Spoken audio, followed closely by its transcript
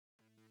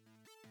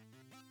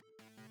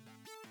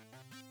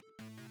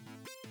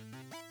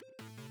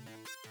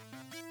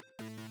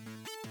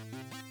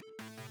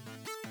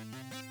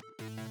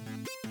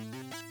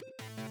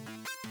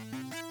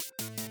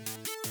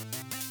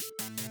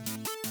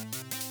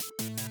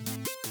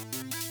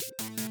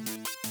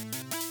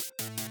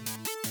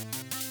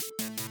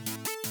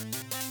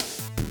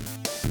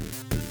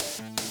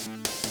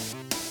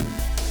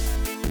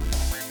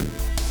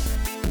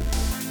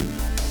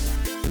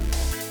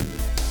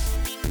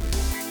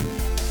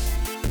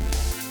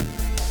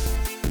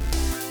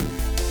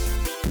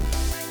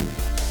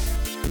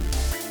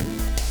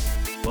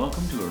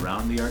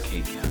Around the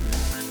Arcade Cabinet,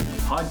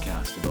 a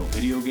podcast about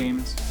video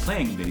games,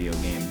 playing video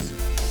games,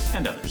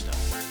 and other stuff.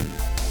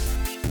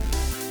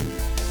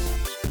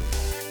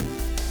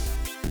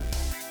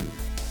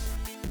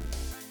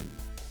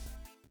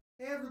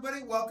 Hey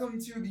everybody, welcome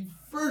to the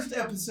first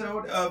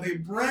episode of a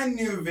brand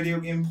new video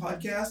game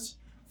podcast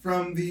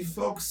from the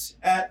folks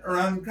at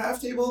Around the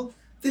Craft Table.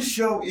 This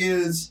show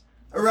is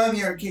Around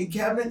the Arcade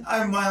Cabinet.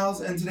 I'm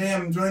Miles, and today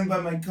I'm joined by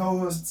my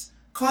co-hosts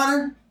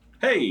Connor.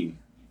 Hey!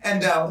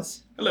 And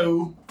Dallas.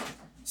 Hello!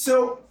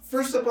 So,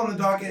 first up on the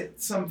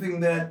docket, something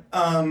that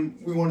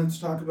we wanted to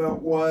talk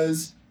about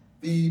was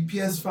the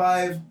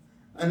PS5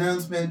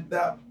 announcement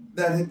that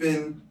had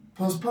been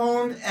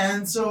postponed,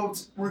 and so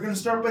we're going to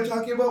start by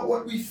talking about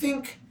what we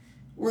think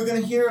we're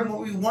going to hear and what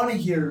we want to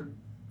hear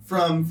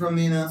from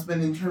the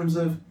announcement in terms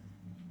of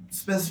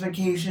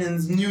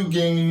specifications, new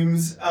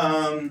games,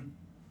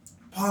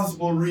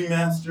 possible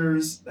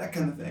remasters, that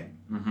kind of thing.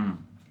 Mm-hmm.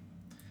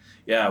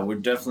 Yeah, we're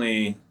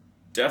definitely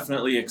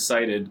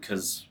excited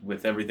because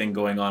with everything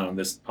going on,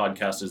 this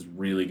podcast is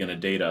really going to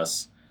date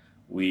us.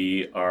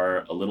 We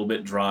are a little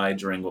bit dry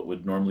during what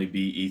would normally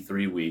be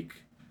E3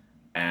 week,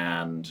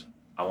 and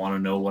I want to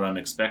know what I'm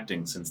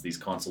expecting since these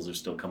consoles are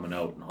still coming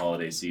out in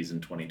holiday season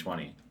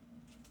 2020.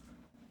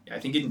 Yeah, I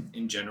think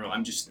in general,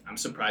 I'm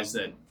surprised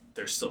that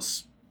they're still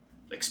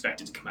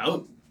expected to come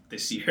out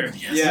this year.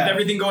 Yeah. With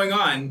everything going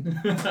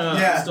on,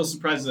 Yeah. I'm still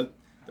surprised that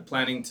they're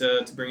planning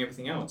to bring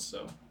everything out.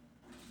 So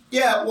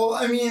Yeah, well,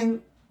 I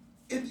mean,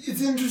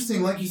 it's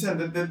interesting, like you said,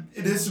 that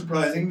it is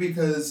surprising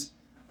because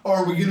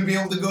are we going to be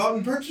able to go out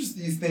and purchase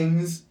these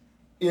things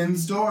in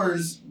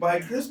stores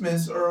by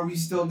Christmas, or are we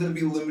still going to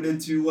be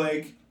limited to,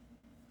 like,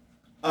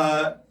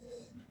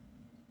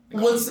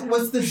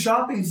 what's the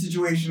shopping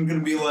situation going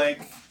to be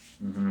like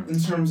in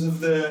terms of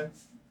the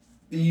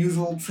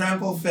usual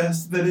trample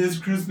fest that is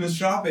Christmas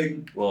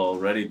shopping? Well,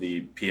 already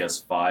the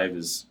PS5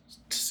 is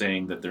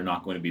saying that they're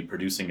not going to be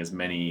producing as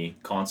many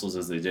consoles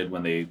as they did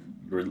when they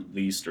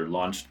released or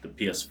launched the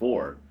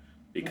PS4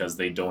 because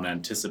they don't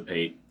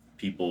anticipate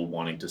people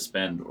wanting to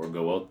spend or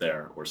go out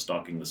there or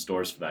stocking the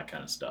stores for that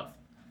kind of stuff.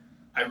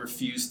 I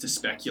refuse to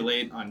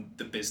speculate on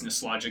the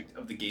business logic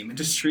of the game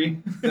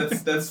industry.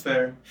 That's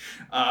fair.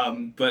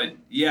 But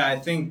yeah, I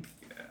think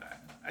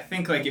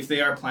like if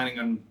they are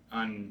planning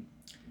on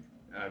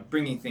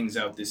bringing things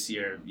out this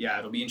year, yeah,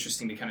 it'll be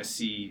interesting to kind of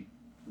see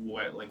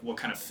what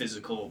kind of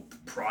physical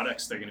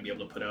products they're going to be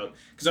able to put out.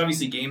 Because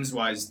obviously, games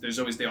wise, there's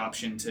always the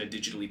option to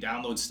digitally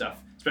download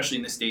stuff, especially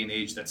in this day and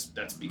age.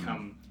 That's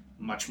become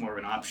much more of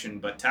an option.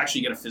 But to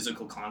actually get a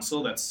physical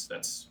console,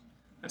 that's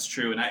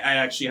true. And I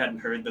actually hadn't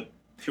heard that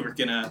they were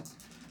gonna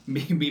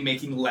be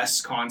making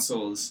less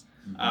consoles.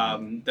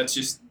 That's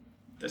just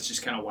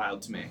kind of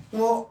wild to me.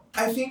 Well,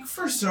 I think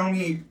for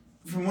Sony,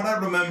 from what I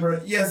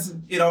remember, yes,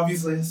 it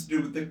obviously has to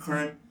do with the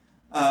current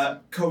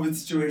COVID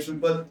situation,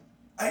 but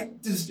I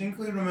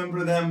distinctly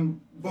remember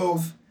them,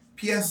 both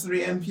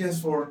PS3 and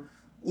PS4,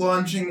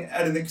 launching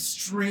at an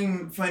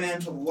extreme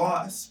financial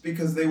loss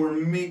because they were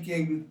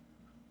making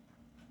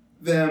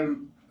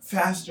them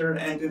faster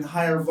and in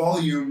higher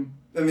volume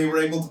than they were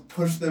able to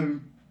push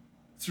them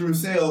through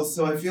sales.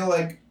 So I feel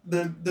like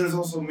there's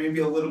also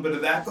maybe a little bit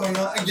of that going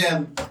on.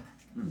 Again,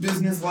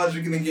 business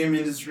logic in the game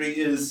industry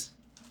is,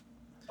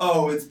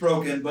 it's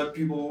broken, but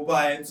people will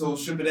buy it, so we'll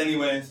ship it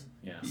anyways.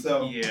 Yeah.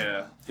 So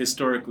Yeah.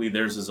 Historically,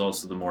 theirs is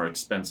also the more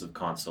expensive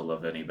console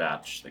of any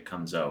batch that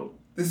comes out.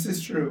 this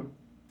is true.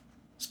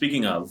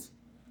 Speaking of,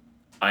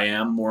 I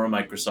am more a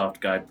Microsoft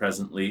guy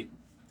presently.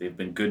 They've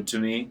been good to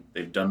me.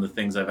 They've done the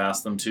things I've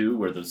asked them to,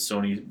 where the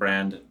Sony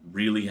brand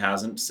really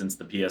hasn't since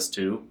the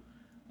PS2.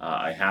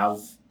 I have...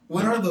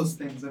 What are those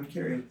things? I'm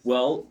curious.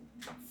 Well,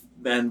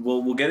 then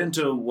we'll get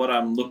into what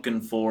I'm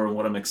looking for and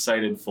what I'm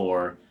excited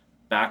for.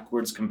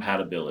 Backwards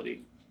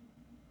compatibility.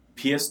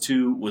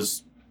 PS2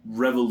 was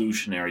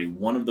revolutionary.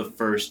 One of the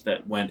first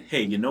that went,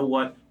 hey, you know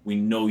what? We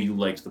know you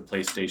liked the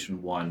PlayStation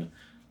 1.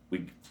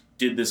 We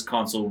did this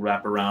console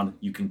wraparound.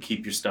 You can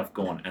keep your stuff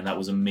going. And that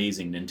was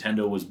amazing.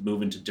 Nintendo was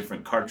moving to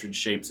different cartridge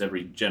shapes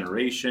every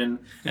generation,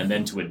 and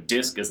then to a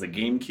disc as the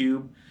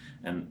GameCube.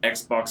 And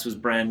Xbox was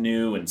brand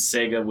new, and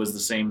Sega was the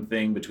same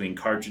thing between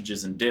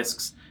cartridges and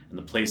discs. And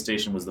the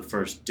PlayStation was the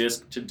first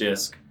disc to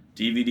disc,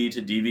 DVD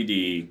to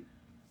DVD.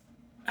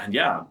 And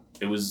yeah,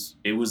 it was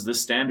the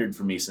standard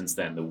for me since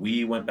then. The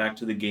Wii went back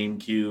to the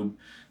GameCube.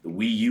 The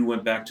Wii U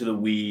went back to the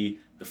Wii.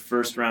 The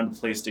first round of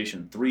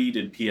PlayStation 3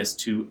 did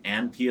PS2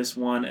 and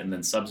PS1, and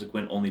then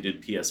subsequent only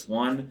did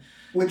PS1.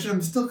 Which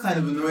I'm still kind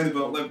of annoyed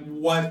about. Like,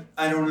 what?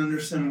 I don't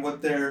understand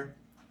what their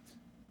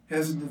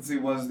hesitancy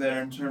was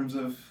there in terms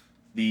of...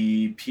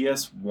 The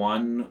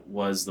PS1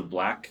 was the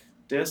black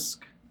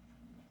disc,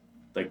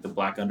 like the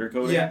black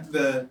undercoating.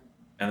 Yeah,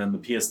 And then the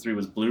PS3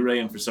 was Blu-ray,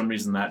 and for some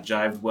reason that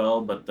jived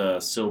well, but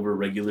the silver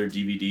regular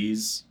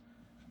DVDs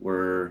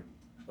were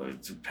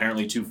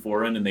apparently too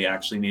foreign, and they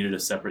actually needed a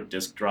separate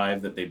disc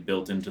drive that they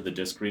built into the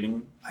disc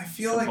reading. I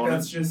feel like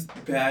that's just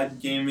bad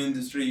game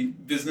industry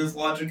business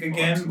logic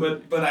again,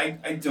 but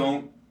I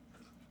don't...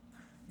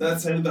 That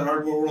side of the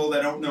hardware world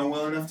I don't know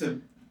well enough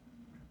to...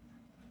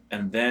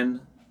 And then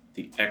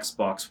the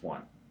Xbox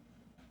One.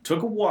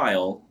 Took a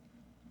while,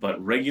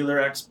 but regular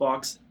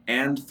Xbox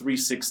and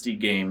 360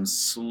 games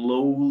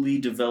slowly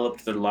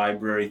developed their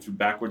library through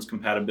backwards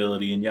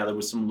compatibility, and yeah, there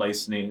was some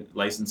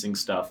licensing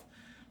stuff,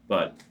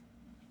 but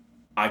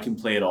I can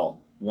play it all.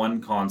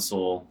 One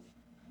console,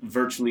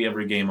 virtually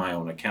every game I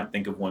own. I can't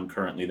think of one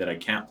currently that I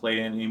can't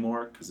play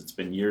anymore because it's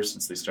been years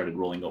since they started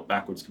rolling out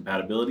backwards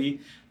compatibility,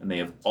 and they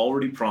have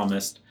already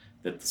promised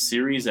that the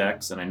Series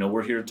X, and I know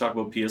we're here to talk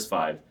about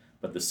PS5,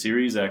 but the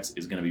Series X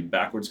is going to be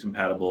backwards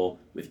compatible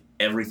with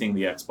everything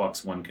the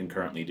Xbox One can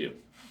currently do.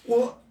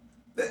 Well,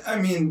 I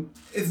mean,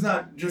 it's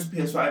not just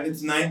PS5,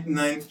 it's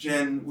ninth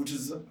gen, which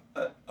is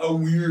a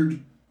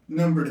weird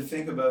number to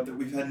think about, that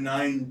we've had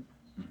 9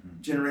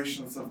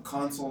 generations of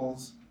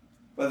consoles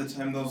by the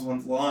time those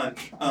ones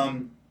launch.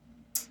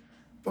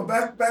 But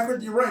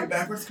backwards, you're right,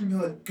 backwards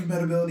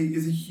compatibility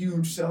is a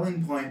huge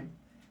selling point.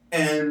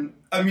 And,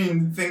 I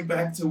mean, think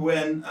back to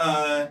when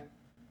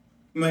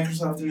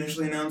Microsoft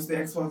initially announced the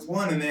Xbox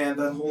One, and they had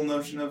that whole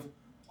notion of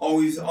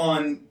always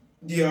on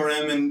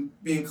DRM and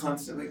being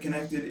constantly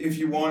connected if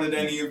you wanted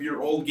any of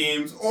your old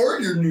games, or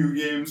your new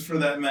games for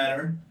that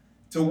matter,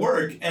 to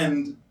work,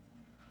 and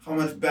how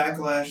much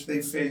backlash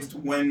they faced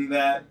when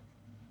that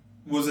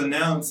was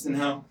announced, and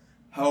how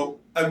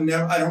I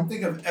don't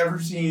think I've ever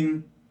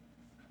seen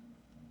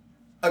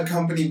a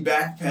company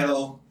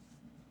backpedal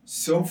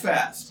so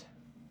fast.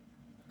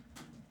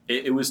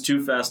 It was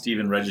too fast to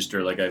even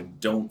register. Like, I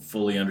don't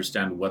fully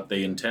understand what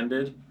they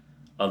intended,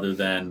 other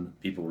than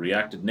people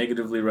reacted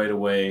negatively right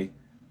away.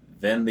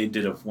 Then they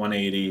did a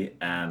 180,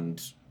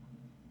 and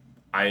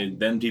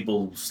then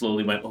people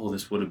slowly went, oh,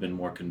 this would have been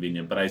more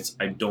convenient. But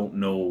I don't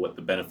know what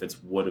the benefits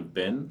would have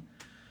been.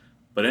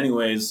 But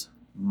anyways,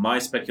 my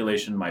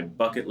speculation, my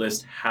bucket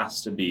list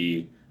has to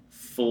be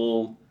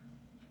full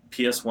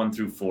PS1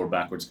 through 4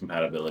 backwards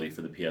compatibility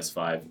for the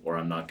PS5, or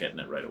I'm not getting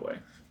it right away.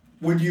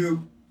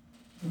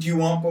 Do you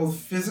want both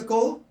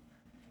physical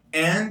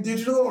and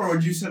digital, or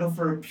would you settle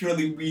for a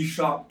purely Wii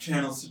Shop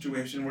channel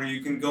situation where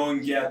you can go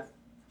and get,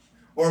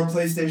 or a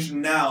PlayStation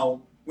Now,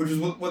 which is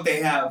what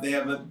they have.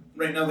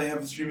 Right now they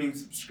have a streaming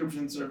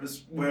subscription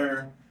service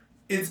where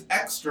it's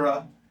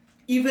extra,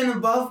 even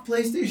above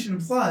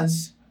PlayStation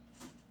Plus.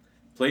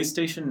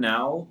 PlayStation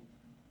Now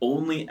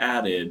only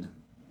added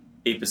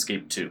Ape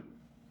Escape 2.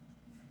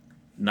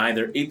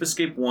 Neither Ape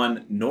Escape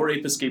 1 nor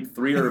Ape Escape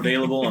 3 are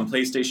available on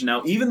PlayStation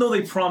Now, even though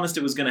they promised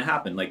it was going to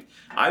happen. Like,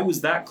 I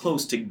was that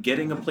close to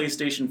getting a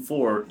PlayStation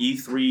 4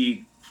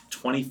 E3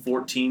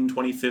 2014,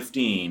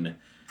 2015,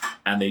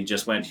 and they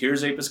just went,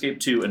 here's Ape Escape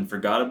 2, and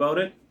forgot about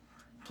it.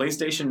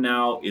 PlayStation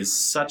Now is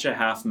such a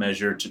half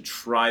measure to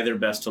try their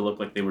best to look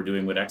like they were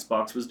doing what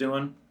Xbox was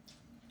doing.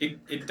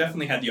 It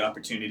definitely had the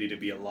opportunity to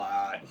be a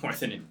lot more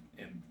than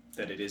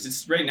it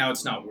is. Right now,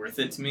 it's not worth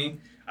it to me.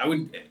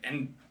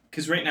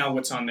 Because right now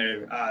what's on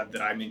there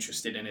that I'm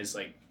interested in is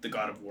like the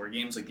God of War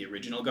games, like the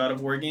original God of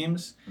War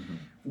games,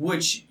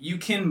 which you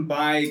can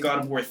buy God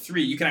of War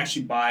 3. You can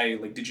actually buy,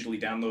 like,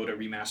 digitally download a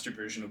remastered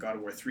version of God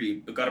of War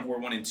 3. But God of War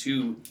 1 and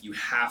 2, you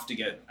have to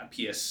get a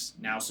PS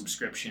Now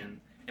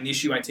subscription. And the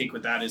issue I take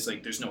with that is,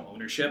 like, there's no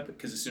ownership,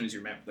 because as soon as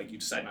you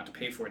decide not to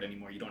pay for it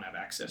anymore, you don't have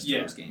access to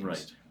those games.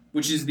 Right.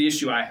 Which is the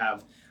issue I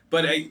have.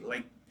 But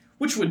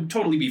which would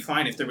totally be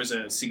fine if there was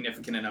a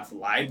significant enough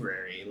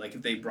library, like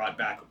if they brought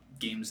back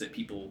games that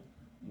people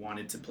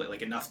wanted to play,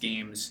 like enough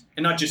games,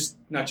 and not just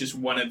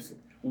one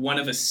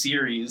of a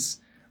series.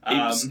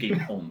 Ape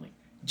Escape only.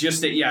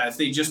 If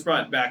they just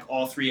brought back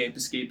all 3 Ape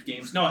Escape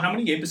games. No, how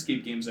many Ape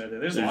Escape games are there?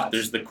 There's lots.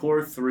 There's the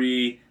core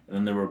 3, and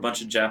then there were a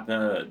bunch of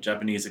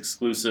Japanese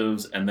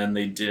exclusives, and then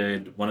they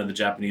did one of the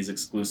Japanese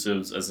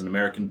exclusives as an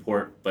American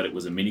port, but it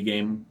was a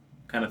minigame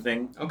kind of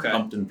thing. Okay.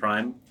 Pumped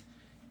Prime.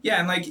 Yeah,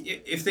 and like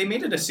if they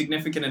made it a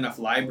significant enough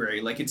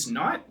library, like it's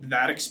not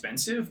that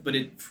expensive, but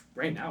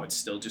right now it's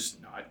still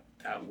just not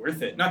that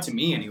worth it. Not to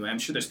me anyway. I'm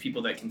sure there's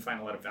people that can find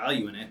a lot of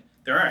value in it.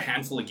 There are a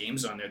handful of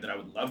games on there that I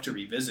would love to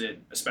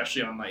revisit,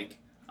 especially on like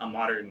a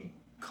modern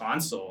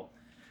console.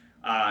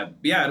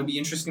 It'll be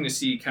interesting to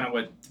see kind of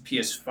what the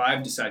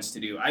PS5 decides to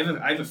do. I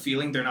have a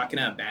feeling they're not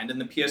going to abandon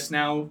the PS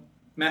Now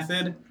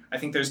method. I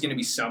think there's going to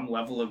be some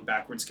level of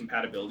backwards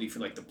compatibility for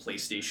like the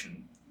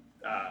PlayStation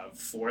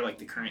 4, like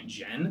the current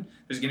gen.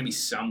 There's going to be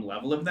some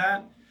level of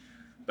that,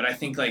 but I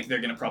think like they're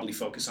going to probably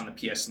focus on the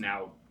PS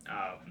Now,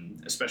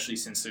 especially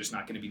since there's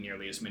not going to be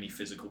nearly as many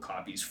physical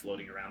copies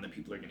floating around that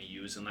people are going to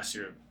use unless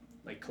you're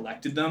like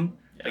collected them.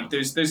 Yeah. Like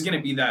there's going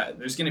to be that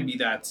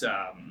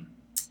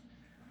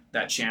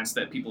that chance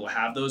that people will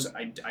have those.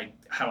 I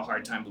have a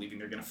hard time believing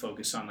they're going to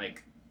focus on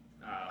like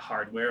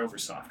hardware over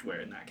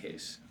software in that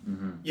case.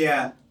 Mm-hmm.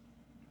 Yeah.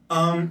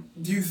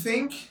 Do you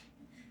think?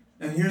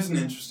 And here's an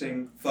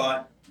interesting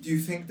thought. Do you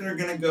think they're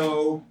going to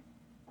go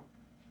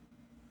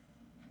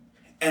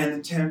and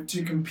attempt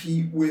to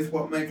compete with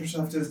what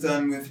Microsoft has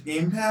done with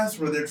Game Pass,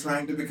 where they're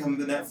trying to become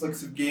the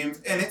Netflix of games?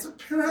 And it's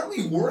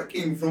apparently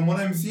working from what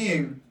I'm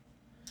seeing.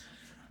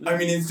 I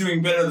mean, it's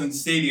doing better than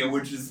Stadia,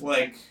 which is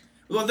like...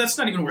 Well, that's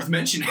not even worth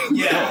mentioning.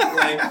 Yeah,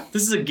 like...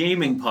 This is a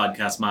gaming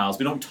podcast, Miles.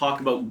 We don't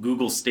talk about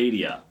Google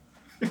Stadia.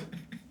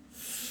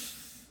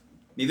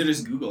 Neither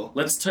does Google.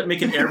 Let's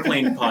make an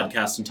airplane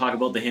podcast and talk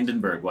about the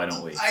Hindenburg. Why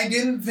don't we? I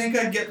didn't think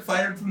I'd get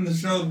fired from the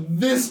show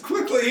this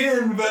quickly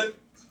in, but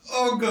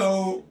I'll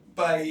go.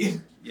 Bye.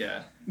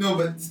 Yeah. No,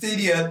 but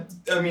Stadia,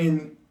 I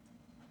mean,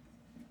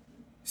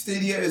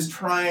 Stadia is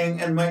trying,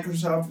 and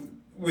Microsoft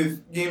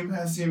with Game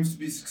Pass seems to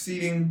be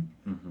succeeding.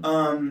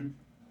 Mm-hmm.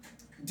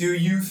 Do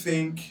you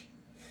think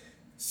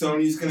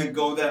Sony's going to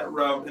go that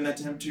route and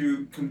attempt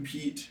to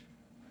compete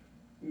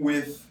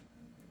with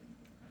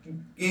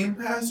Game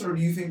Pass, or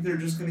do you think they're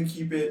just going to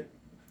keep it?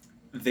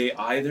 They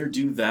either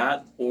do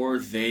that or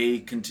they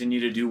continue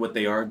to do what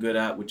they are good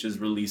at, which is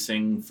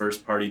releasing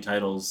first-party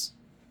titles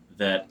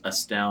that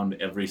astound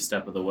every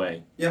step of the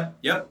way. Yep.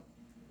 Yeah.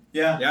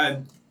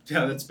 Yeah,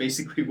 that's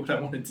basically what I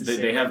wanted to say.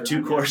 They have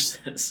two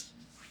courses.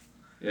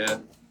 Yeah.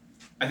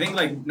 I think,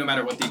 like, no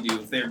matter what they do,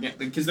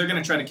 because they're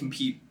going to try to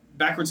compete,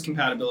 backwards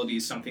compatibility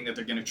is something that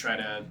they're going to try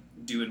to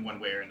do in one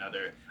way or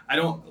another. I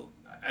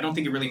don't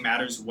think it really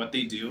matters what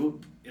they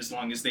do as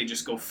long as they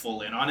just go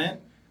full in on it.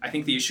 I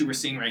think the issue we're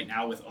seeing right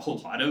now with a whole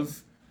lot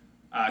of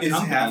It's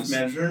companies... half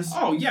measures.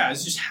 Oh, yeah,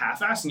 it's just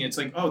half-assing it. It's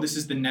like, oh, this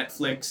is the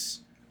Netflix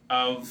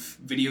of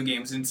video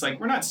games. And it's like,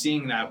 we're not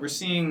seeing that. We're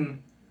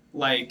seeing,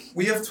 like...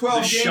 We have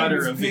 12 the Shudder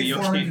games of pay video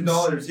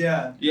 $400,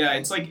 yeah. Yeah,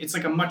 it's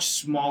like a much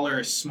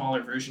smaller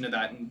version of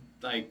that. And,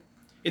 like,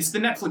 it's the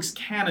Netflix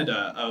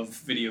Canada of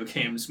video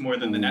games more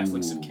than the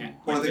Netflix of Canada.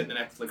 Or Than the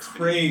Netflix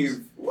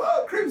Crave.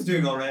 Well, Crave's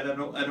doing all right. I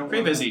don't.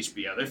 Crave has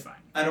HBO. They're fine.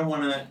 I don't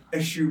want to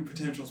eschew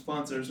potential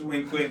sponsors.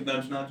 Wink, wink,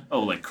 nudge, nudge.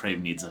 Oh, like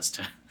Crave needs us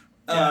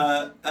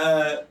to.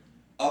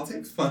 I'll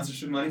take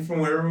sponsorship money from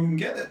wherever we can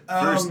get it.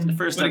 First but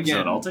episode,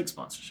 again- I'll take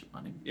sponsorship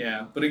money.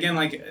 Yeah, but again,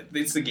 like,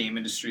 it's the game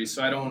industry,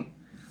 so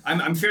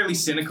I'm fairly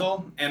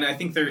cynical, and I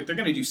think they're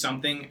going to do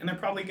something, and they're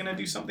probably going to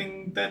do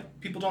something that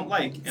people don't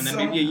like, and then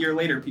maybe a year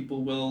later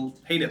people will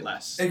hate it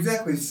less.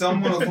 Exactly.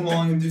 Someone will come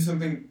along and do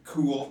something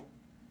cool,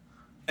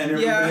 and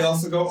everybody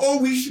else will go,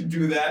 "Oh, we should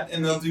do that,"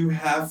 and they'll do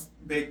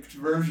half-baked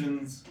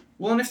versions.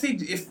 Well, and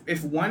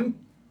if one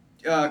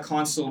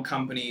console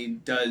company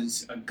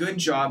does a good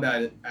job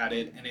at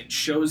it, and it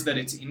shows that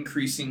it's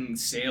increasing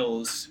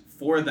sales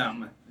for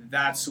them,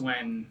 that's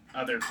when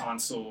other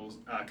console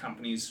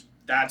companies.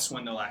 That's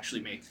when they'll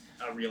actually make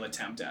a real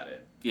attempt at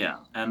it. Yeah,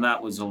 and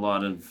that was a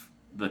lot of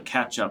the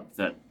catch-up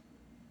that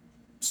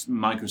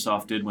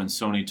Microsoft did when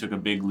Sony took a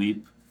big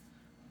leap.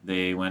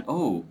 They went,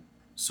 oh,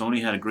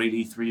 Sony had a great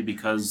E3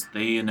 because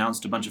they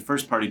announced a bunch of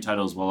first-party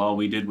titles while all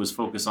we did was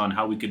focus on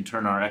how we could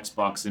turn our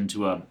Xbox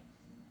into a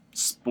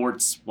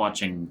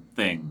sports-watching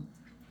thing.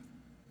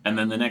 And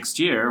then the next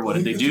year, what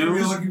did they do? What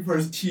we were looking for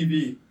is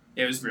TV.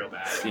 It was real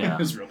bad. Yeah. It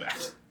was real bad.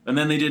 And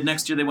then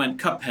next year they went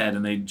Cuphead,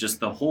 and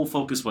the whole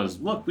focus was,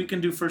 look, we can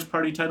do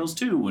first-party titles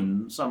too,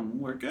 and some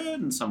were good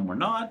and some were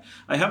not.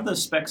 I have the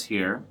specs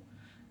here.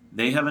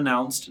 They have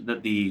announced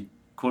that the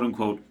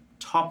quote-unquote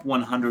top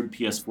 100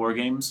 PS4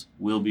 games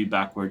will be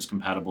backwards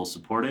compatible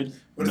supported.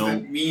 What does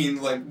that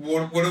mean? Like,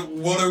 what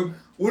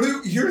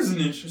do, here's an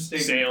interesting...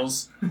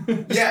 Sales.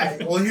 Yeah,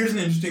 well, here's an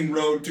interesting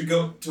road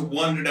to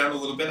wander down a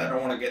little bit. I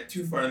don't want to get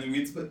too far in the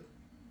weeds, but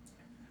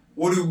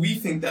what do we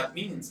think that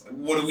means? Like,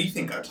 what do we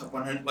think our top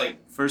 100, like...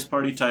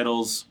 First-party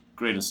titles,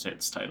 greatest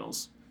hits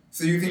titles.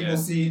 So you think we'll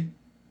see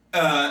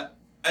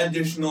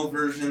additional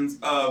versions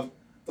of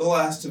The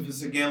Last of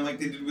Us again, like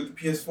they did with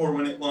the PS4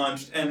 when it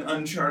launched, and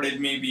Uncharted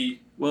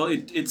maybe... Well,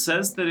 it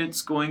says that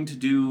it's going to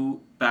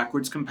do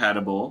backwards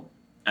compatible,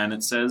 and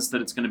it says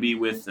that it's going to be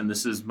with, and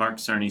this is Mark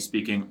Cerny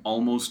speaking,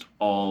 almost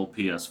all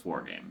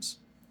PS4 games.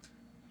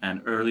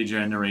 And early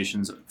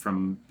generations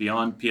from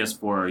beyond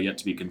PS4 are yet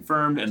to be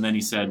confirmed, and then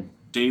he said,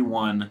 day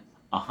one,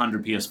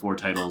 100 PS4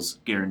 titles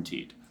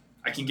guaranteed.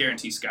 I can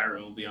guarantee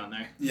Skyrim will be on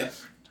there. Yeah.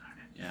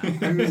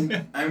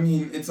 Yeah. I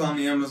mean, it's on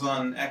the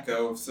Amazon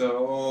Echo,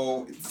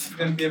 so it's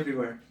gonna be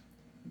everywhere.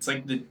 It's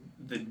like the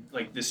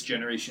this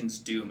generation's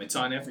Doom. It's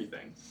on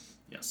everything.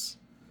 Yes.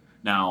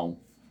 Now,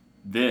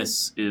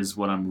 this is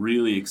what I'm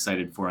really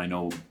excited for. I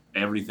know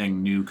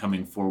everything new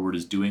coming forward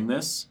is doing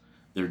this.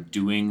 They're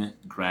doing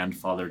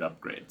grandfathered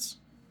upgrades.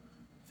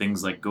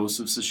 Things like Ghost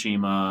of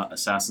Tsushima,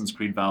 Assassin's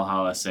Creed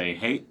Valhalla say,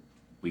 hey,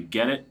 we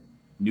get it.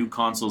 New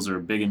consoles are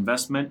a big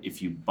investment.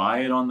 If you buy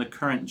it on the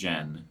current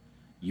gen,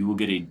 you will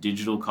get a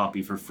digital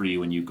copy for free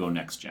when you go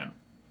next gen.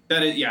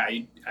 That is, yeah,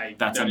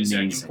 That's that is an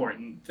amazing.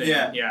 important thing.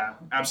 Yeah.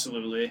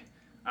 Absolutely.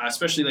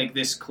 Especially like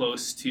this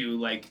close to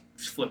like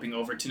flipping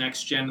over to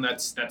next gen.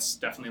 That's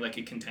definitely like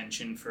a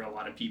contention for a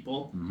lot of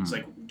people. Mhm. It's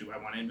like, do I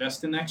want to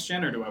invest in next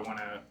gen or do I want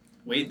to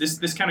wait?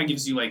 This kind of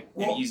gives you like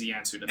an easy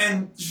answer to that.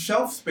 And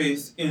shelf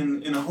space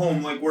in a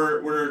home, like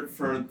we're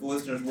for the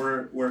listeners,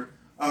 we're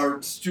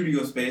our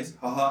studio space,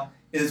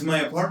 is my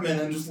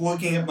apartment, and just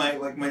looking at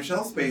my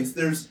shelf space,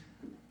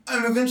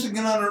 I'm eventually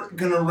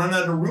gonna run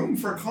out of room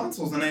for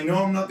consoles, and I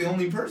know I'm not the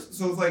only person.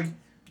 So it's like,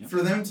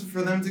 for them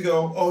to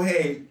go, oh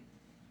hey,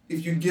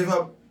 if you give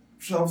up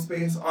shelf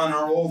space on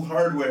our old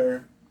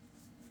hardware,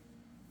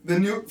 the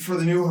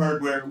new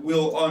hardware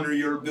will honor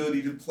your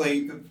ability to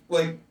play.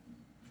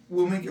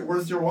 We'll make it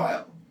worth your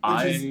while.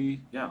 Which is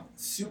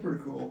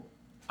super cool.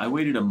 I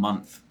waited a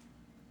month,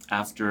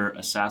 after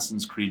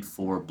Assassin's Creed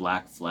 4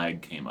 Black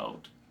Flag came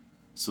out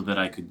so that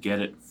I could get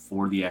it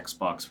for the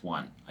Xbox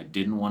One. I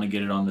didn't want to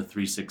get it on the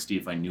 360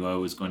 if I knew I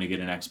was going to get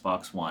an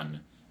Xbox One,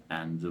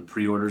 and the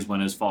pre-orders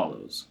went as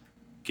follows.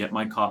 Get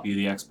my copy of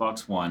the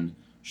Xbox One,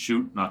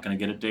 shoot, not going to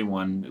get it day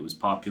one, it was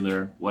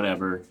popular,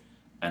 whatever,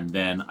 and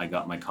then I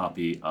got my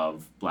copy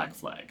of Black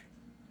Flag.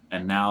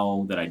 And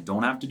now that I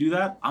don't have to do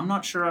that, I'm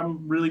not sure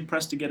I'm really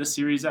pressed to get a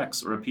Series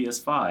X or a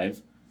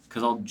PS5,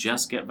 because I'll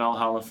just get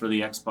Valhalla for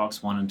the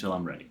Xbox One until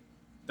I'm ready.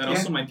 That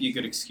also might be a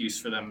good excuse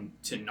for them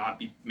to not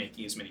be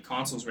making as many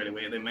consoles right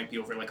away. They might be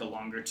over like a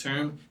longer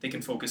term. They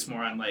can focus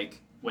more on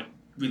like what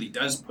really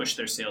does push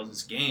their sales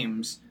is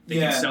games. They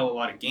can sell a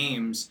lot of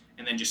games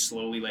and then just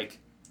slowly like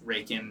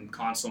rake in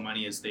console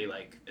money as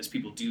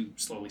people do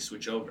slowly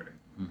switch over.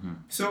 Mm-hmm.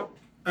 So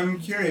I'm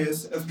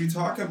curious, as we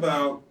talk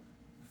about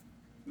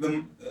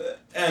the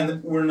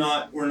and we're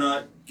not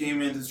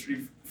game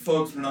industry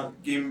folks, we're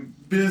not game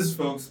biz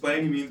folks by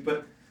any means,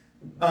 but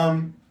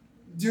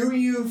do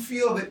you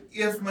feel that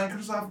if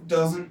Microsoft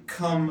doesn't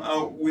come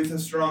out with a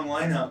strong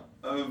lineup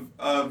of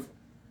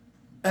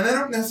and I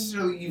don't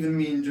necessarily even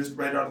mean just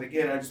right out of the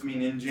gate, I just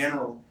mean in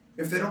general,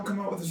 if they don't come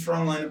out with a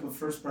strong lineup of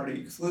first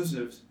party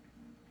exclusives,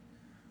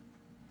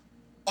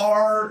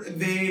 are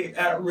they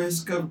at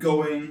risk of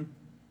going,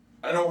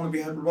 I don't want to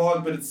be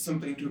hyperbolic, but it's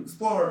something to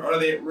explore, are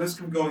they at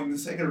risk of going the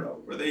Sega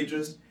route, where they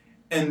just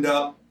end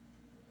up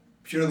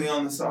purely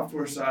on the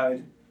software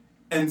side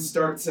and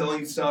start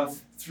selling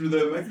stuff through the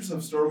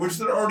Microsoft Store, which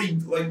they're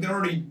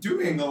already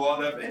doing a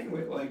lot of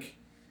anyway. Like,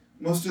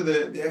 most of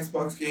the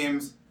Xbox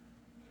games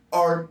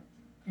are,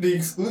 the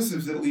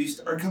exclusives at least,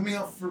 are coming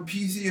out for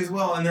PC as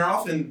well, and they're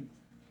often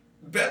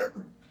better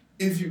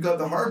if you've got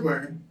the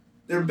hardware.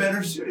 They're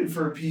better suited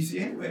for a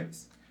PC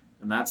anyways.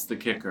 And that's the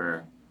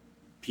kicker.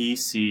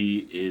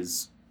 PC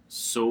is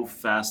so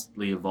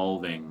fastly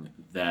evolving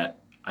that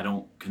I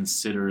don't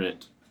consider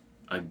it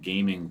a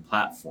gaming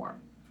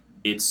platform.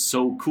 It's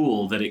so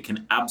cool that it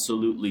can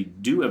absolutely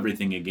do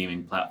everything a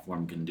gaming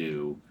platform can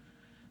do.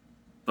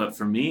 But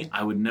for me,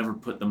 I would never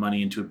put the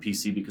money into a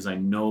PC because I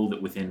know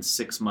that within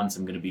 6 months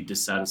I'm going to be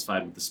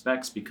dissatisfied with the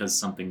specs because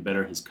something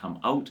better has come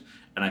out.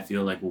 And I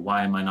feel like, well,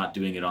 why am I not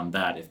doing it on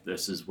that if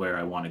this is where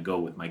I want to go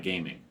with my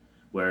gaming?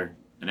 Where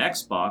an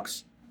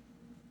Xbox,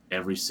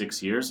 every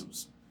 6 years, it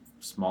was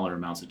smaller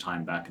amounts of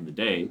time back in the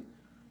day,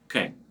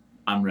 okay,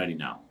 I'm ready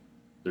now.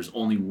 There's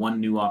only one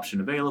new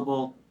option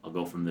available, I'll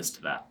go from this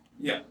to that.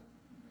 Yeah,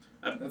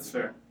 that's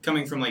fair.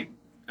 Coming from like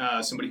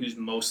somebody who's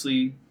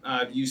mostly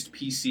used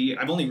PC,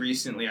 I've only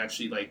recently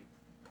actually like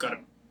got a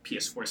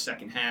PS4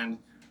 secondhand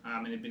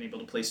and have been able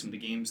to play some of the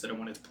games that I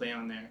wanted to play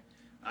on there.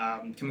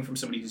 Coming from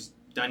somebody who's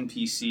done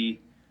PC,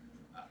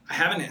 I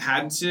haven't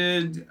had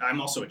to. I'm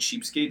also a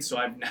cheapskate, so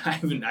I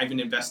haven't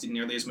invested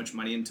nearly as much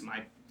money into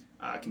my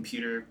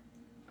computer.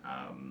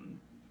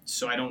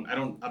 So I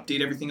don't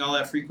update everything all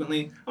that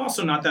frequently. I'm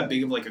also not that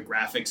big of like a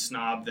graphics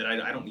snob that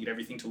I don't need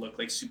everything to look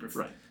like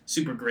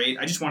super great.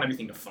 I just want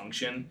everything to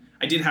function.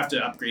 I did have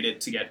to upgrade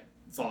it to get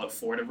Fallout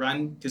 4 to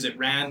run because it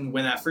ran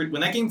when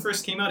that game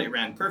first came out. It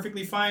ran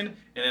perfectly fine,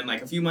 and then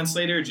like a few months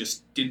later, it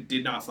just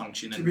did not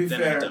function, and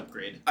then I had to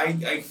upgrade.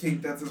 I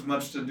think that's as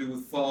much to do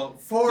with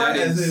Fallout 4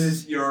 as it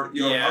is your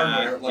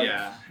hardware. Like,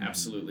 yeah,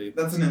 absolutely.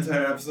 That's an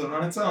entire episode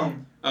on its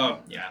own. Oh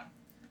yeah.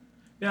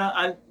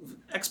 Yeah,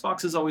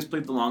 Xbox has always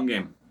played the long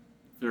game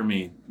for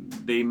me.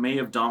 They may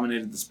have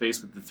dominated the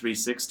space with the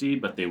 360,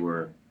 but they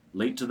were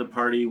late to the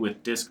party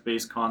with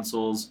disc-based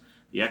consoles.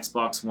 The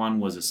Xbox One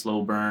was a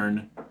slow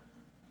burn,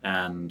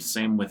 and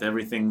same with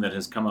everything that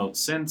has come out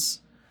since.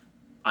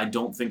 I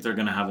don't think they're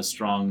going to have a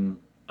strong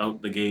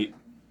out-the-gate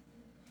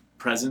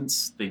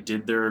presence. They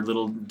did their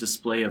little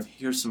display of,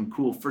 here's some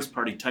cool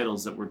first-party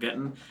titles that we're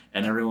getting,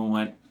 and everyone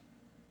went,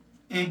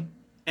 eh.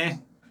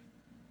 And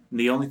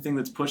the only thing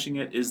that's pushing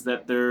it is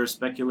that they're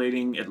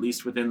speculating, at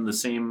least within the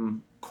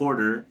same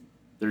quarter,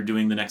 they're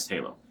doing the next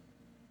Halo.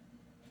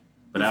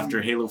 But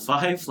after Halo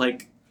 5,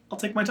 like, I'll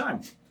take my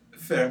time.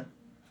 Fair.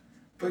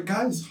 But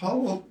guys,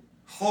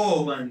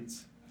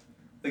 HoloLens.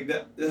 Like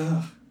that,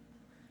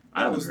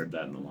 I haven't heard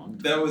that in a long time.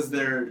 That was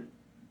their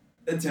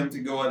attempt to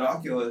go at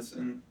Oculus,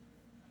 and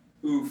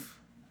oof,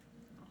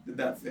 did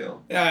that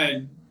fail? Yeah,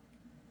 I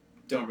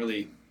don't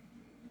really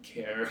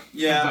care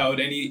about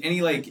any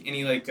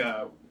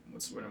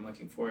what's the word I'm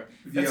looking for?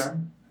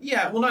 VR?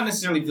 Yeah, well, not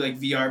necessarily like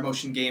VR,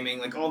 motion gaming,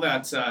 like all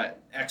that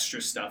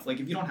extra stuff. Like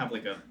if you don't have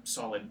like a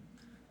solid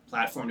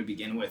platform to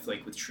begin with,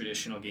 like with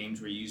traditional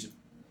games where you use a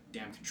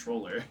damn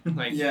controller,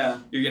 like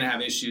you're gonna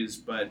have issues.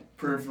 But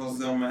peripherals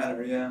don't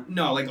matter. Yeah.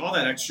 No, like all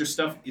that extra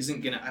stuff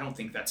isn't gonna. I don't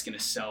think that's gonna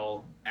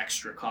sell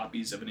extra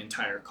copies of an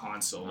entire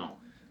console. No.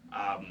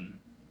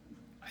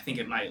 I think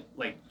it might.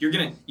 Like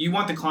you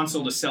want the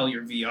console to sell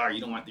your VR. You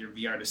don't want your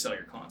VR to sell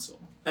your console.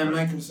 And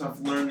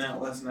Microsoft learned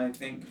that lesson, I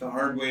think, the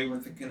hard way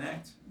with the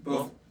Kinect.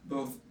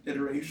 Both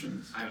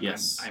iterations.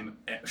 I'm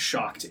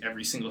shocked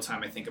every single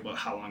time I think about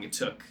how long it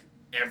took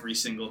every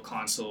single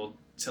console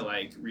to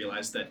like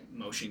realize that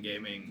motion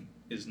gaming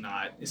is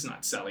not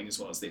selling as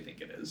well as they think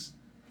it is.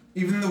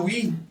 Even the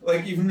Wii,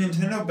 like even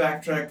Nintendo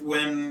backtracked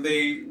when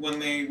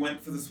they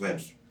went for the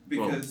Switch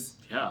because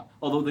Yeah,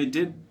 although they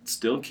did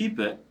still keep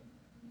it.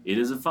 It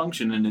is a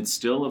function, and it's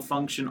still a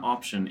function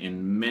option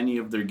in many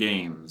of their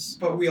games.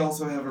 but we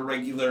also have a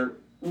regular,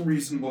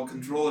 reasonable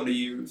controller to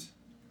use.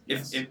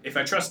 If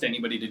I trust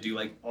anybody to do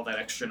like all that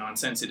extra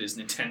nonsense, it is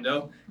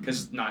Nintendo,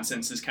 because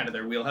nonsense is kind of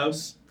their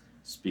wheelhouse.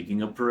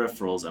 Speaking of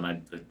peripherals,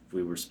 and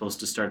we were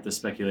supposed to start this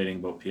speculating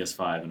about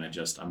PS5,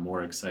 and I'm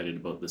more excited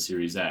about the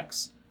Series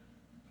X.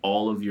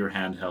 All of your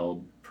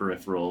handheld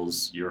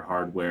peripherals, your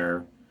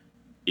hardware,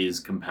 is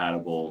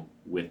compatible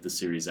with the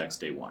Series X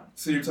day one.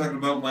 So you're talking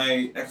about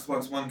my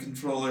Xbox One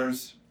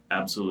controllers,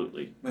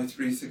 Absolutely. my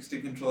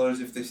 360 controllers,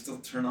 if they still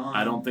turn on.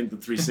 I don't think the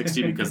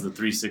 360 because the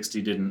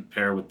 360 didn't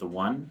pair with the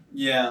One.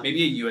 Yeah.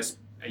 Maybe a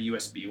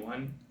USB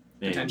one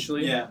Maybe.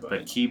 potentially. Yeah.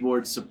 But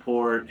keyboard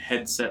support,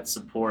 headset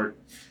support.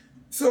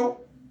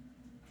 So,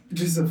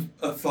 just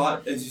a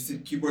thought as you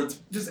said keyboards.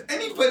 Does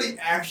anybody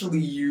actually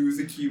use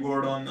a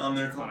keyboard on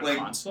their on a like?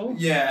 console?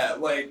 Yeah,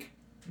 like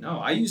No,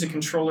 I use a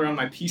controller on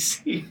my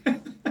PC.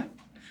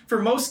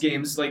 For most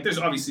games, like there's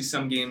obviously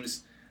some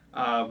games,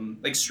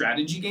 like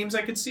strategy games,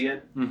 I could see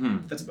it.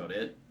 Mm-hmm. That's about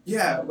it.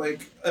 yeah,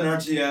 like an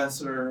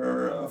RTS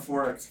or a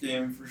 4X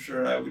game for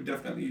sure. I would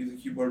definitely use a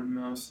keyboard and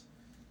mouse.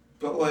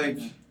 But like,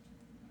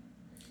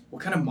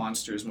 What kind of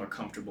monster is more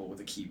comfortable with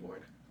a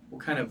keyboard?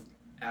 What kind of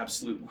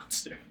absolute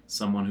monster?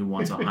 Someone who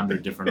wants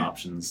 100 different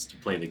options to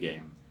play the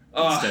game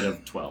instead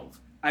of 12.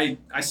 I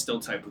still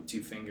type with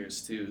 2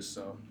 fingers too,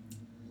 so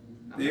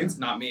Do you? it's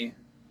not me.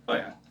 Oh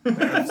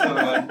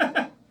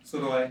yeah. So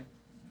do I.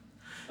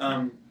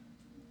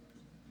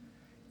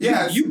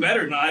 Yeah. You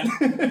better not.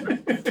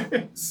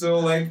 So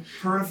like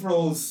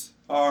peripherals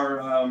are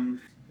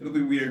it'll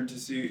be weird to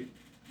see.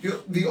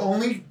 The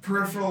only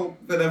peripheral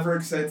that ever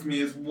excites me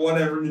is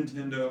whatever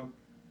Nintendo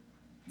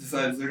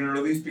decides they're gonna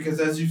release because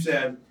as you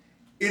said,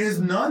 it is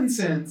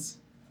nonsense,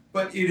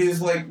 but it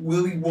is like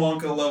Willy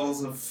Wonka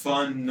levels of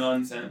fun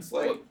nonsense.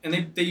 Like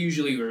And they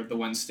usually are the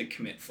ones to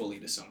commit fully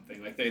to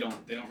something. Like they don't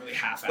really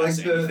half-ass like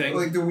the anything.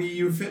 like the Wii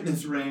U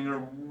fitness ring or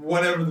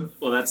whatever the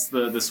Well, that's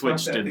the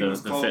Switch fuck that did thing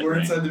was the called. fit We're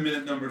ring. inside the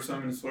minute number, so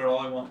I'm gonna swear all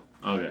I want.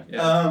 Okay.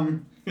 Yeah.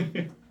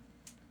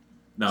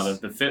 No,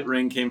 the Fit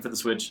ring came for the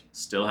Switch.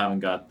 Still haven't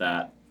got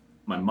that.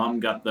 My mom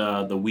got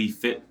the Wii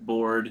Fit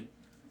board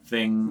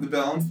thing, The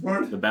balance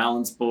board? the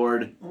balance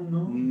board. Oh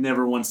no.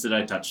 Never once did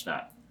I touch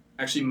that.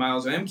 Actually,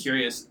 Miles, I am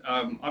curious.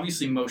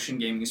 Obviously, motion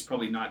gaming is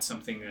probably not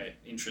something that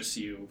interests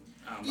you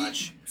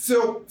much.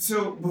 So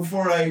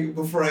before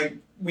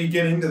we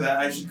get into that,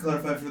 I should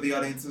clarify for the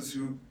audiences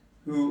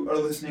who are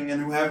listening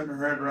and who haven't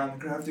heard around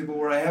the craft table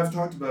where I have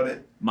talked about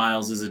it.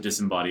 Miles is a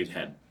disembodied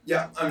head.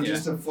 Yeah, I'm Yeah.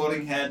 just a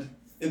floating head.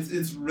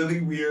 It's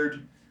really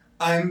weird.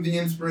 I'm the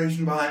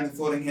inspiration behind the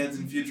floating heads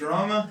in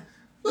Futurama.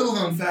 Little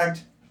known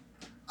fact.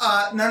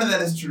 None of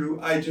that is true.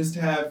 I just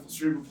have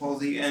cerebral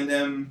palsy and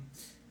am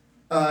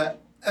a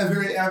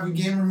very avid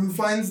gamer who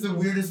finds the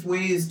weirdest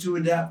ways to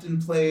adapt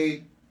and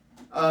play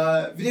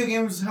video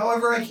games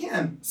however I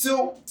can.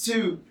 So,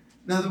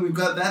 now that we've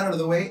got that out of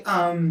the way,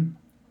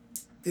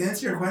 to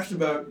answer your question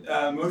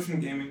about motion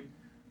gaming,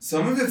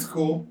 some of it's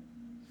cool.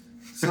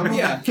 Some of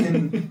Yeah. it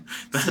can.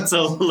 That's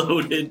a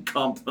loaded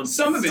compliment.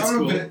 Some of it's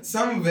cool.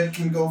 Some of it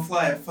can go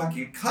fly a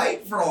fucking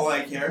kite for all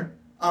I care.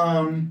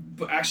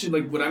 But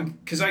actually, like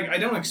because I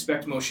don't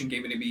expect motion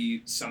gaming to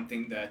be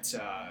something that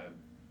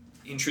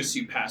interests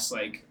you past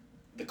like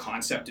the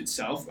concept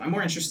itself. I'm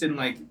more interested in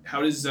like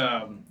how does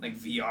like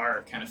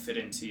VR kind of fit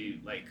into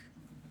like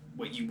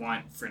what you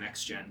want for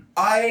next gen.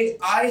 I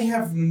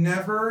have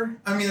never.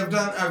 I mean, I've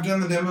done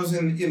the demos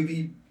in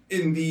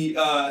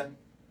the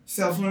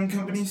cell phone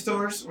company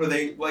stores where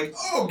they like,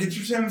 oh, get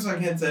your Samsung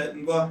headset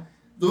and blah.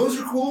 Those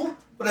are cool,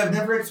 but I've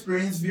never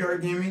experienced VR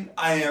gaming.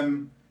 I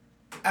am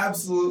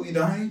absolutely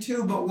dying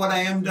to, but what I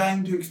am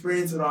dying to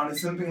experience it on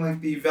is something like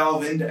the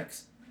Valve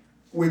Index,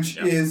 which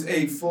Yep. is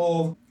a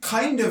full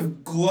kind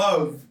of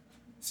glove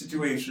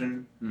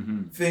situation.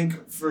 Mm-hmm.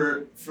 Think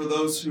for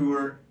those who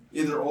are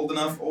either old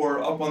enough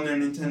or up on their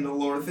Nintendo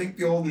lore, think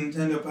the old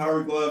Nintendo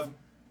Power Glove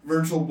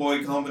Virtual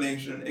Boy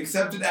combination,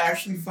 except it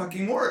actually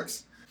fucking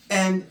works.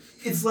 And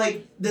it's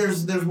like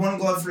there's one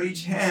glove for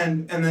each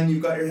hand, and then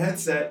you've got your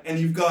headset, and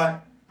you've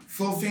got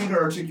full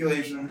finger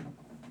articulation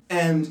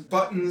and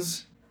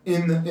buttons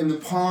in the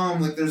palm.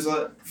 Like there's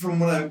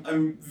from what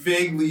I'm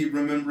vaguely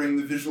remembering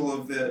the visual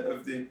of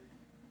the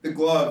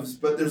gloves,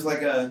 but there's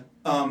like a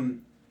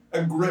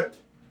grip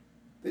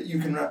that you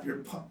can wrap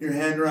your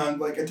hand around,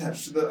 like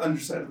attached to the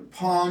underside of the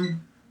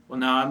palm. Well,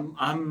 now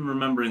I'm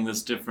remembering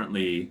this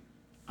differently.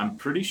 I'm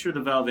pretty sure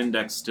the Valve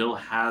Index still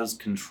has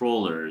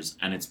controllers,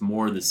 and it's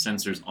more the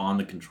sensors on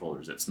the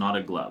controllers. It's not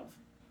a glove,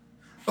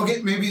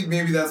 Okay, maybe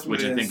that's what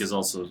which it is. I think is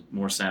also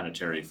more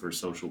sanitary for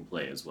social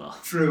play as well.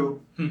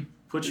 True.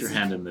 Put your Is it-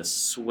 hand in this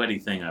sweaty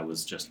thing I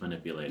was just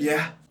manipulating.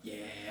 Yeah.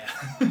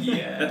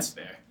 Yeah, that's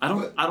fair. I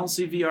don't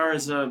see VR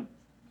as a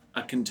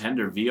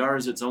contender. VR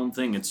is its own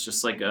thing. It's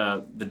just like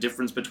the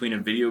difference between a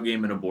video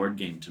game and a board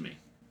game to me.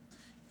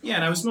 Yeah,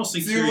 and I was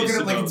mostly So you're curious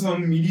looking at about. like its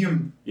own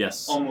medium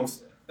Yes.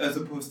 almost, as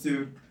opposed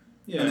to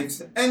Yeah.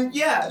 And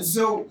yeah,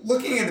 so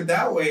looking at it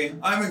that way,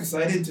 I'm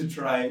excited to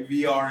try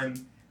VR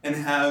and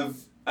have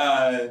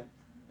an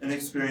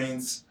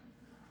experience.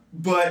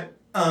 But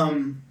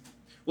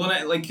Well,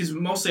 and because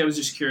mostly I was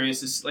just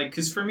curious, is like,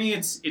 because for me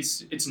it's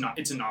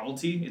a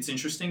novelty, it's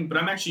interesting, but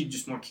I'm actually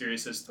just more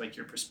curious as to like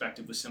your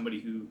perspective with somebody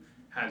who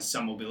has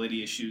some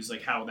mobility issues,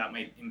 like how that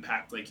might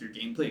impact like your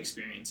gameplay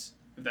experience,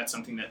 if that's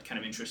something that kind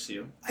of interests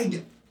you.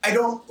 I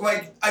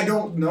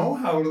don't know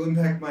how it'll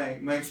impact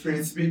my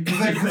experience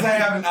because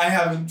I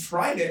haven't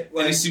tried it.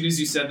 And as soon as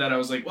you said that, I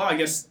was like, well, I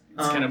guess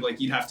it's kind of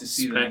like you'd have to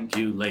see them.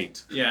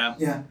 Speculate. Yeah.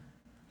 Yeah,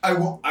 I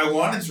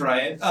want to try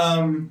it.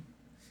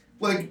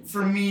 Like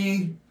for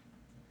me,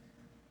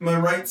 my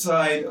right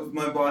side of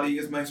my body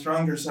is my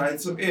stronger side.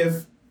 So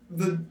if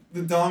the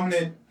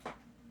dominant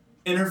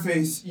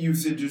interface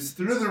usage is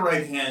through the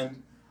right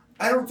hand,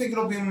 I don't think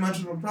it'll be much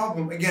of a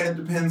problem. Again, it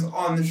depends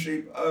on the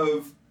shape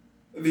of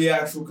the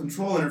actual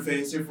control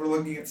interface. If we're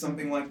looking at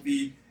something like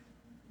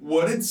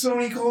what did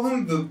Sony call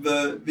them?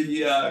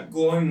 The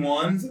glowing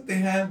wands that they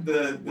had.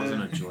 It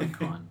wasn't a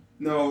Joy-Con.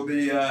 No,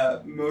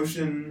 the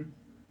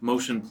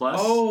Motion Plus.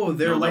 Oh,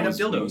 they're No, light that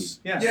up was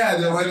dildos. me. Yeah. Yeah,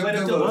 they're light up Light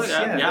up dildos. dildos.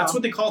 Yeah, Yeah. that's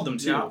what they called them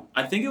too. Yeah,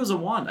 I think it was a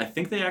wand. I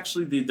think they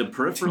actually the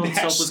peripheral They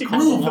itself was actually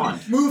called a Move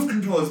wand. move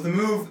controllers. The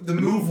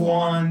move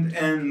wand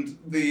and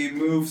the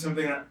move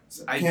something.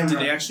 Camera. Did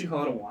they actually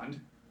call it a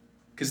wand?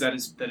 Because that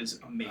is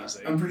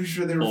amazing. I'm pretty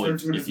sure they Oh, refer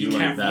to it if as you the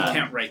like move that. You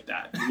can't write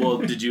that. Well,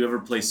 did you ever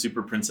play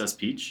Super Princess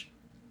Peach?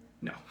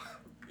 No.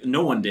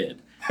 No one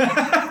did.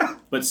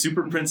 But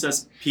Super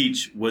Princess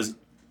Peach was,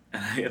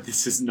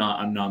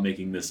 I'm not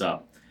making this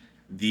up.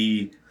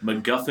 The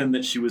MacGuffin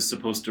that she was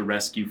supposed to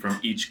rescue from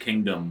each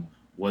kingdom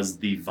was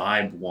the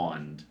vibe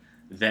wand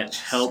that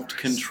helped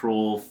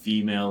control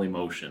female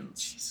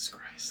emotions. Jesus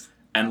Christ.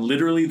 And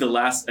literally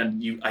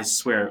I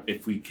swear,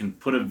 if we can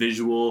put a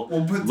visual,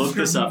 We'll put look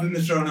this up. in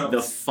the show notes.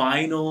 The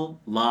final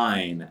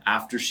line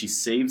after she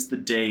saves the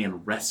day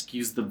and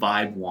rescues the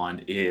vibe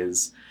wand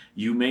is,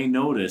 "You may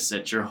notice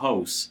at your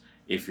house,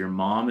 if your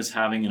mom is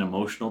having an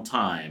emotional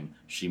time,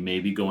 she may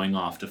be going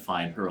off to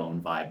find her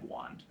own vibe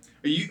wand."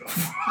 Are you?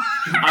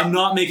 I'm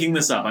not making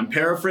this up. I'm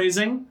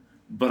paraphrasing,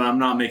 but I'm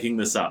not making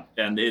this up.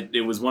 And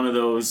it was one of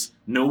those,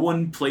 no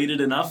one played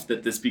it enough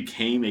that this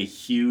became a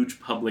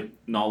huge public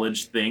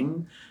knowledge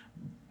thing.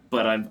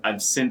 But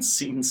I've since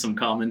seen some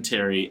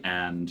commentary,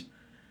 and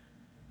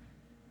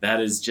that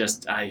is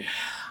just, I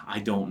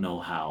don't know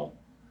how.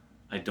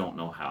 I don't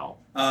know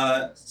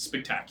how.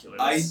 Spectacular.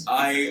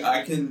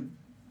 I can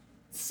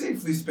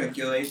safely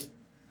speculate.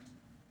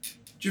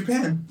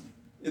 Japan.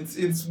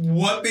 It's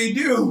what they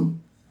do.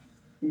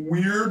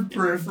 Weird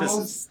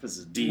peripherals. This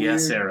is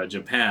DS Weird. era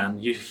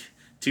Japan.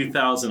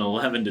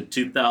 2011 to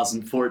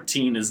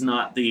 2014 is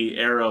not the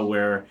era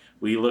where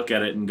we look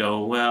at it and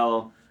go,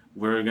 well,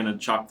 we're going to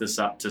chalk this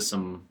up to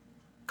some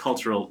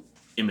cultural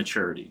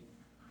immaturity.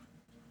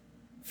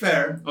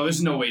 Fair. Oh,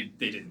 there's no way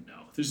they didn't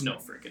know. There's no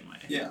freaking way.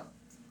 Yeah.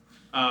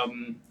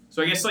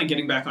 So I guess like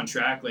getting back on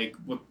track, like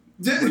what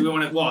do we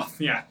want to? Well,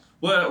 yeah.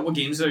 What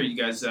games are you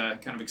guys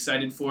kind of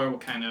excited for?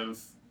 What kind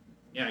of,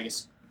 I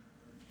guess,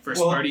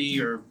 first party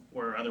or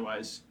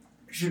otherwise?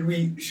 Should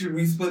we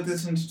split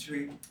this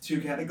into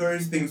two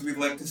categories? Things we'd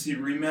like to see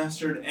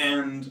remastered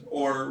and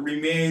or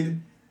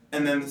remade,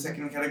 and then the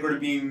second category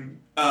being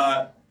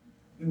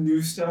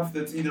new stuff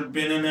that's either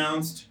been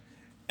announced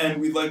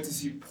and we'd like to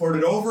see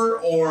ported over,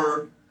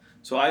 or.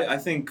 So I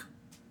think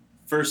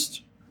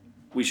first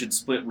we should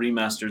split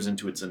remasters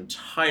into its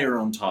entire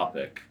own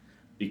topic,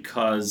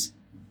 because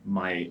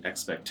my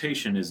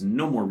expectation is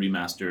no more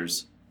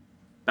remasters,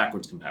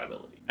 backwards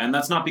compatibility. And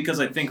that's not because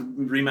I think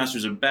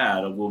remasters are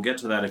bad. We'll get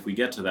to that if we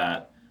get to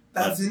that.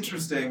 That's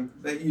interesting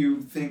that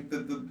you think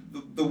that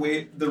the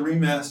way the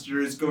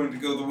remaster is going to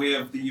go the way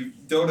of the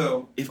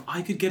Dodo. If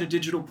I could get a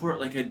digital port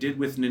like I did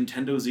with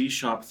Nintendo's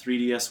eShop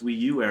 3DS Wii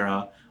U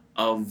era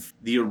of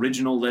the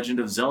original Legend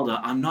of Zelda,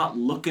 I'm not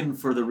looking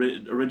for the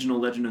original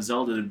Legend of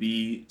Zelda to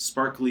be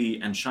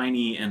sparkly and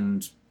shiny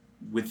and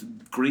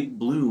with great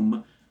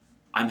bloom.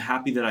 I'm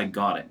happy that I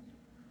got it.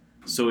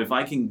 So if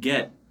I can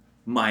get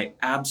my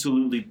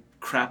absolutely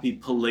crappy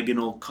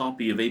polygonal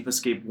copy of Ape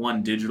Escape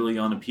 1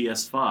 digitally on a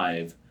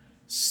PS5,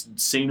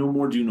 say no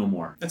more, do no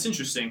more. That's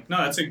interesting. No,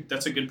 that's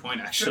a good point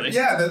actually.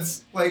 Yeah,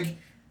 that's like,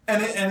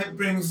 and it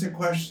brings to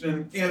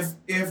question if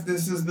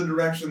this is the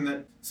direction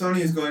that Sony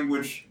is going,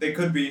 which they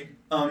could be,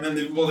 and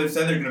they've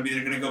said they're going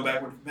to go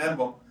backward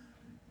compatible.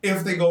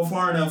 If they go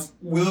far enough,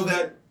 will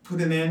that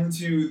put an end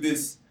to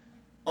this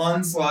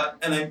onslaught?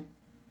 And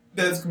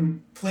that's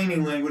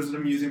complaining language that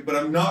I'm using, but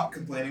I'm not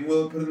complaining.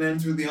 Will it put an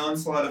end to the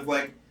onslaught of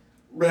like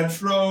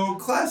retro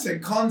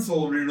classic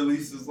console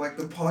re-releases like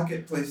the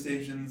Pocket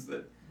PlayStations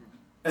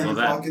and the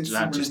Pocket Super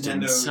that just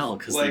didn't Nintendos, sell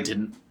because they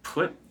didn't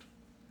put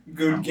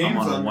good games I'm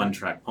on a on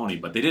one-track pony,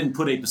 but they didn't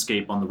put Ape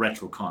Escape on the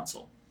retro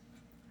console.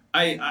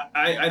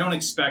 I don't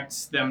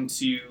expect them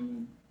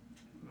to.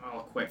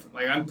 Well,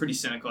 I'm pretty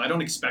cynical. I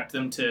don't expect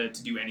them to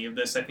do any of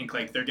this. I think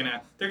like they're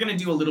gonna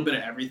do a little bit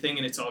of everything,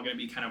 and it's all gonna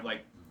be kind of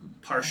like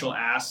partial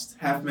assed.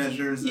 Half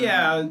measures.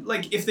 Yeah,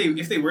 like if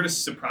they were to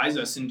surprise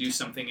us and do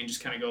something and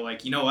just kind of go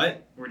like, you know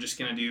what, we're just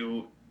gonna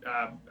do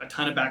a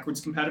ton of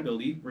backwards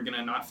compatibility. We're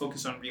gonna not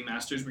focus on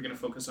remasters. We're gonna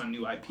focus on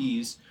new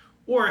IPs.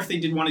 Or if they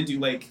did want to do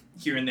like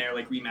here and there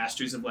like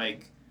remasters of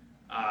like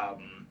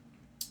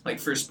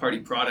first party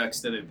products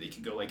that they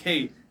could go like,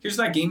 hey, here's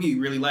that game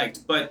you really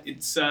liked, but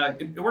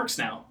it works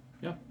now.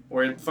 Yeah.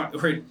 Or it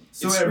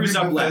So screws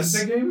up every less.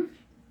 Bethesda game?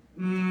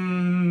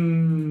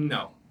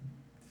 No.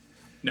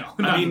 No,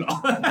 not mean,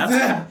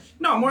 at all.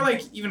 No, more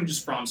like even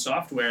just From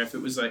Software. If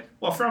it was like,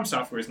 well, From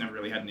Software has never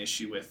really had an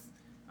issue with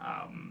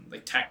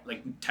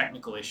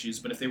technical issues,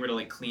 but if they were to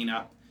like clean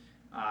up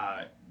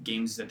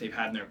games that they've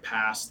had in their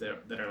past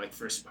that are like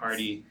first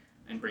party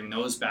and bring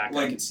those back,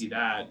 I could see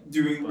that.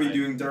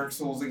 Redoing Dark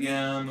Souls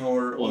again,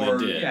 or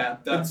they did. Yeah,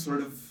 that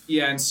sort of.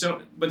 Yeah, and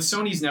so, but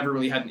Sony's never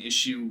really had an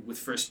issue with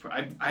first.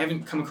 I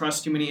haven't come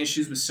across too many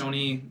issues with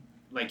Sony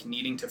like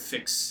needing to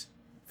fix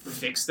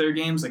their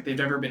games. Like they've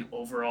never been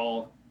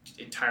overall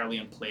entirely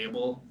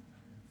unplayable.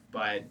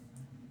 But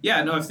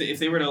yeah, no, if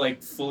they were to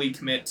like fully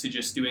commit to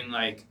just doing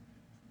like,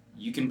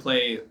 you can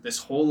play this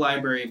whole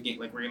library of games.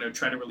 Like we're gonna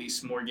try to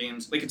release more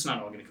games. Like it's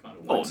not all gonna come out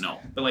at once. Oh no.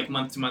 But like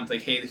month to month,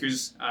 like hey,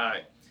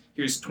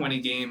 here's 20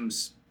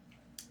 games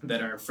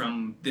that are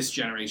from this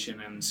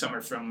generation, and some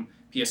are from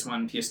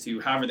PS1,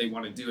 PS2, however they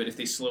want to do it. If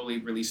they slowly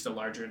released a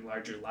larger and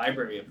larger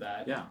library of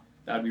that, Yeah.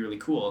 that would be really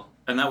cool.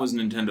 And that was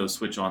Nintendo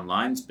Switch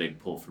Online's big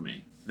pull for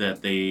me.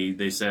 That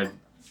they said,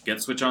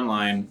 get Switch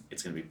Online,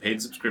 it's going to be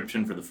paid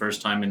subscription for the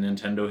first time in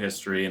Nintendo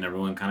history, and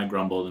everyone kind of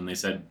grumbled, and they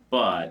said,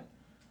 but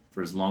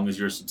for as long as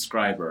you're a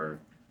subscriber,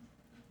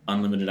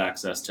 unlimited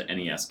access to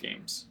NES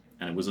games.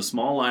 And it was a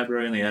small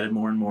library, and they added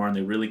more and more, and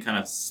they really kind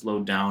of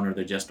slowed down, or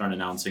they just aren't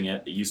announcing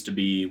it. It used to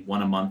be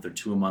one a month or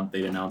two a month.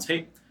 They'd announce,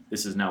 hey,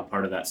 this is now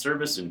part of that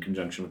service in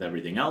conjunction with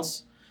everything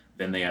else.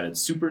 Then they added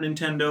Super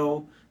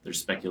Nintendo. There's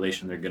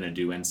speculation they're going to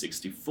do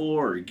N64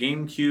 or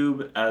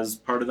GameCube as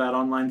part of that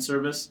online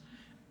service.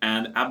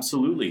 And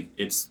absolutely,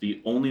 it's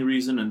the only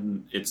reason,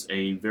 and it's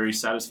a very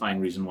satisfying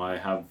reason why I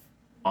have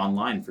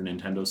online for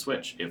Nintendo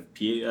Switch. If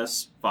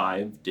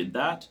PS5 did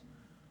that,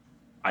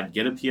 I'd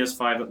get a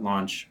PS5 at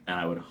launch, and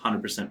I would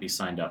 100% be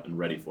signed up and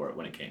ready for it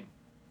when it came.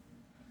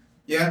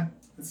 Yeah,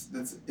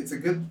 it's a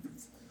good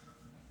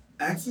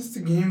access to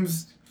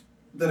games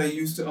that I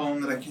used to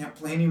own that I can't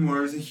play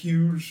anymore is a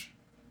huge.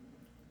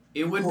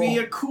 It would be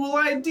a cool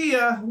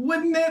idea,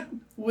 wouldn't it?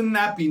 Wouldn't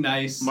that be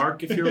nice?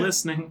 Mark, if you're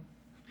listening.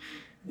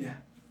 Yeah.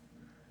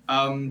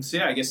 So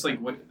yeah, I guess like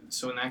what?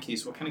 So in that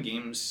case, what kind of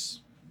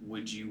games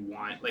would you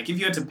want? Like if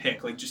you had to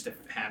pick like just a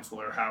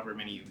handful or however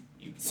many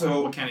you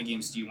want, what kind of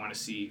games do you want to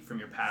see from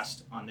your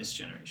past on this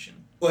generation?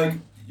 Like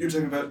you're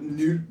talking about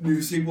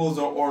new sequels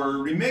or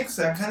remakes,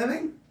 that kind of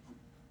thing?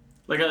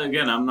 Like,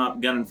 again, I'm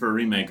not gunning for a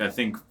remake. I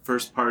think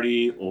first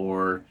party,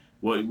 or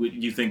what would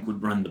you think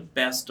would run the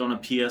best on a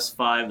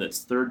PS5 that's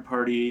third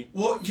party?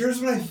 Well,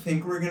 here's what I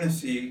think we're going to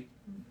see.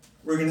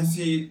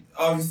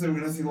 Obviously we're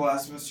going to see The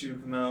Last of Us 2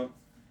 come out.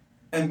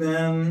 And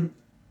then,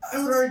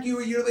 I would argue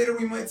a year later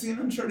we might see an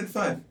Uncharted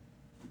 5.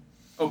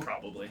 Oh,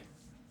 probably.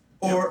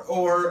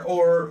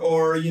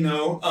 Or you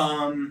know,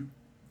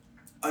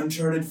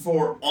 Uncharted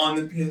 4 on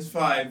the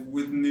PS5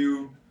 with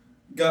new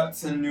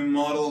guts and new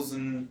models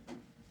and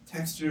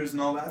textures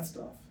and all that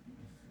stuff.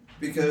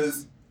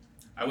 Because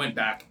I went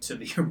back to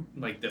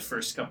the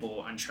first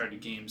couple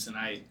Uncharted games, and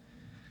I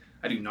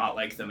do not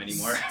like them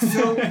anymore.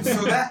 so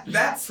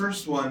that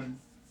first one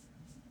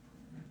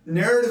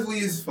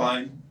narratively is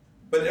fine,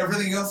 but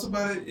everything else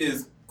about it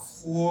is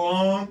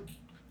clunky.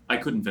 I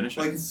couldn't finish it.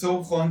 Like it's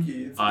so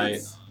clunky.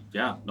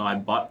 I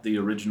bought the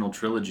original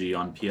trilogy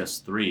on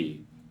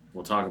PS3.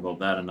 We'll talk about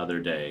that another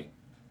day.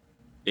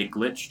 It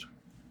glitched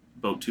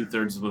about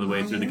 2/3 of the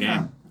way through the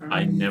game.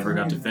 I never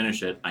got to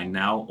finish it. I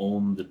now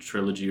own the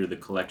trilogy or the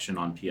collection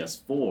on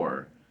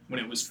PS4. When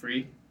it was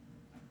free?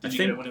 Did you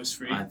get it when it was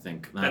free? I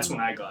think. That's when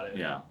I got it.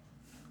 Yeah. I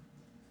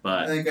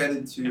But think I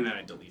did too. And then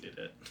I deleted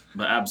it.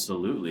 But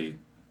absolutely.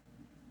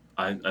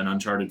 An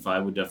Uncharted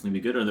 5 would definitely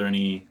be good. Are there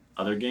any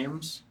other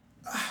games?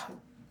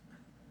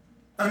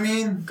 I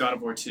mean, God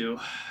of War 2.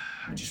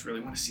 I just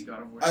really want to see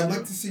God of War 2. I'd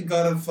like to see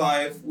God of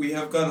 5. We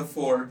have God of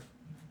 4.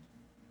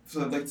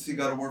 So I'd like to see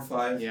God of War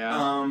 5.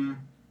 Yeah.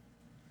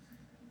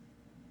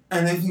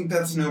 And I think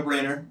that's a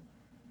no-brainer.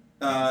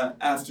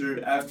 After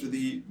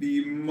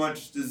the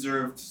much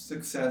deserved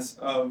success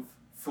of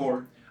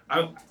 4.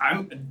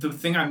 I'm the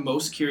thing I'm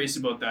most curious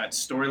about, that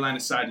storyline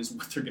aside, is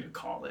what they're gonna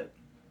call it.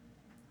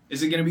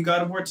 Is it gonna be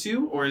God of War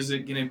 2, or is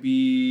it gonna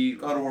be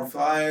God of War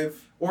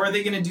 5? Or are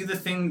they gonna do the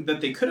thing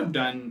that they could have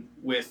done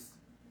with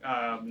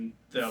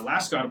the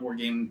last God of War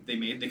game they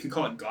made? They could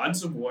call it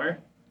Gods of War.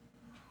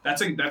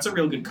 That's a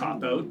real good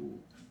cop out.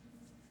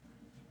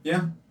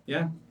 Yeah.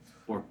 Yeah.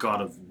 Or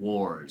God of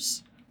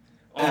Wars?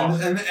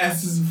 And the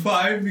S is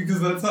 5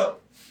 because that's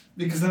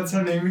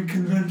how naming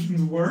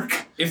conventions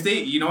work. If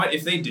they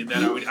did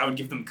that, I would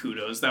give them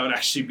kudos. That would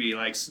actually be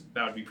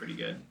that would be pretty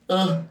good.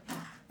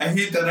 I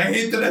hate that. I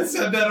hate that I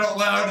said that out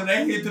loud, and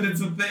I hate that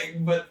it's a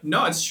thing. But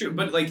No, it's true.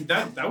 But like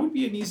that would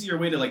be an easier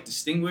way to like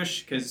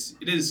distinguish, because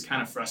it is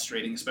kind of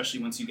frustrating,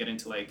 especially once you get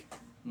into like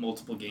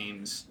multiple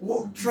games.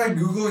 well, try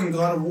googling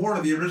God of War,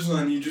 the original,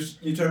 and you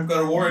type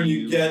God of War, and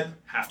you get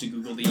have to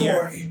Google the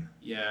year. Boy.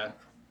 Yeah,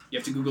 you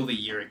have to Google the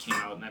year it came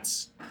out, and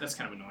that's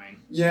kind of annoying.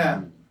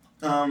 Yeah.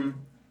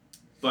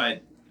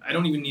 But I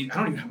don't even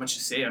have much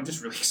to say. I'm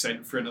just really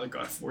excited for another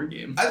God of War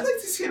game. I'd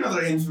like to see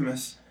another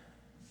Infamous.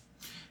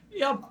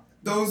 Yep.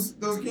 Those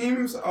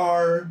games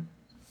are.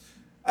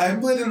 I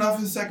haven't played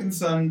enough of Second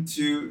Son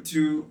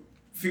to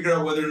figure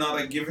out whether or not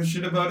I give a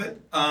shit about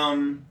it.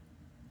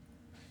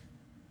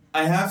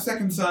 I have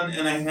Second Son,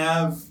 and I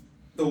have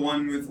the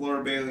one with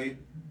Laura Bailey.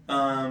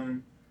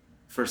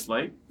 First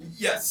Light.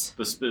 Yes.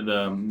 The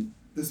The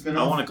I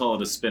spin-off. want to call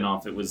it a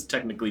spin-off. It was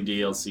technically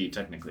DLC.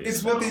 Technically, a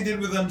It's what they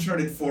spin-off. did with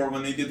Uncharted 4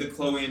 when they did the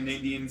Chloe and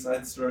Nadine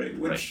side story,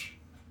 which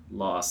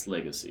Lost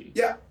Legacy.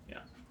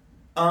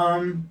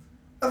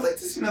 I'd like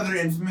to see another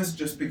Infamous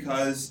just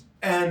because,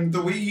 and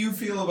the way you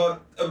feel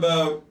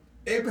about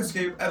Ape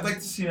Escape, I'd like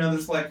to see another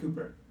Sly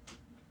Cooper.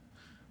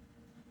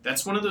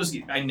 That's one of those.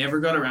 I never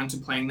got around to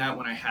playing that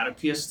when I had a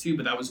PS2,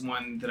 but that was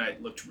one that I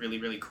looked really,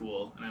 really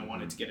cool, and I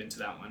wanted to get into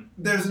that one.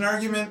 There's an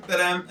argument that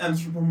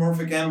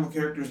anthropomorphic animal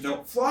characters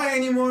don't fly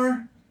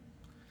anymore.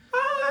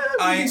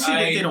 I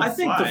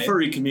think the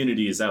furry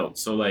community is out,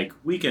 so like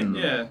we can.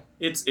 Yeah.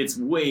 It's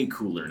way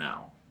cooler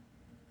now.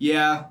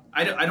 Yeah,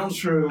 I don't.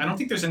 True. I don't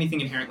think there's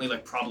anything inherently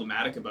like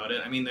problematic about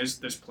it. I mean, there's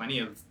plenty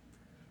of.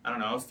 I don't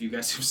know if you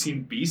guys have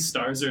seen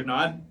Beastars or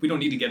not. We don't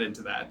need to get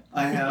into that.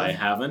 I have. I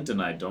haven't,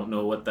 and I don't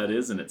know what that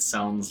is, and it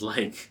sounds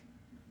like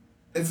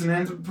It's an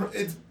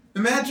it's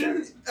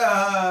imagine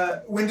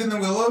Wind in the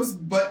Willows,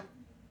 but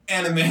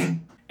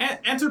anime.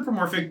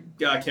 Anthropomorphic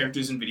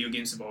characters in video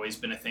games have always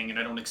been a thing, and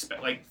I don't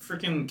expect like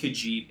freaking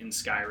Khajiit in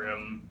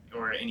Skyrim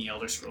or any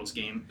Elder Scrolls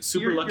game.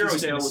 Super You're Lucky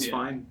always Tale gonna was see it.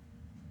 fine.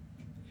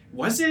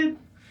 Was it?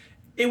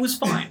 It was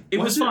fine. It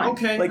was Was it? fine.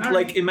 Okay, Like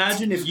alright. like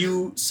imagine if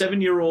you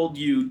 7-year-old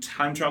you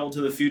time traveled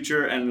to the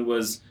future and it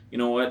was, you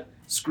know what?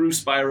 Screw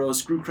Spyro,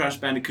 screw Crash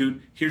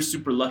Bandicoot. Here's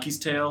Super Lucky's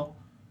Tale.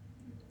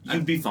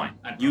 You'd be fine.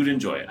 You'd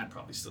enjoy it. I'd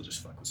probably still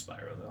just fuck with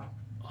Spyro though.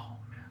 Oh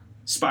man.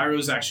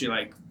 Spyro's actually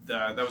like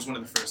that was one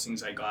of the first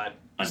things I got.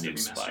 A was the new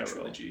remastered Spyro.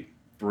 trilogy.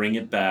 Bring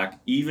it back.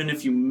 Even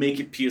if you make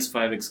it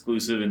PS5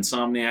 exclusive,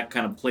 Insomniac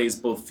kind of plays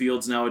both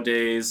fields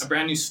nowadays. A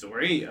brand new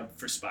story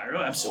for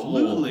Spyro,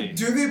 absolutely.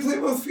 Do they play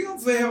both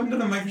fields? They haven't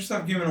done a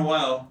Microsoft game in a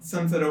while.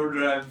 Sunset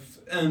Overdrive,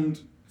 and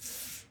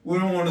we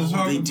don't want to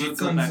talk they about did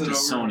go back Sunset to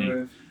Sony.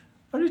 Overdrive.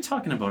 What are you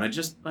talking about?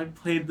 I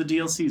played the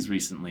DLCs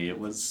recently. It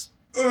was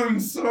I'm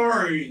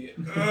sorry.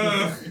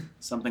 Ugh.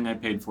 something I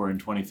paid for in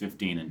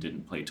 2015 and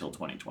didn't play till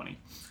 2020.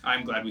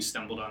 I'm glad we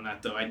stumbled on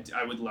that though. I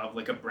would love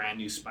like a brand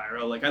new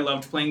Spyro. Like I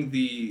loved playing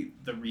the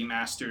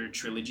remastered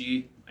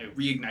trilogy, like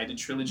reignited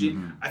trilogy.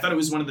 Mhm. I thought it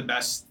was one of the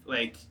best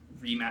like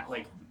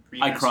remasters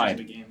cried. of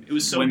the game. It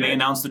was so when good. they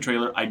announced the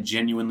trailer, I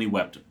genuinely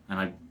wept, and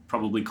I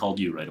probably called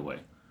you right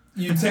away.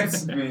 You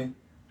texted me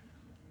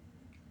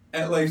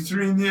at like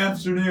 3 in the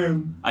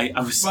afternoon. I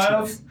was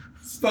Miles,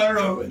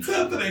 Spyro, it's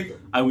happening.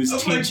 I was I'm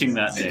teaching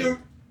like, that day.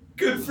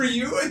 Good for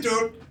you. I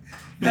don't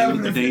have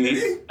an affinity.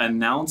 They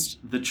announced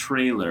the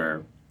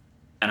trailer,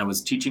 and I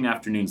was teaching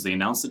afternoons. They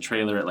announced the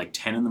trailer at like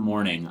 10 in the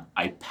morning.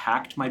 I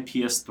packed my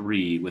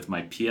PS3 with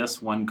my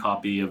PS1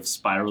 copy of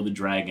Spyro the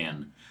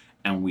Dragon,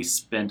 and we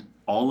spent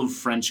all of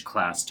French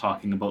class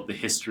talking about the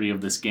history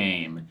of this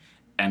game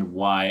and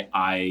why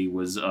I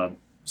was a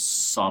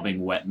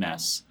sobbing wet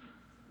mess.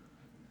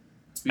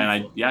 It's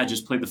And beautiful. I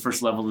just played the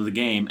first level of the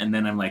game, and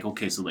then I'm like,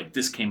 okay, so like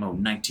this came out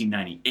in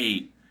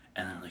 1998,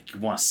 and I'm like, you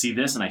want to see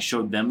this? And I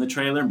showed them the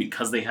trailer, and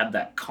because they had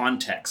that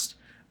context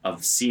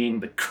of seeing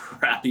the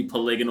crappy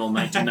polygonal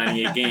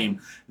 1998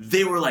 game,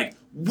 they were like,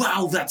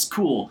 wow, that's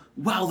cool.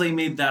 Wow, they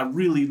made that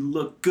really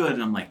look good.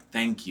 And I'm like,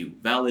 thank you,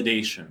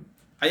 validation.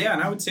 Yeah,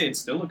 and I would say it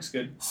still looks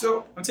good.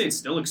 So I would say it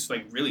still looks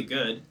like really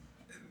good.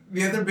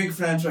 the other big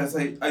franchise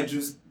I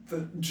just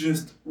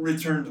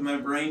returned to my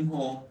brain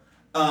hole.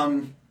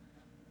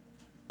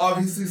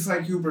 Obviously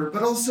Sly Cooper,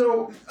 but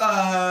also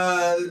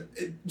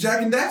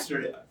Jack and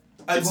Daxter.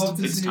 I'd love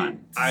to it's see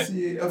time.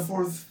 see a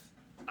fourth.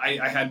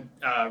 I had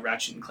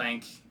Ratchet and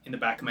Clank in the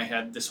back of my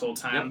head this whole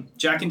time.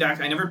 Jack and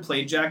Daxter. I never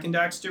played Jack and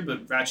Daxter,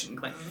 but Ratchet and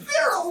Clank.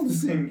 They're all the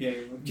same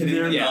game. I'm kidding.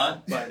 They're Yeah,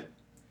 not. but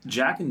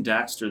Jack and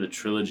Daxter, the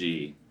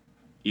trilogy,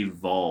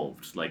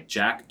 evolved. Like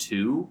Jack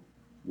 2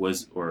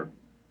 was, or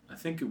I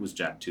think it was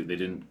Jack 2. They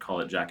didn't call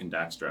it Jack and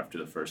Daxter after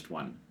the first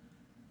one.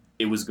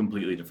 It was a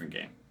completely different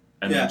game.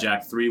 And Yeah. then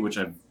Jack 3, which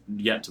I've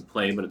yet to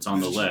play, but it's on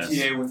the It was list.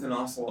 GTA with an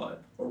ocelot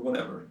or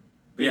whatever.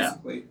 Yeah.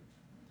 Basically.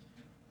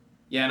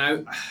 yeah,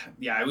 and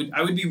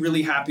I would be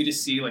really happy to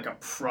see like a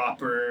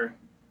proper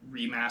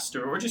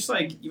remaster, or just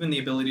like even the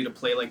ability to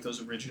play like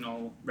those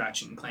original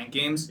Ratchet and Clank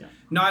games. Yeah.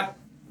 Not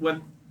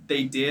what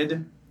they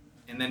did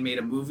and then made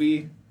a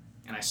movie,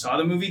 and I saw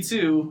the movie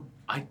too.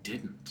 I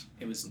didn't.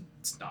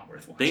 It's not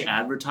worth watching. They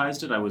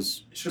advertised it. I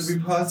was. Should we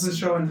pause the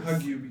show and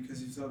hug you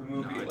because you saw the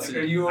movie? No, it's like, a-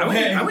 are you I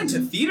okay? went to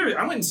theater.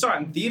 I went and saw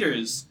it in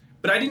theaters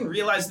but I didn't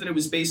realize that it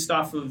was based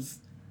off of.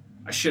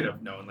 I should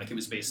have known, like it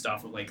was based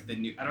off of like the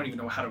new. I don't even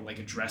know how to like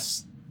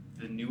address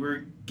the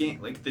newer game,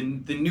 like the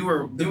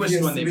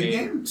newest one they made.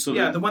 Game? So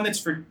Yeah, the one that's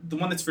for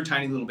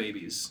tiny little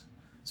babies.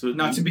 So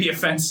Not to be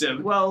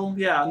offensive. Well,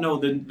 yeah, no.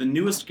 The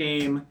newest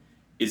game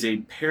is a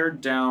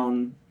pared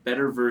down,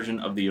 better version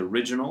of the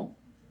original,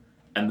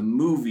 and the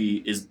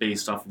movie is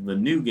based off of the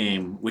new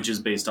game, which is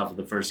based off of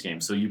the first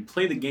game. So you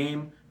play the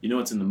game, you know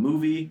what's in the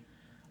movie.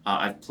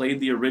 I've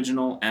played the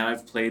original and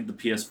I've played the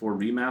PS4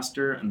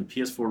 remaster, and the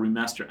PS4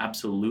 remaster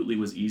absolutely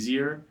was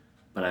easier,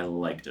 but I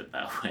liked it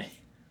that way.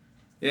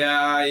 Yeah,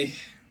 I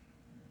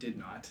did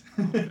not.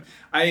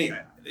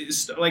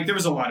 Like there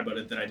was a lot about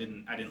it that I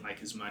didn't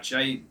like as much.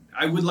 I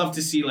would love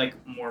to see like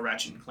more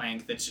Ratchet and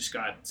Clank that's just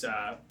got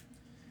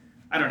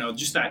I don't know,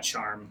 just that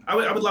charm. I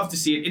would love to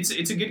see it.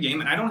 It's a good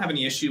game, and I don't have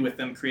any issue with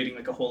them creating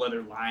like a whole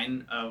other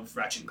line of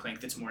Ratchet and Clank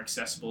that's more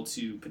accessible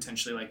to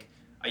potentially like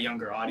a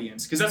younger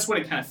audience, because that's what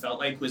it kind of felt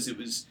like. It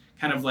was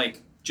kind of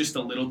like just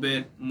a little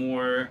bit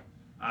more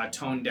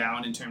toned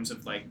down in terms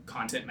of like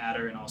content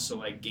matter and also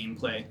like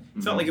gameplay.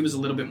 It felt like it was a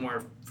little bit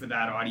more for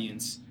that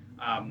audience.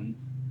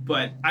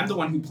 But I'm the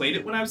one who played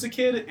it when I was a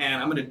kid,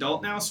 and I'm an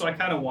adult now, so I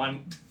kind of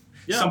want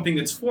something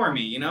that's for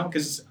me, you know,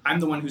 because I'm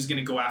the one who's going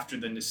to go after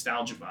the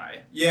nostalgia buy.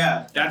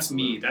 Yeah. That's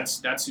me.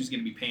 That's who's going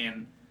to be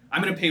paying.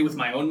 I'm going to pay with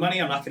my own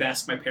money. I'm not going to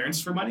ask my parents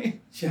for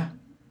money. Yeah.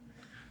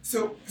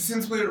 So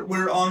since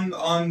we're on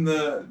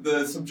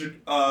the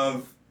subject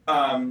of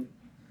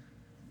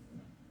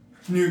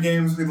new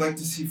games we'd like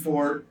to see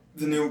for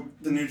the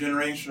new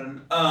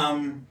generation,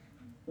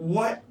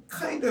 what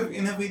kind of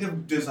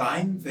innovative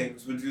design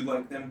things would you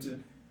like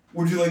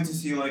to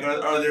see? Like,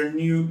 are there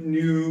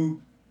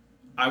new?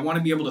 I want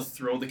to be able to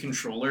throw the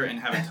controller and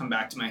have it come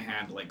back to my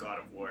hand like God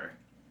of War.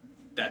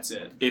 That's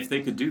it. If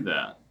they could do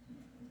that.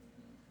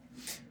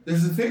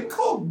 There's a thing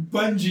called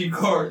bungee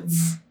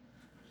cords.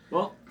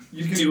 Well,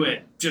 you can do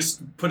it.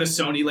 Just put a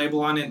Sony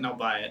label on it and I'll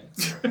buy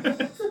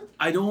it.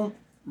 I don't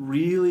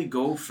really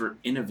go for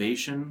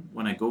innovation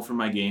when I go for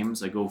my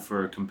games. I go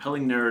for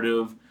compelling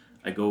narrative.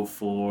 I go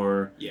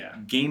for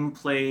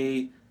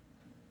gameplay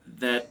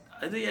that...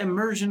 The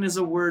immersion is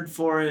a word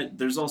for it.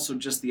 There's also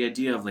just the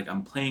idea of like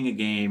I'm playing a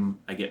game.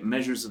 I get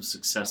measures of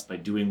success by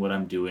doing what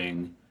I'm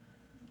doing.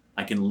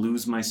 I can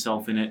lose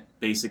myself in it,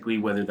 basically,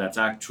 whether that's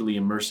actually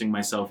immersing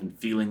myself and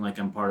feeling like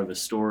I'm part of a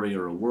story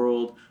or a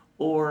world,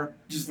 or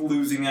just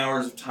losing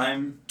hours of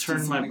time.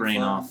 Turn my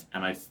brain off,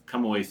 and I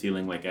come away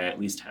feeling like I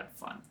at least had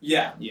fun.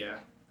 Yeah. Yeah.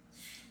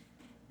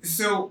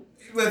 So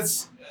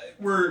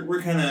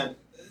we're kind of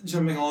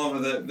jumping all over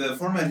the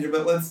format here,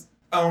 but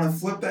I want to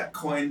flip that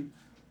coin.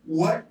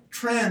 What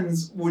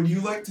trends would you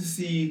like to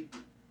see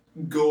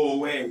go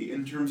away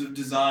in terms of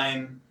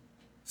design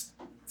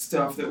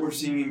stuff that we're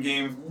seeing in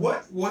games?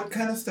 What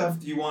kind of stuff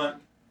do you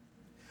want?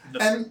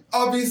 And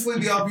obviously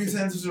the obvious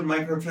answers are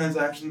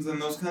microtransactions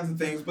and those kinds of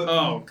things, but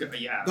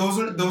those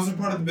are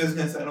part of the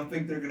business. I don't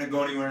think they're going to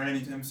go anywhere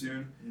anytime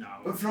soon. No.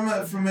 But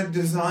from a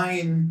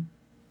design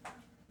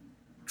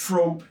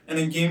trope and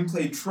a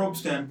gameplay trope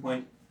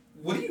standpoint,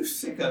 what are you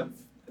sick of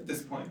at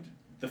this point?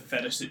 The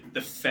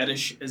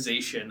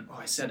fetishization. Oh,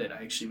 I said it.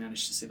 I actually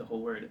managed to say the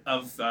whole word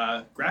of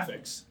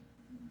graphics.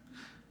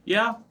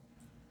 Yeah.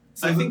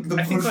 So I think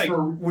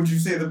would you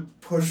say the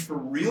push for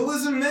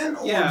realism then,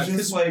 or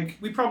just like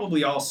we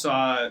probably all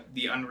saw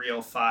the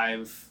Unreal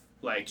 5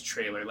 like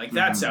trailer. Like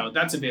that's out.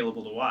 That's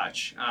available to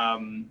watch.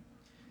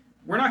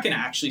 We're not going to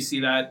actually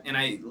see that, and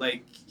I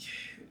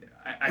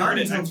heard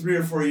it until 3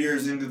 or 4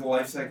 years into the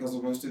life cycles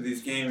of most of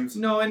these games.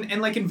 No,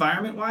 and like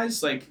environment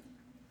wise, like.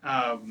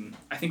 I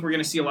think we're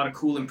gonna see a lot of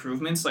cool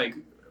improvements. Like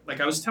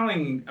I was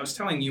telling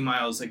you,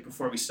 Miles, like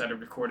before we started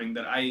recording,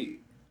 that I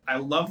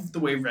love the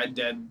way Red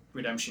Dead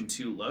Redemption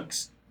 2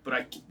 looks, but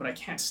I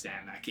can't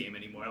stand that game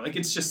anymore. Like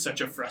it's just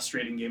such a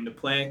frustrating game to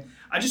play.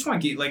 I just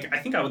want I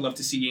think I would love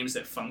to see games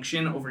that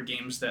function over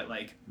games that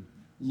like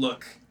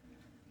look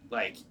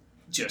like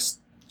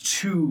just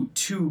too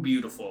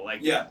beautiful.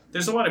 Like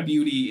there's a lot of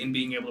beauty in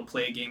being able to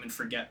play a game and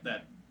forget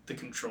that the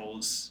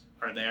controls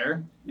are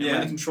there. And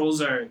when the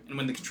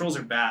controls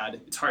are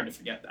bad, it's hard to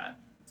forget that.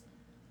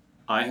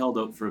 I held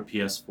out for a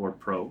PS4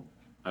 Pro.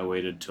 I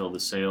waited till the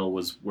sale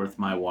was worth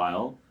my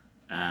while,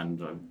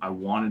 and I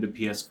wanted a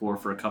PS4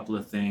 for a couple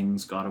of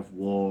things, God of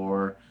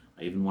War.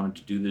 I even wanted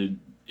to do the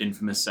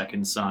infamous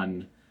Second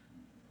Son.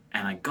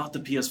 And I got the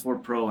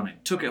PS4 Pro, and I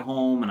took it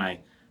home, and I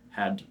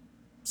had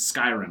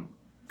Skyrim,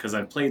 because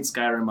I played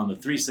Skyrim on the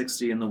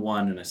 360 and the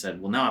One, and I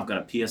said, well, now I've got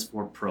a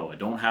PS4 Pro. I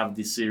don't have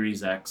the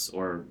Series X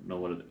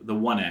the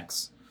One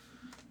X.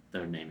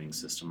 Their naming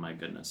system, my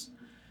goodness.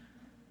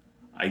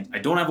 I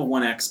don't have a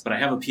One X, but I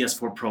have a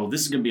PS4 Pro.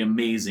 This is going to be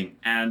amazing.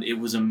 And it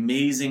was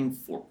amazing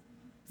for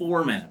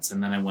 4 minutes.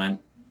 And then I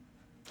went,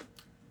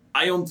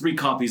 I own 3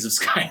 copies of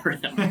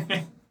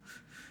Skyrim.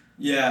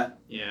 Yeah.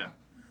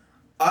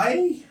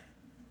 I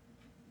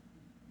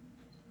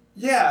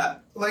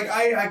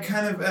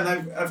kind of,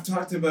 and I've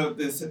talked about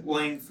this at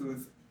length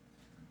with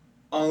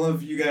all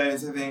of you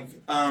guys, I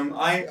think.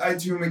 I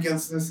too am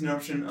against this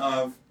notion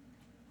of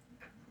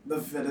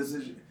the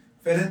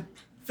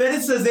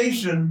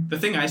fetishization The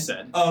thing I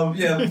said, of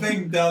the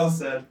thing Dallas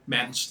said,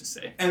 managed to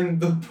say. and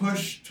the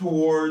push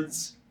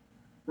towards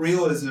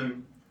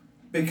realism,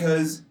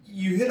 because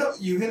you hit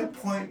a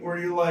point where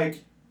you're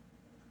like,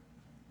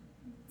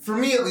 for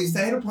me at least,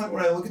 I hit a point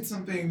where I look at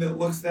something that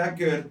looks that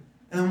good,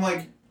 and I'm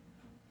like,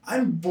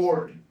 I'm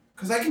bored,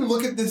 because I can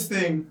look at this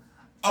thing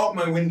out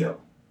my window.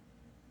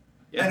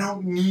 Yeah. I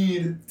don't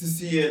need to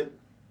see it.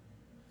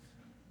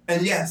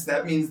 And yes,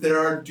 that means there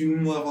are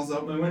Doom levels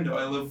out my window.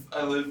 I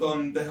live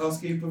on the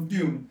hellscape of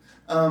Doom.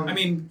 I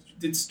mean,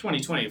 it's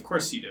 2020. Of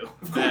course you do.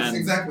 Of course, And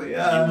exactly. You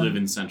live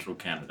in central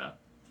Canada.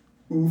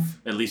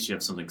 Oof. At least you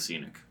have something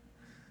scenic.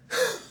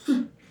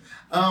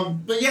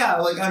 But yeah,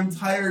 like, I'm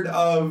tired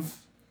of...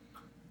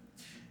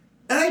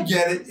 And I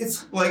get it.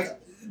 It's like,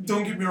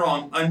 don't get me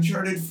wrong,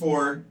 Uncharted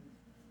 4,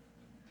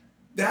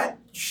 that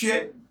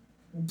shit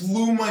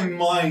blew my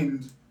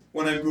mind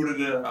when I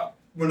booted it up.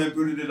 When I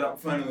booted it up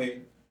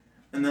finally.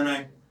 And then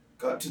I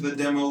got to the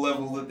demo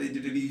level that they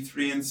did at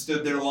E3 and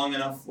stood there long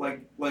enough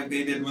like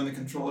they did when the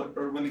controller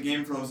or when the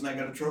game froze, and I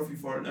got a trophy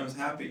for it and I was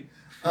happy.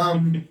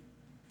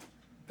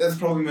 That's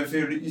probably my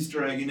favorite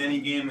Easter egg in any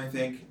game, I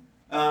think.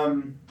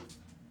 But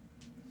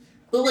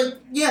like,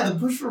 yeah, the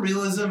push for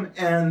realism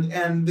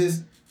and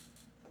this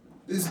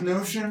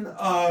notion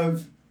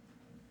of,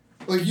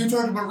 like, you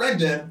talked about Red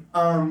Dead,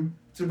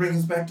 to bring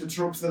us back to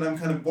tropes that I'm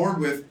kind of bored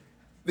with,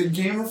 the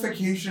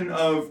gamification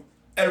of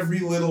every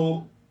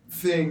little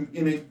thing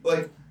in it,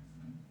 like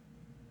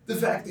the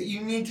fact that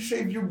you need to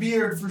shave your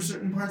beard for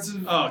certain parts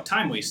of... Oh,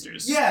 time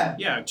wasters. Yeah.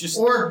 Yeah, just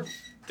Or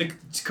the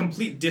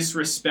complete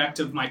disrespect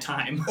of my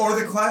time. or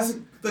the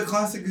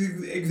classic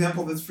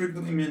example that's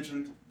frequently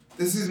mentioned.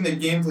 This isn't a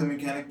gameplay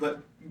mechanic,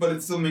 but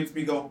it still makes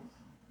me go,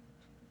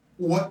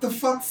 what the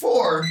fuck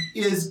for?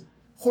 Is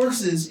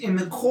horses in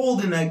the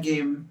cold in that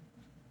game,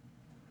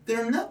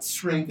 their nuts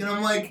shrink, and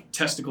I'm like...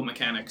 Testicle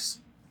mechanics.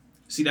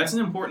 See, that's an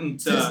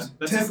important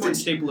that's an important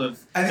staple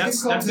of... I think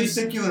it's called that's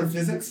testicular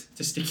physics.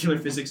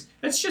 Testicular physics.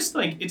 It's just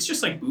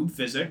like boob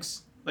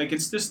physics. Like,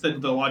 it's just the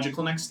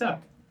logical next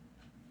step.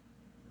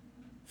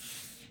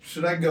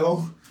 Should I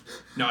go?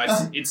 No,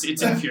 it's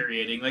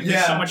infuriating. Like,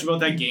 there's so much about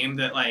that game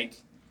that, like,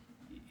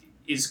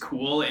 is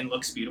cool and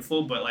looks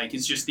beautiful, but, like,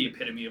 it's just the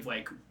epitome of,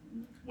 like,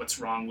 what's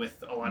wrong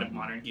with a lot of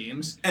modern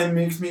games. And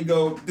makes me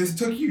go, this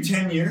took you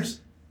 10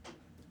 years?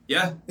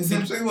 Yeah.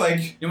 Essentially, like...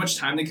 You know how much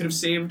time they could have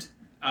saved?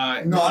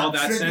 All Not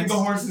that shrinking sense? the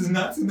horse's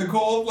nuts in the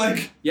cold,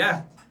 like...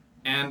 Yeah.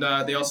 And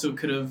they also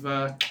could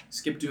have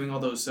skipped doing all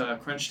those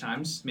crunch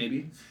times,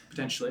 maybe,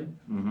 potentially.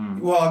 Mm-hmm.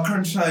 Well,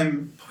 crunch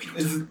time... But we don't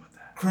talk about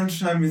that. Crunch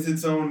time is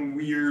its own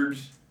weird...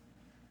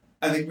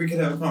 I think we could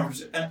have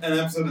an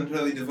episode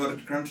entirely devoted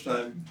to crunch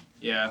time.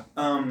 Yeah.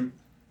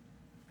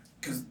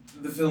 Because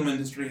the film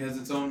industry has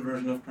its own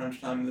version of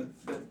crunch time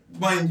that,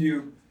 mind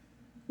you,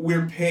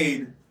 we're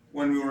paid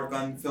when we work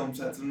on film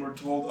sets and we're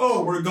told,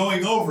 oh, we're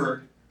going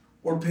over.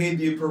 We're paid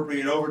the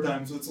appropriate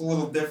overtime, so it's a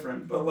little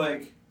different. But,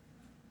 like,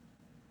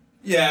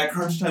 yeah,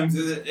 crunch times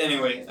is it.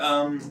 Anyway,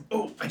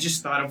 Oh, I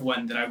just thought of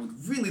one that I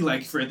would really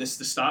like for this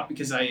to stop,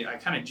 because I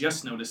kind of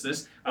just noticed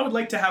this. I would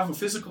like to have a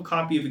physical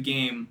copy of a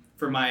game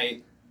for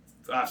my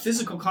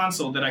physical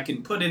console that I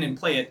can put in and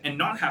play it and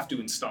not have to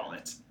install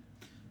it.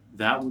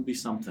 That would be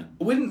something.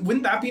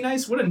 Wouldn't that be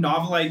nice? What a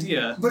novel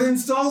idea. but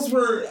installs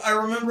were... I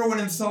remember when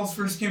installs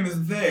first came as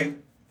a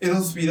thing,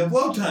 it'll speed up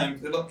load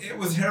times. It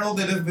was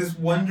heralded as this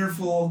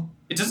wonderful...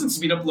 It doesn't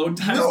speed up load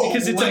times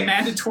because it's a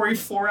mandatory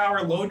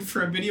 4-hour load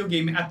for a video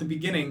game at the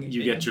beginning.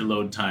 You get your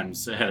load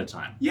times ahead of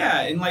time.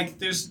 Yeah, and like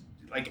there's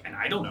like, and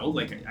I don't know,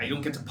 like I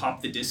don't get to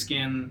pop the disc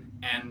in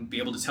and be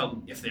able to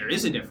tell if there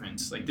is a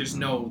difference. Like there's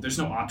no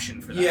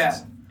option for that. Yeah.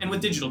 And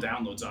with digital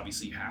downloads,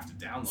 obviously you have to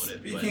download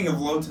it. Speaking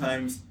of load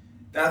times,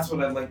 that's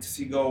what I'd like to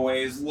see go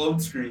away, is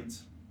load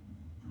screens.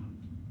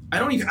 I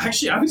don't even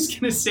actually. I was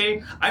gonna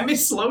say I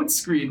miss load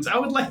screens. I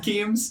would like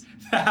games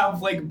that have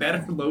like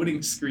better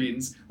loading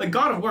screens. Like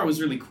God of War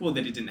was really cool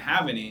that it didn't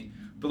have any,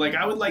 but like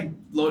I would like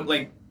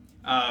like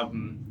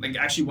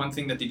actually one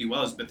thing that they do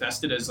well is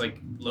Bethesda does like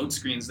load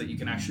screens that you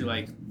can actually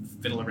like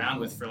fiddle around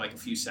with for like a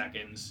few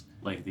seconds.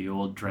 Like the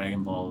old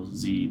Dragon Ball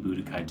Z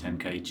Budokai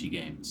Tenkaichi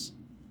games,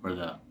 or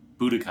the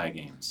Budokai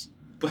games.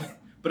 But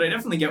I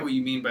definitely get what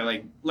you mean by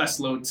like less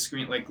loading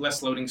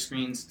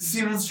screens.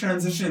 Seamless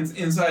transitions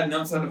inside and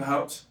outside of a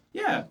house.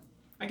 Yeah,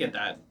 I get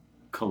that.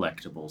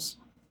 Collectibles.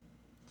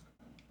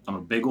 I'm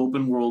a big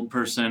open world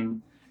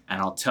person, and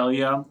I'll tell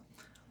you,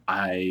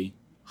 I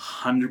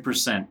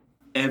 100%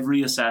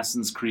 every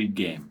Assassin's Creed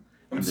game.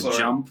 And the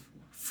jump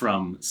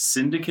from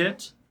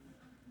Syndicate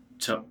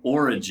to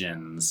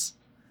Origins,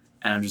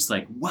 and I'm just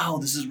like, wow,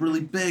 this is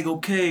really big.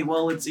 Okay,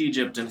 well, it's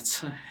Egypt, and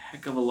it's a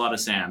heck of a lot of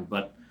sand,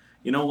 but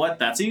you know what?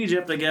 That's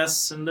Egypt, I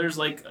guess, and there's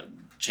like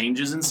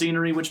changes in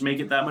scenery which make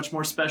it that much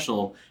more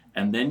special.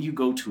 And then you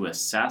go to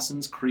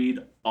Assassin's Creed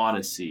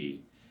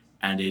Odyssey,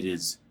 and it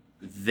is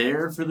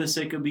there for the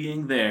sake of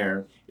being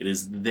there. It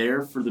is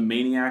there for the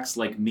maniacs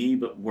like me,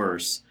 but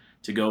worse,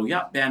 to go,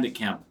 yeah, bandit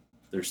camp.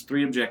 There's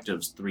 3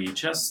 objectives, 3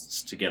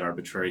 chests to get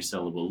arbitrary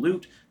sellable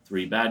loot,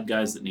 3 bad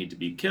guys that need to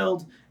be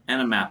killed,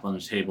 and a map on the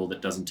table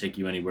that doesn't take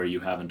you anywhere you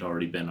haven't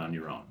already been on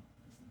your own.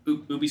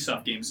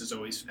 Ubisoft games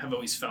have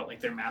always felt like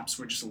their maps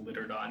were just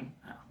littered on.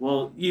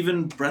 Well,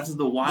 even Breath of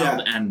the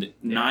Wild and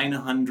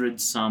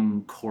 900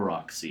 some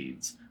Korok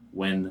seeds,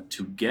 when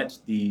to get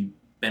the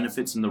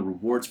benefits and the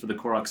rewards for the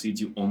Korok seeds,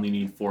 you only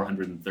need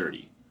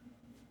 430.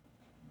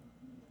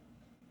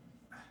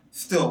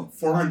 Still,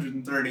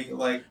 430,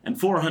 like... And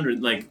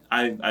 400, like,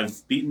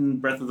 I've beaten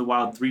Breath of the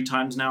Wild 3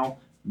 times now.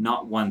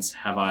 Not once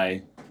have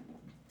I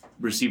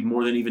received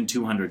more than even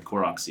 200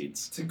 Korok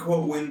seeds. To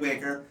quote Wind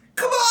Waker,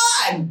 come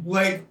on!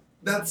 Like,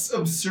 that's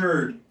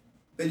absurd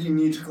that you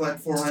need to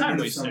collect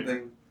 400 of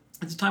something.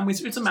 It's a time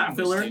waster. It's a map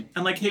filler.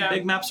 And, like, hey,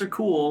 big maps are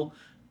cool,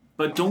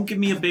 but don't give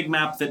me a big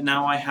map that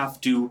now I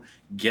have to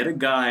get a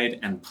guide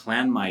and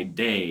plan my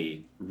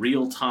day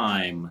real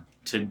time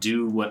to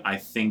do what I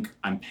think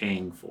I'm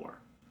paying for.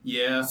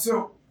 Yeah.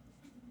 So,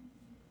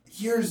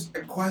 here's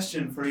a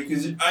question for you,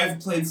 because I've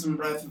played some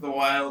Breath of the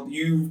Wild.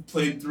 You've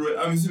played through it,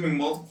 I'm assuming,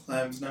 multiple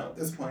times now at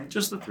this point.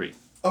 Just the 3.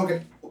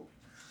 Okay.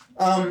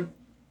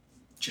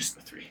 Just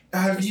the 3.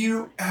 Have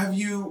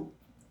you,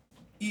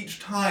 each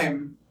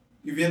time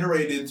you've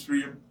iterated through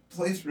your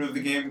playthrough of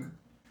the game,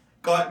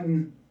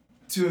 gotten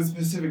to a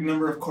specific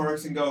number of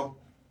Koroks and go,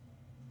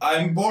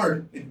 I'm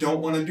bored, I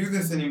don't want to do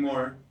this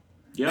anymore?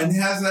 Yeah. And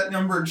has that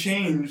number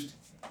changed?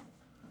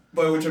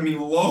 By which I mean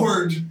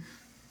lowered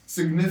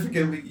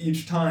significantly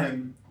each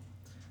time.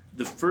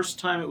 The first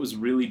time it was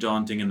really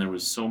daunting and there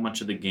was so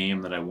much of the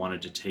game that I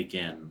wanted to take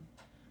in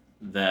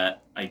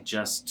that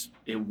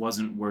it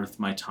wasn't worth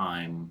my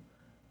time.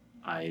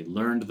 I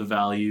learned the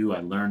value,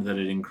 I learned that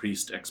it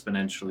increased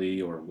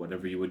exponentially or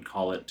whatever you would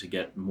call it to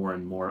get more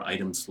and more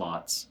item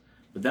slots.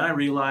 But then I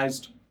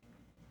realized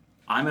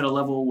I'm at a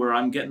level where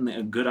I'm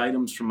getting good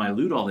items from my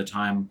loot all the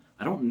time.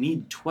 I don't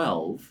need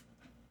 12.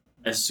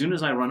 As soon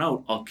as I run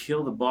out, I'll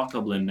kill the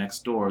bokoblin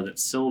next door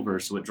that's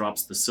silver, so it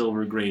drops the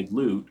silver grade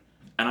loot,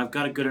 and I've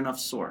got a good enough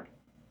sword.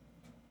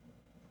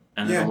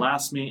 And it'll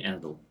last me, and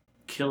it'll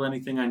kill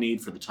anything I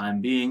need for the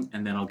time being,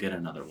 and then I'll get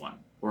another one.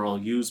 Or I'll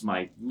use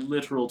my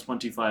literal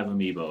 25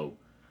 amiibo,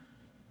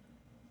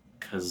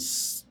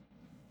 because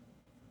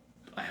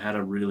I had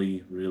a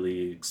really,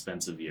 really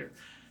expensive year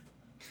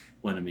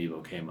when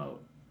amiibo came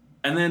out.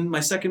 And then my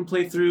second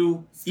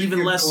playthrough,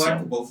 even less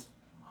collectibles.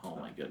 Oh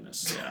my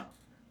goodness, yeah.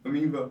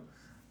 Amiibo.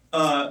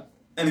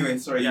 Anyway,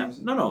 sorry. Yeah,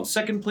 no.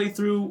 Second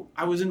playthrough,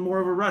 I was in more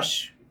of a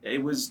rush.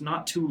 It was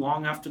not too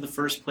long after the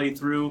first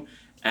playthrough,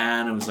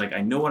 and I was like,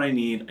 I know what I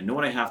need, I know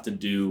what I have to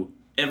do,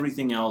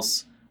 everything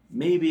else,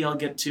 maybe I'll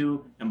get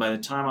to, and by the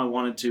time I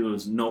wanted to, it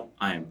was, nope,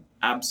 I am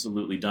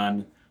absolutely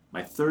done.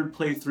 My third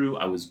playthrough,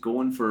 I was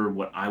going for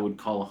what I would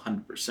call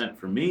 100%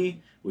 for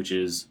me, which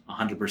is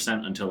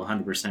 100% until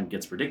 100%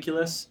 gets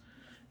ridiculous,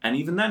 and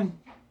even then,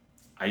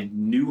 I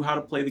knew how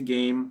to play the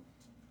game.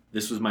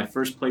 This was my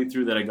first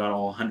playthrough that I got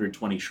all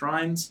 120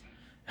 shrines.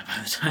 And by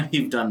the time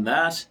you've done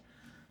that,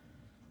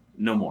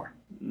 no more.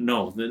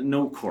 No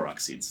Korok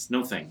seeds.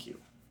 No thank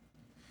you.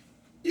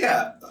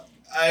 Yeah,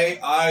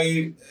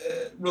 I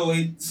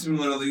relate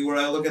similarly where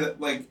I look at it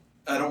like,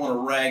 I don't want to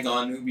rag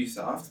on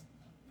Ubisoft.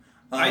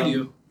 I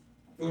do.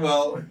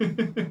 Well,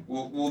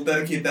 we'll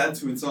dedicate that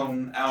to its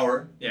own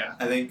hour. Yeah.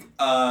 I think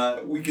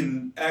we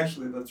can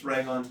let's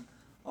rag on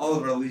all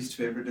of our least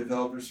favorite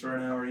developers for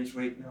an hour each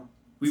week now.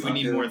 We would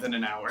need more than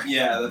an hour.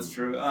 Yeah, that's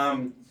true.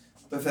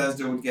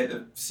 Bethesda would get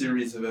a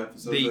series of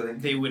episodes. I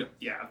think.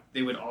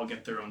 They would all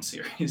get their own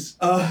series.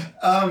 I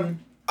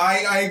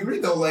agree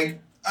though.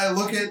 Like I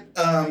look at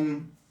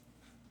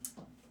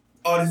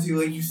Odyssey,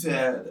 like you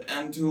said,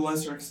 and to a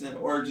lesser extent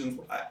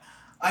Origins.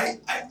 I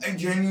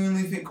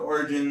genuinely think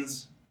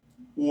Origins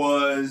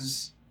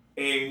was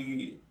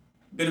a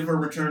bit of a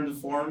return to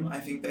form. I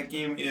think that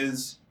game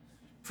is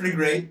pretty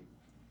great.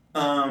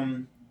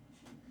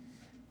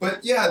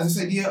 But yeah, this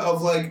idea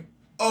of like,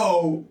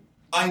 oh,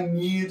 I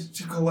need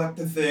to collect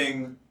a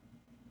thing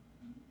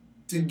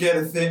to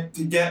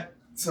get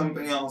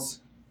something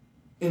else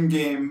in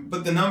game,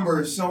 but the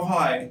number is so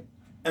high,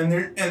 and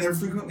they're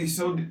frequently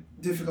so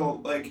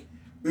difficult. Like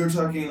we were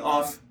talking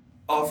off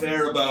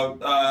air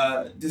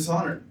about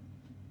Dishonored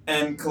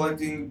and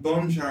collecting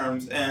bone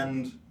charms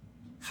and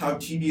how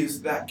tedious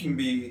that can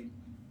be.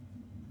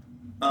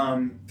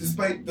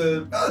 Despite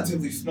the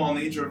relatively small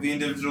nature of the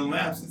individual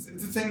maps,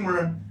 it's a thing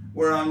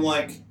where I'm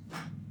like,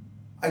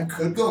 I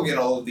could go get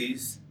all of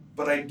these,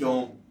 but I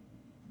don't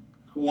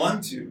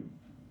want to.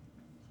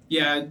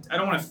 Yeah, I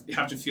don't want to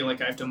have to feel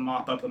like I have to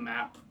mop up a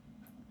map.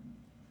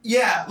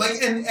 Yeah,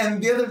 like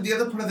and the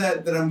other part of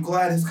that I'm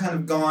glad has kind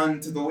of gone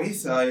to the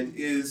wayside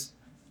is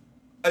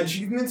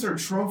achievements or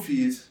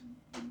trophies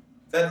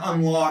that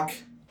unlock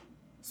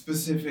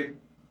specific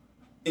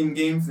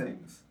in-game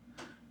things.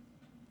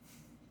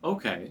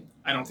 Okay.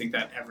 I don't think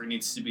that ever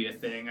needs to be a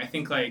thing. I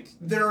think like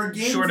there are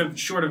games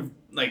short of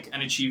like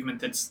an achievement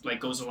that's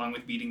like goes along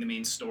with beating the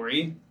main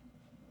story.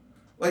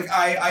 Like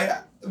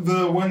I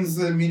the ones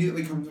that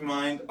immediately come to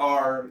mind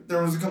are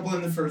there was a couple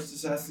in the first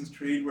Assassin's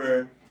Creed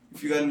where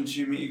if you got an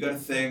achievement you got a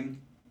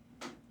thing.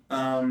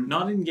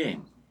 Not in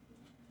game.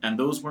 And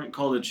those weren't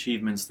called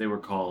achievements, they were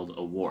called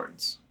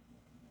awards.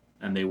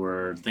 And they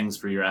were things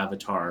for your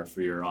avatar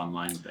for your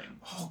online thing.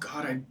 Oh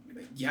God,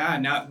 now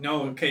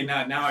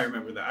I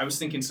remember that. I was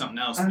thinking something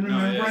else. I'm but no,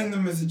 remembering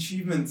them as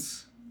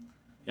achievements.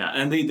 Yeah,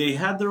 and they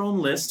had their own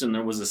list, and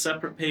there was a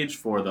separate page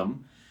for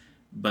them,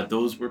 but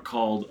those were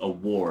called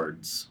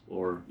awards,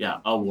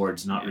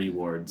 awards, not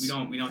rewards.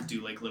 We don't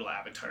do like little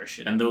avatar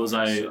shit. And those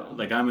anymore,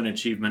 so. I'm an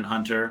achievement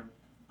hunter.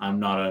 I'm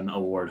not an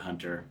award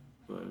hunter,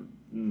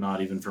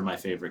 not even for my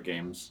favorite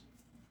games.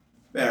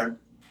 Fair.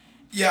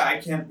 Yeah, I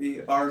can't be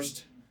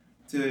arsed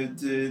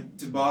to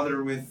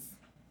bother with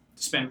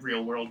To spend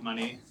real world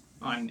money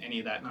on any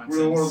of that nonsense.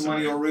 real world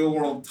money or real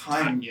world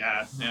time.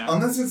 Yeah.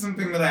 Unless it's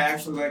something that I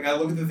actually like. I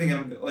look at the thing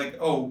and I'm like,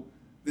 oh,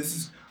 this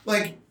is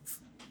like.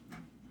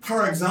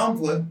 For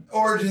example,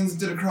 Origins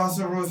did a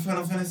crossover with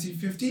Final Fantasy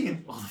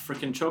 15 Oh, the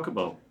freaking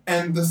chocobo.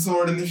 and the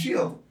sword and the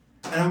shield,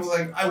 and I was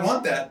like, I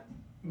want that,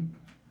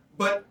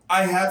 but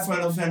I had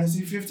Final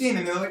Fantasy 15,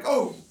 and they're like,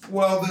 oh,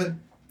 well,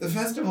 the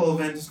festival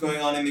event is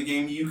going on in the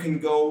game. You can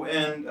go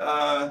and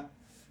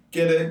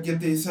get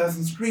the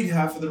Assassin's Creed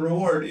half of the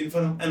reward in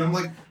Final, and I'm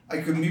like, I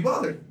couldn't be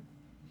bothered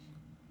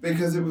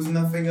because it was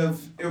nothing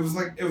of it was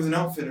an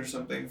outfit or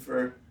something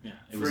for. Yeah,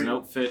 it was an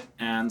outfit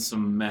and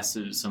some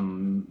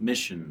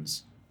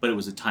missions, but it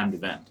was a timed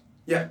event.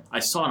 Yeah. I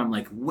saw it and I'm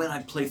like, when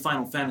I play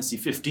Final Fantasy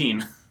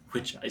 15,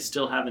 which I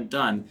still haven't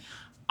done,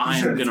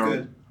 I'm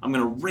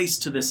gonna race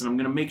to this and I'm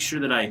gonna make sure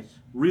that I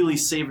really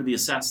savor the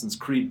Assassin's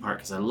Creed part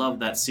because I love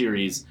that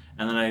series.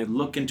 And then I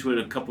look into it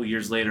a couple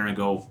years later and I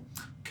go,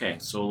 okay,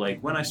 so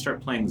like when I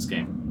start playing this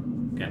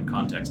game, again,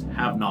 context,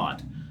 have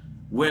not.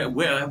 Where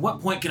at what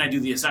point can I do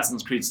the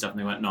Assassin's Creed stuff? And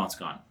they went, no, it's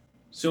gone.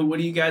 So what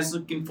are you guys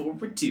looking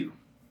forward to?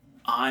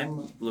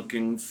 I'm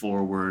looking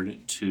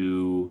forward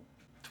to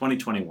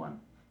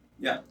 2021.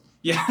 Yeah.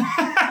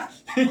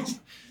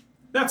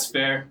 That's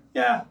fair.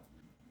 Yeah.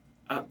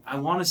 I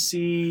want to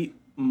see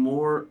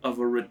more of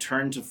a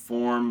return to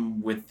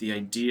form with the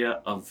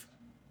idea of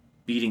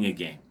beating a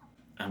game.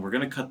 And we're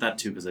going to cut that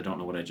too because I don't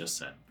know what I just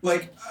said.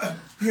 Like,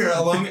 here,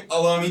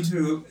 allow me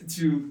to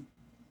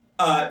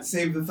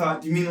save the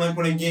thought. Do you mean like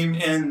when a game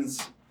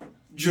ends,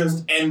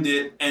 just end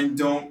it and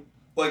don't,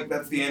 like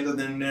that's the end of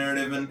the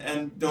narrative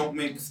and don't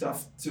make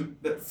stuff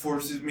that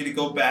forces me to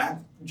go back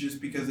just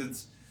because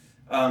it's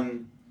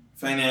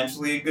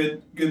financially a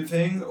good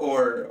thing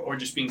or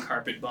just being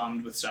carpet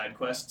bombed with side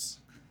quests?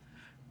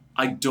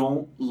 I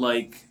don't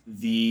like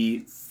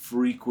the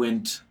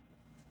frequent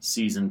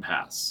season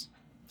pass.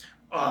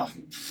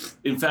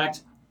 In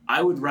fact,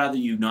 I would rather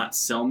you not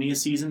sell me a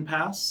season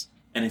pass,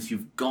 and if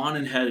you've gone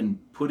ahead and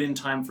put in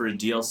time for a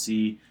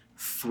DLC,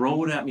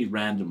 throw it at me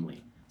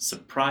randomly.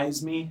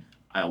 Surprise me,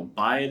 I'll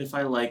buy it if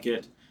I like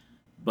it,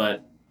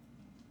 but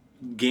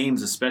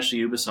games, especially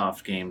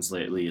Ubisoft games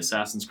lately,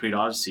 Assassin's Creed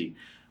Odyssey,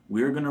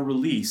 we're going to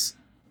release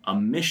a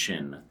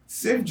mission.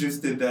 Civ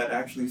just did that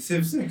actually.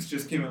 Civ 6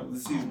 just came out with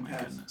a season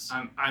pass. Goodness.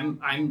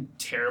 I'm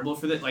terrible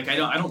for that. Like I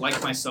don't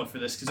like myself for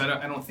this because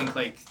I don't think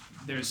like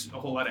there's a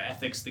whole lot of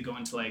ethics that go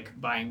into like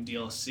buying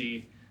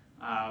DLC,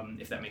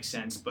 if that makes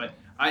sense. But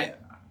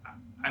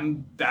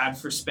I'm bad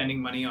for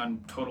spending money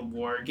on Total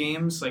War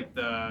games, like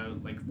the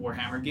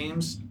Warhammer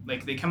games.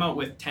 Like they come out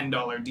with $10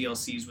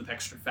 DLCs with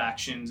extra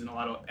factions and a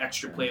lot of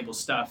extra playable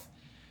stuff.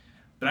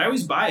 But I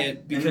always buy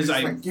it because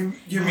give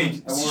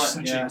me.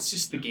 It's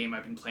just the game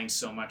I've been playing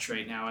so much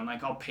right now, and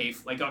like I'll pay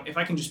if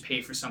I can just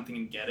pay for something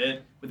and get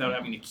it without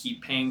having to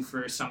keep paying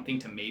for something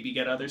to maybe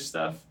get other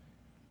stuff.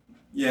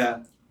 Yeah.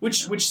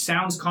 Which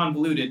sounds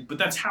convoluted, but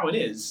that's how it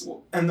is.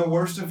 And the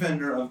worst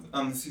offender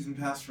on the season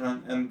pass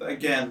front, and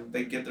again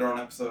they get their own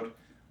episode,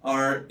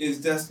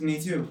 is Destiny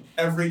 2.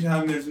 Every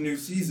time there's a new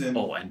season.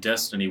 Oh, and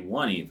Destiny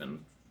 1 even.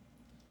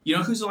 You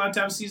know who's allowed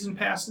to have season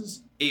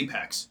passes?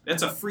 Apex.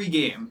 That's a free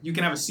game. You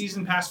can have a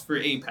season pass for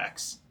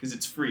Apex because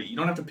it's free. You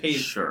don't have to pay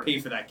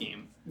for that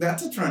game.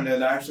 That's a trend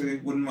that I actually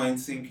wouldn't mind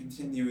seeing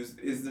continue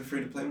is the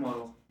free-to-play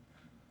model,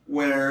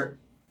 where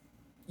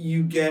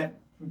you get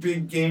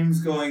big games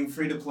going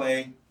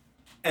free-to-play,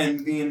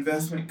 and the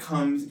investment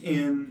comes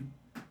in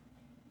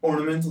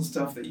ornamental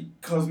stuff,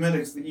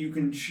 cosmetics that you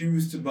can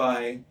choose to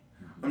buy.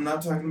 I'm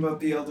not talking about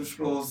the Elder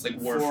Scrolls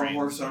like 4 Warframe.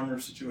 horse armor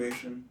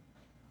situation.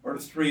 Or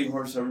 3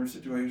 horse armor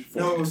situation.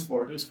 4. No, it was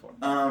 4. It was 4.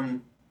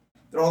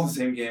 They're all the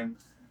same game.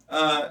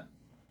 They're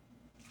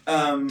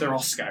all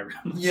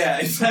Skyrim. Yeah,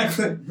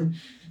 exactly.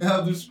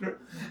 Elder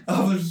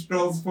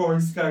Scrolls 4,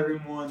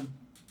 Skyrim 1.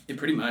 Yeah,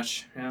 pretty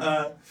much.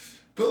 Yeah.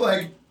 But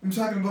like I'm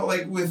talking about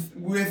like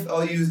with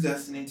I'll use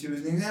Destiny 2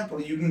 as an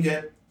example. You can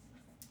get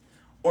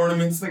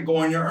ornaments that go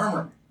on your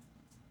armor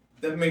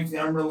that make the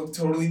armor look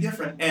totally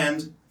different.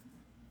 And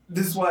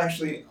this will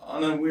actually,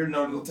 on a weird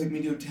note, it'll take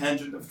me to a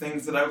tangent of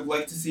things that I would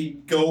like to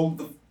see go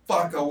the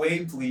fuck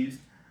away, please.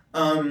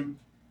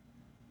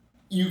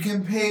 You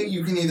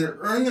can either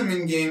earn them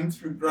in game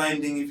through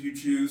grinding if you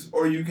choose,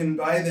 or you can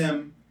buy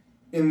them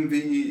in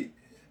the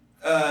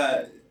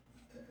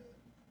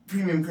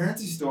premium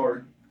currency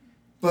store.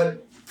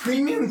 But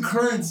premium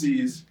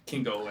currencies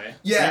can go away.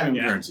 Yeah,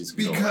 Premium currencies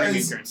can go away. because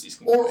Premium currencies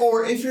can go away.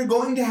 or if you're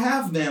going to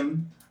have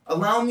them,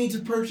 allow me to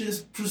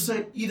purchase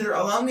either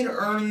allow me to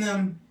earn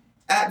them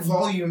at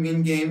volume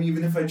in game,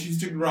 even if I choose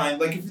to grind.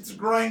 Like if it's a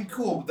grind,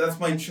 cool, but that's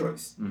my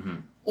choice. Mm-hmm.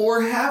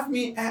 Or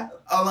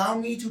allow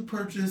me to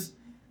purchase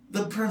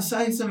the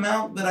precise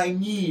amount that I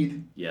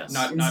need. Yes.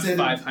 Not Instead of-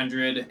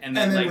 500 and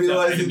then like the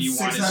realize item it's you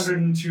want is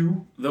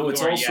 602. Though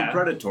it's Or, also yeah.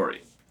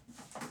 predatory.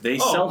 They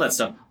Oh. sell that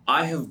stuff.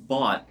 I have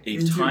bought a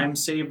Me too. time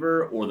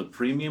saver or the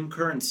premium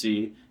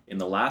currency in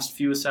the last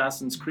few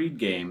Assassin's Creed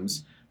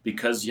games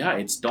because, yeah,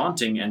 it's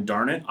daunting and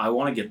darn it, I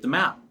want to get the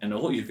map. And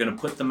oh, you're going to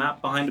put the map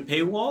behind a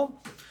paywall?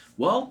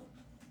 Well,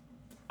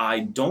 I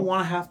don't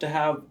want to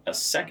have a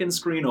second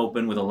screen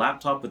open with a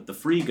laptop with the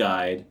free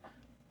guide,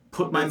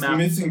 put my It's map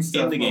missing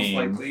stuff in the most game,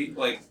 likely.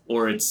 Like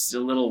or it's a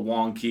little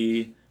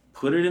wonky,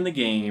 put it in the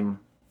game.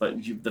 But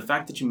the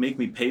fact that you make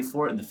me pay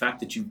for it and the fact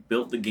that you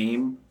built the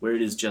game where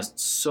it is just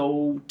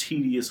so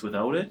tedious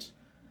without it,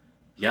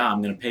 yeah,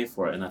 I'm going to pay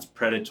for it. And that's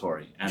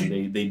predatory.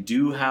 And they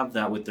do have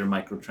that with their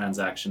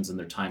microtransactions and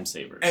their time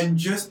savers. and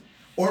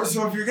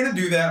so if you're gonna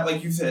do that,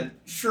 like you said,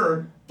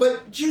 sure,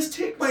 but just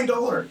take my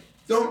dollar.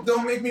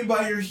 Don't make me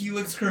buy your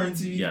Helix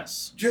currency.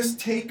 Yes. Just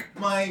take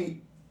my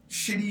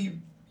shitty,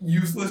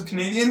 useless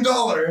Canadian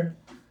dollar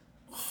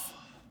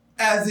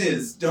as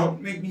is.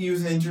 Don't make me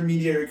use an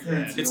intermediary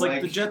currency. It's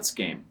like the Jets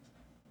game.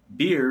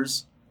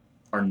 Beers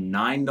are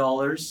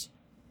 $9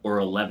 or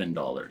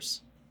 $11,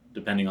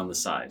 depending on the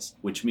size,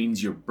 which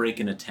means you're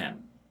breaking a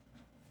 10.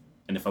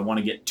 And if I want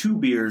to get 2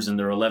 beers and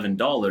they're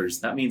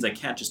 $11, that means I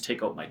can't just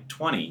take out my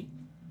 20.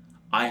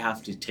 I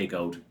have to take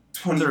out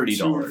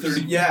 $22 or $30.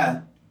 $30.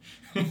 Yeah.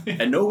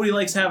 And nobody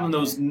likes having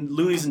those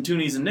loonies and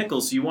toonies and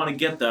nickels, so you want to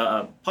get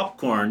the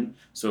popcorn.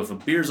 So if a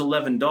beer's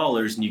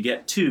 $11 and you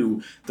get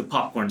 2, the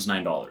popcorn's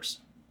 $9.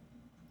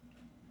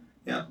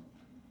 Yeah.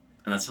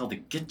 And that's how they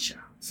get you.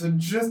 So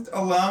just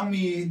allow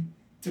me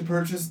to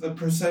purchase the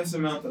precise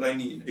amount that I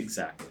need.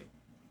 Exactly.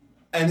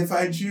 And if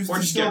I choose Or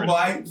to just still get rid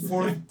buy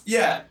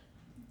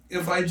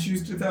if I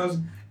choose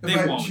They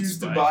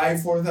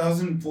won't,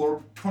 4,000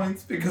 floor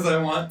points because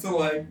I want to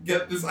like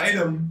get this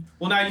item.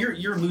 Well, now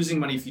you're losing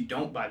money if you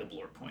don't buy the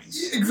Blur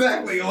points.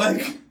 Exactly,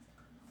 like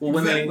Well,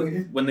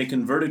 Exactly. when they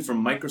converted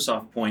from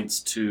Microsoft points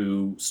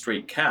to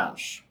straight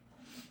cash,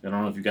 I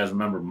don't know if you guys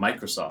remember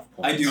Microsoft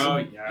points. I do. Oh,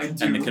 yeah. I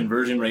do. And the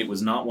conversion rate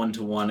was not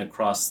 1-to-1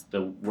 across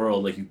the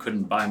world. Like you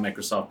couldn't buy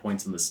Microsoft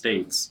points in the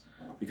States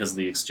because of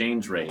the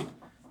exchange rate. It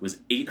was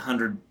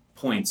 800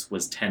 points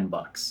was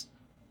 $10.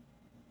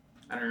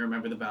 I don't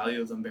remember the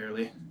value of them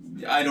barely.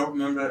 I don't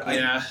remember.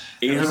 Yeah.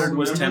 800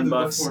 was remember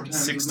the $10. before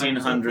times with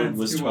 1600 Microsoft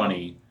was points too well.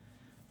 20.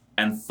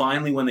 And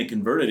finally, when they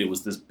converted, it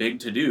was this big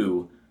to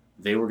do.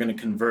 They were going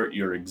to convert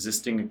your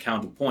existing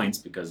account of points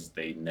because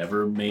they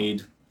never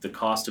made the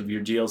cost of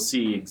your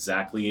DLC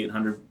exactly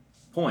 800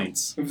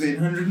 points. It was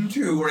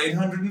 802 or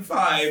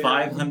 805.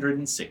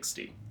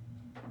 560.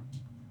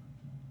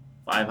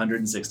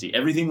 560.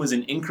 Everything was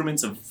in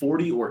increments of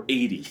 40 or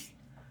 80.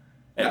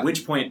 At Yeah.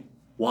 which point,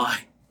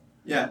 why?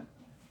 Yeah.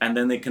 And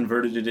then they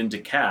converted it into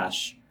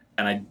cash.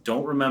 And I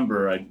don't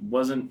remember, I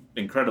wasn't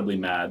incredibly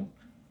mad,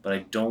 but I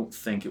don't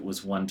think it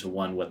was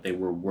 1-to-1 what they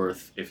were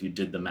worth if you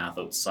did the math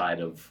outside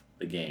of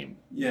the game,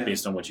 Yeah.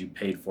 based on what you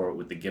paid for it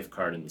with the gift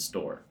card in the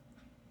store.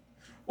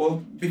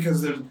 Well,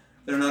 because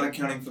they're not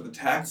accounting for the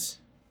tax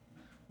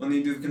when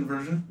they do the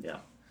conversion. Yeah.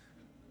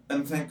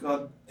 And thank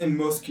God, in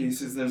most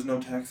cases, there's no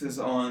taxes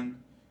on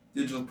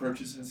digital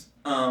purchases.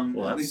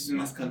 Well, At least in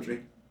that's this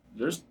country.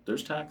 There's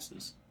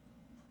taxes.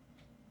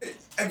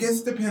 I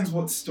guess it depends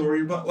what store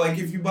you bought. Like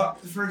if you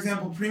bought, for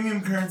example, premium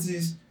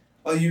currencies,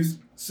 I'll use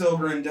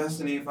Silver and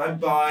Destiny. If I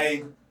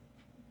buy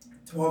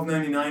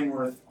 $12.99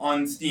 worth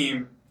on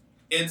Steam,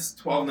 it's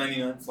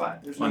 $12.99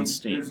 flat. There's On no,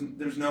 Steam.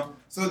 There's no.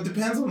 So it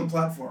depends on the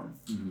platform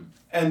Mm-hmm.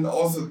 and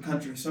also the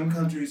country. Some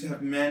countries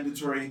have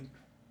mandatory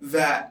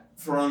VAT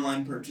for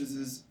online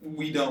purchases.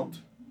 We don't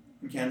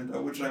in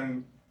Canada, which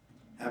I'm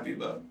happy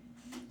about.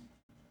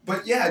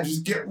 But yeah,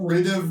 just get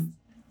rid of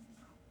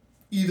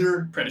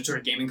either.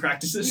 Predatory gaming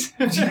practices.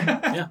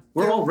 Yeah,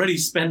 we're already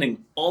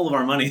spending all of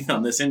our money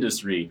on this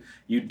industry.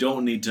 You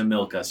don't need to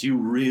milk us. You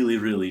really,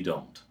 really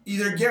don't.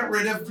 Either get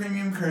rid of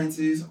premium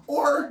currencies,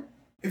 or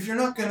if you're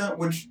not gonna,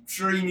 which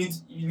sure you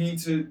need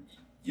to,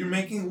 you're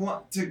making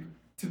what to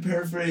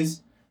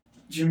paraphrase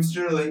Jim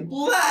Sterling,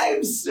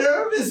 live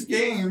service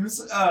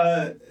games.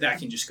 That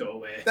can just go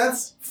away.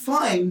 That's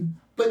fine,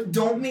 but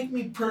don't make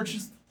me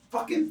purchase the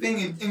fucking thing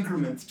in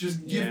increments. Just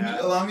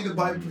allow me to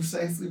buy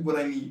precisely what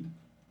I need.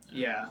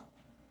 Yeah.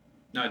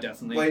 No,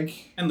 definitely.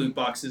 Like And loot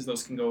boxes,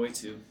 those can go away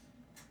too.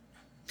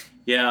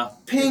 Yeah,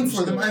 paying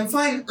for them, I'm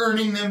fine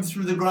earning them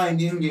through the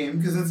grind in game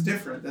because that's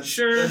different. That's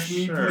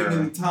me putting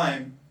in the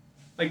time.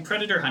 Like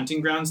Predator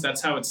Hunting Grounds,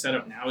 that's how it's set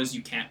up now, is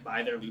you can't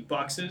buy their loot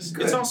boxes.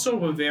 Good. It's also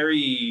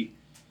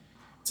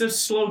it's a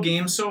slow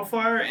game so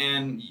far,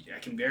 and I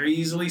can very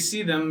easily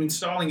see them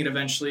installing it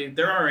eventually.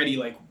 They're already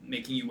like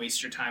making you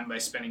waste your time by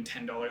spending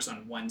 $10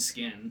 on one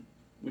skin,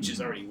 which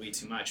is already way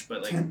too much.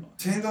 But like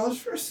 $10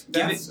 first?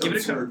 give That's it a couple,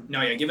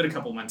 absurd. give it a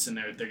couple months in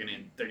there. They're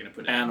gonna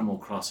put it. Animal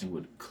Crossing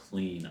would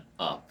clean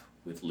up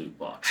with loot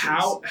boxes.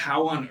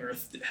 How on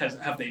earth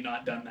have they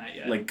not done that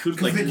yet? Like,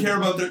 Because they care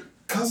about their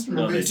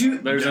customer base.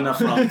 there's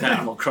enough wrong with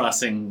Animal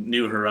Crossing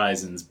New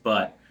Horizons,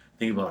 but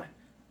think about it.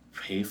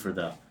 Pay for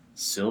the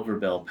Silver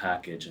Bell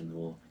package,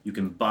 and you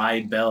can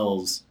buy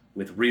bells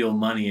with real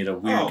money at a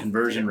weird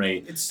conversion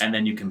rate, and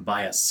then you can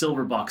buy a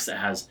silver box that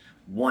has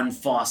one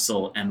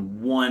fossil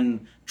and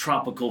one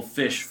tropical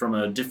fish from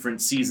a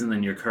different season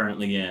than you're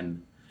currently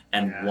in,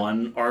 and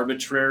one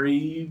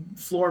arbitrary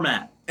floor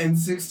mat. And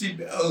 60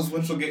 bells,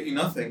 which will get you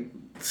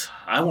nothing.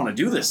 I want to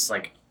do this.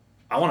 Like,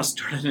 I want to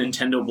start a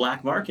Nintendo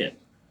black market.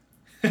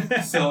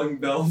 Selling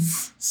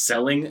bells.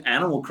 Selling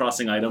Animal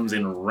Crossing items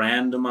in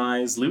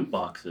randomized loot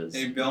boxes.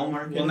 A bell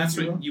market. Well, and that's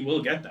what you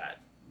will get that.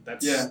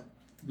 That's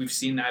we've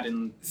seen that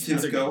in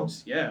other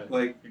games. Yeah,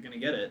 like you're gonna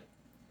get it.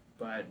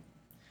 But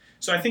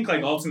so I think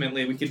like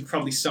ultimately we could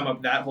probably sum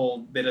up that whole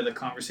bit of the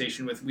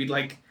conversation with we'd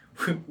like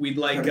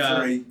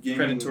predatory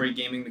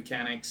gaming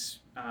mechanics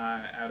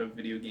out of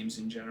video games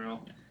in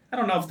general. Yeah. I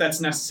don't know if that's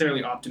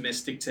necessarily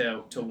optimistic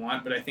to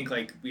want, but I think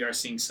like we are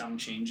seeing some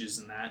changes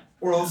in that.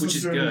 We're also which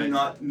is certainly good.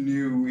 Not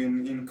new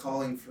in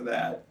calling for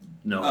that.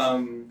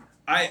 No.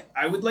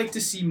 I would like to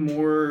see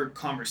more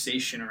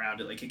conversation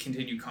around it, like a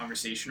continued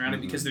conversation around it,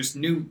 because there's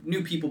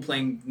new people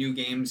playing new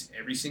games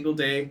every single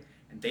day,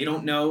 and they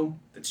don't know.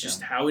 That's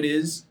just how it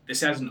is. This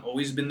hasn't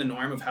always been the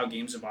norm of how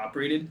games have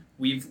operated.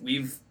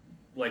 We've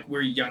like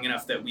we're young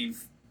enough that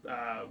we've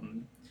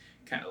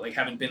kind of like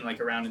haven't been like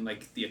around in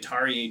like the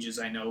Atari ages,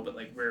 I know, but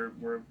like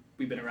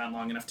we've been around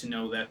long enough to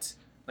know that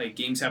like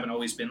games haven't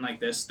always been like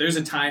this. There's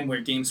a time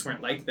where games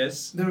weren't like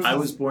this. I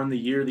was born the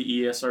year the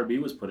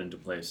ESRB was put into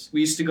place.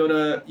 We used to go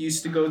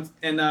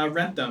and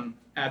rent them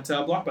at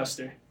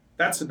Blockbuster.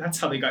 That's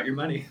how they got your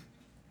money.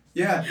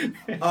 Yeah.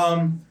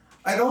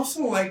 I'd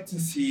also like to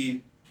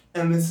see,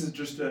 and this is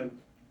just a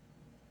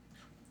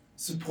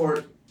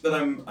support that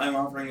I'm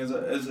offering as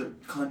a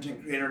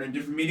content creator in a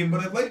different medium,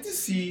 but I'd like to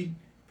see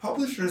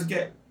publishers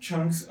get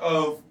chunks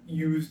of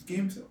used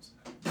game sales.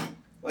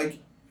 Like,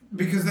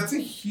 because that's a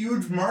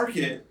huge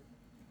market.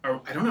 I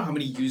don't know how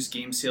many used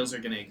game sales are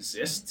going to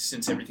exist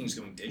since everything's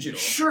going digital.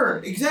 Sure,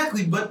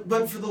 exactly,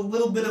 but for the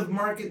little bit of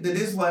market that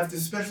is left,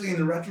 especially in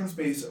the retro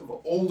space of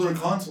older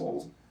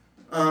consoles,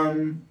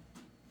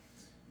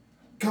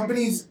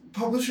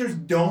 publishers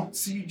don't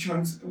see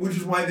chunks, which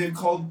is why they've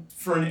called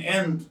for an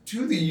end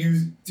to the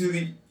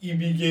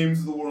EB games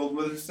of the world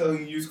where they're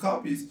selling used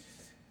copies,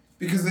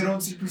 because they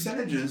don't see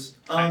percentages.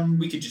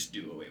 We could just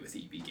do away with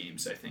EB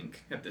games, I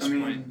think, at this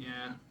point.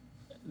 Yeah.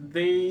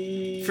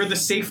 For the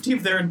safety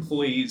of their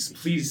employees,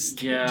 please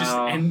just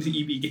end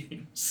EB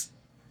games.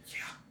 Yeah.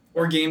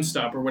 Or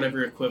GameStop or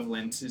whatever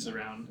equivalent is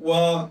around.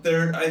 Well,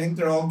 I think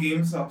they're all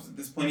GameStops at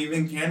this point.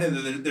 Even in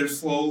Canada, they're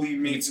slowly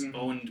making... It's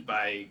owned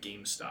by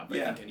GameStop,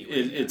 I think, anyway.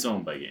 It's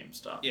owned by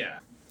GameStop. Yeah.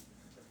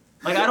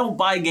 Like, I don't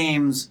buy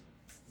games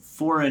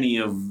for any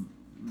of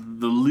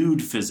the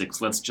lewd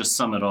physics. Let's just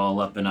sum it all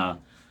up in a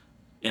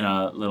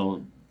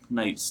little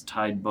nice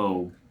tied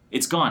bow.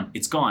 It's gone,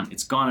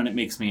 and it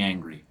makes me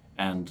angry.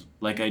 And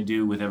like I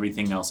do with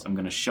everything else, I'm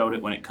going to shout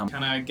it when it comes.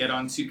 Kind of get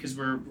on to, because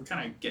we're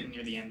kind of getting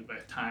near the end of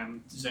our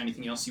time. Is there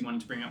anything else you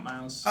wanted to bring up,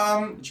 Miles?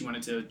 That you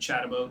wanted to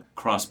chat about?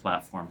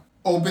 Cross-platform.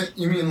 Open,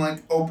 you mean like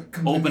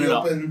open it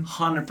up,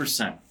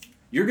 100%.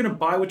 You're going to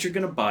buy what you're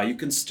going to buy. You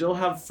can still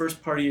have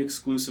first-party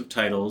exclusive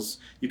titles.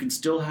 You can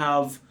still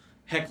have,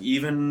 heck,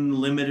 even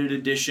limited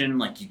edition,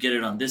 like you get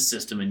it on this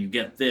system and you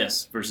get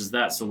this versus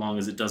that, so long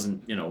as it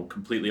doesn't,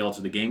 completely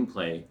alter the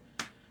gameplay.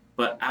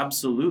 But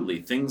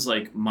absolutely, things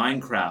like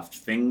Minecraft,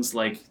 things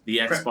like the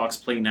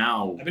Xbox Play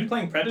Now. I've been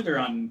playing Predator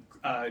on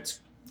it's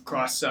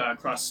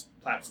cross-platform.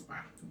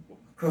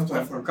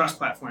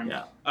 Cross-platform.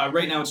 Yeah.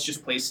 Right now it's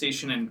just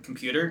PlayStation and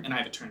computer, and I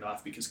have it turned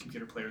off because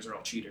computer players are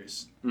all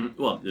cheaters.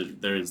 Well,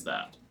 there is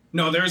that.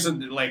 No, there's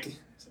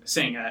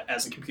saying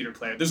as a computer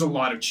player, there's a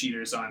lot of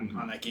cheaters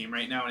on that game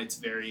right now, and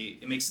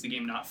it makes the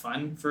game not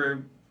fun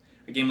for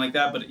a game like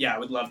that. But yeah, I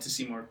would love to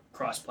see more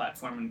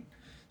cross-platform and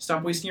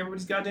stop wasting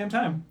everybody's goddamn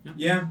time.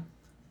 Yeah.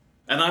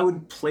 And I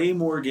would play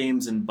more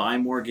games and buy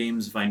more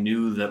games if I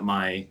knew that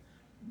my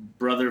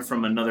brother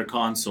from another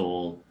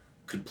console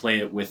could play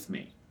it with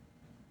me.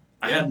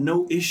 I had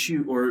no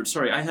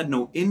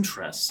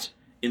interest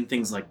in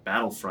things like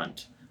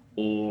Battlefront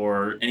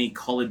or any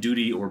Call of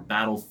Duty or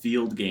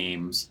Battlefield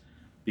games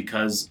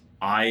because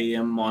I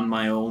am on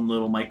my own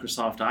little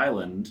Microsoft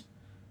island.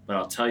 But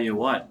I'll tell you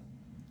what,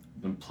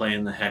 I've been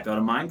playing the heck out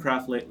of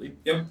Minecraft lately.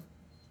 Yep.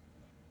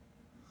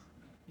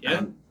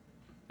 Yeah.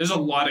 There's a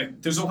lot of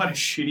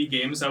shitty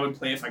games I would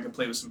play if I could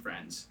play with some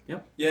friends.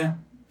 Yep. Yeah.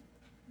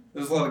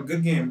 There's a lot of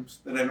good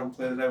games that I don't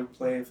play that I would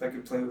play if I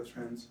could play with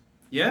friends.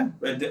 Yeah.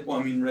 Red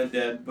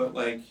Dead, but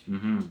like.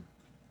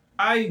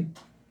 I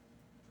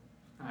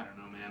don't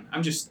know, man.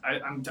 I'm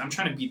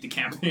trying to beat the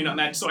campaign on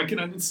that so I can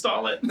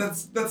uninstall it.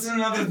 That's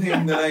another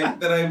thing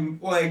that I'm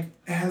like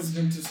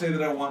hesitant to say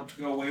that I want to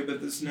go away,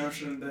 but this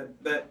notion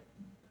that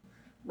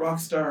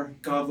Rockstar,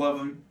 God love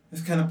them,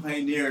 has kind of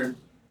pioneered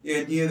the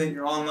idea that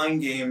your online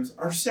games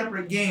are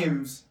separate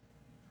games,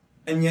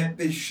 and yet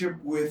they ship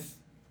with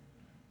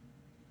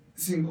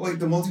like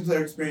the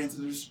multiplayer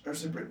experiences are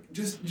separate.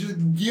 Just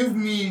give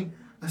me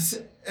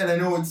and I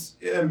know it's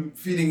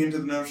feeding into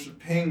the notion of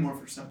paying more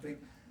for something,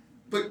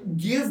 but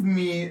give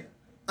me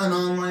an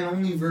online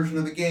only version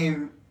of the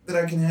game that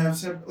I can have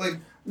separate. Like,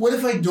 what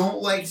if I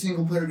don't like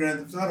single player Grand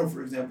Theft Auto,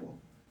 for example?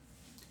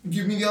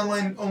 Give me the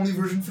online only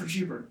version for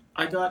cheaper.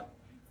 I got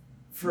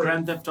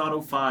Grand Theft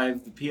Auto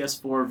 5, the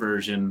PS4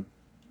 version,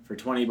 for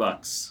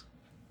 $20.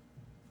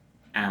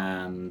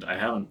 And I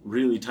haven't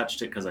really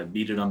touched it because I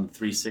beat it on the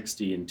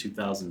 360 in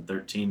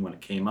 2013 when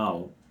it came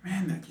out.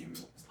 Man, that game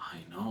is... I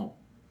know.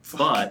 Fuck.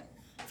 But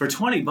for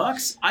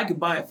 $20, I could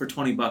buy it for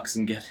 $20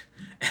 and get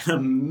an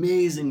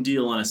amazing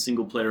deal on a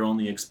single player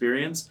only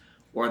experience,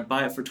 or I'd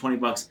buy it for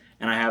 $20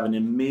 and I have an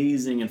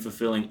amazing and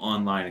fulfilling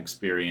online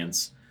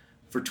experience.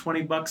 For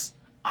 $20,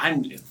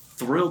 I'm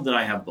thrilled that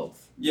I have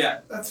both.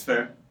 Yeah, that's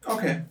fair.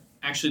 Okay.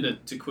 Actually,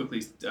 to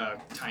quickly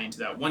tie into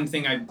that, one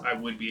thing I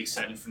would be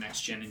excited for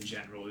next gen in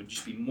general would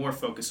just be more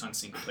focus on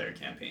single player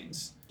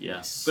campaigns.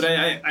 Yes. But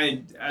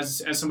I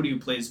as somebody who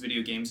plays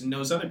video games and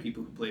knows other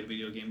people who play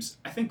video games,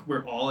 I think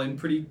we're all in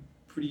pretty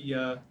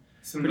good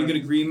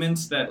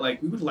agreements that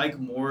like we would like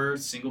more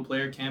single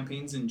player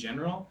campaigns in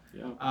general.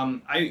 Yeah.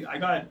 I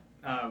got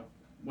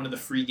one of the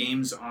free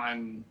games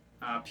on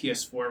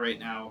PS4 right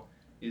now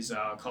is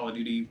Call of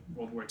Duty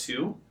World War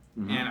II.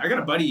 Mm-hmm. And I got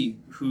a buddy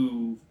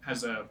who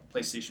has a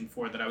PlayStation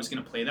 4 that I was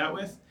going to play that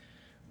with.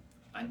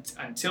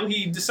 Until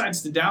he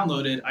decides to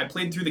download it, I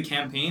played through the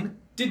campaign.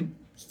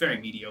 It's a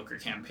very mediocre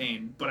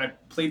campaign, but I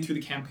played through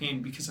the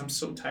campaign because I'm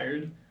so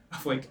tired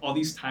of like all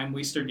these time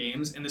waster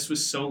games, and this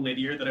was so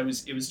linear that it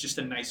was just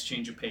a nice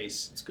change of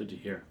pace. It's good to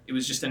hear. It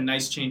was just a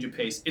nice change of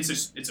pace.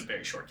 It's a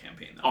very short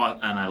campaign though. Oh,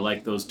 and I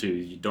like those too.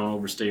 You don't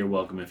overstay your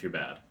welcome if you're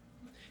bad.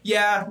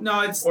 Yeah,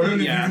 no, it's or even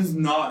if yeah. it's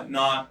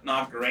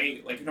not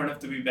great. Like you don't have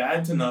to be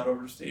bad to not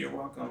overstay your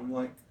welcome.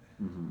 Like.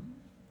 Mm-hmm.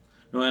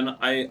 No, and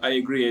I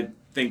agree. I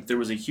think there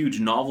was a huge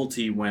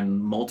novelty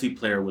when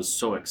multiplayer was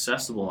so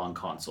accessible on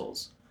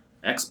consoles.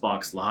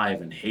 Xbox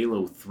Live and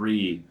Halo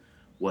 3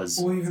 was...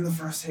 Or even the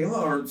first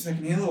Halo or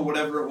second Halo,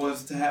 whatever it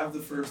was, to have the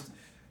first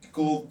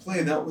gold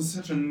play, that was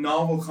such a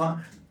novel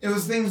it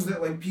was things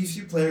that like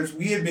PC players,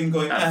 we had been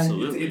going,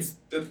 Absolutely.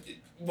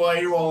 why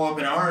are you all up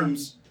in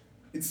arms?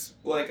 It's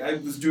like, I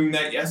was doing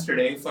that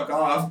yesterday, fuck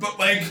off, but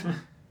like,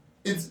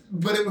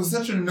 but it was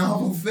such a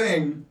novel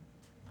thing.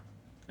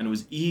 And it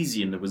was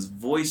easy, and there was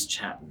voice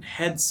chat and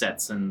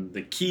headsets and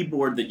the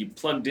keyboard that you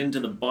plugged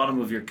into the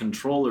bottom of your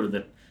controller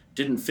that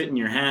didn't fit in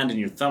your hand and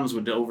your thumbs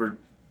would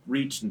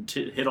overreach and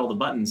hit all the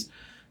buttons.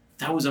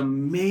 That was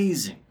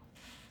amazing.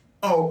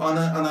 Oh, on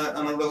an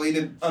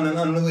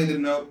unrelated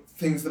note,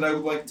 things that I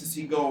would like to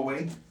see go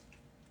away.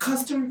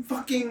 Custom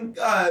fucking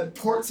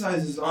port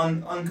sizes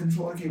on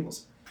controller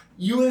cables.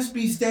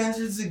 USB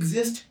standards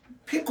exist.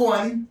 Pick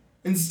one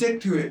and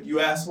stick to it, you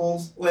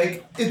assholes.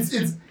 Like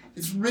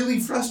it's really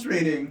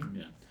frustrating.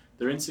 Yeah,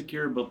 they're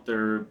insecure about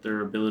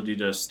their ability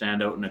to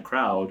stand out in a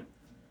crowd.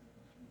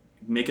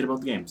 Make it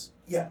about the games.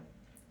 Yeah,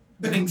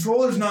 the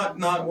controller's not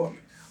what.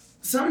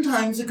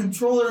 Sometimes the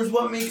controller is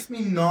what makes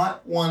me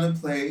not want to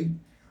play.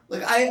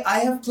 Like I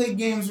have played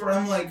games where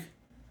I'm like,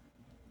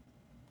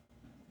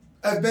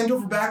 I've bent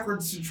over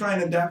backwards to try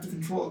and adapt a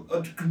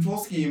control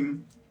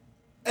scheme,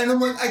 and I'm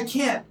like, I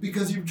can't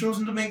because you've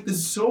chosen to make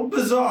this so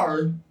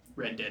bizarre.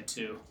 Red Dead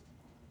 2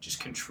 just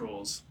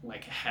controls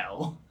like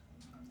hell.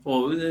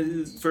 Well,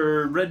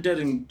 for Red Dead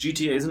and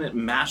GTA, isn't it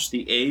mash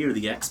the A or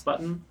the X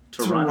button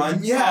to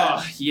run?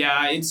 Yeah.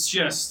 Yeah, it's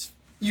just...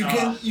 You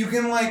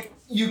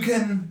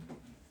can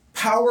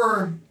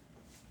power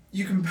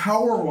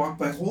walk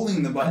by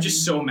holding the button. I'm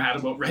just so mad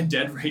about Red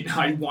Dead right now.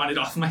 I want it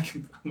off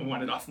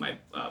my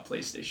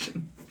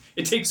PlayStation.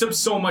 It takes up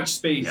so much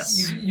space.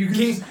 Yes. You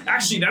can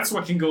Actually, that's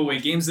what can go away.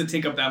 Games that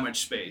take up that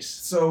much space.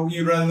 So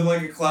you'd rather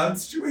like a cloud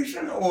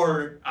situation,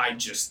 or I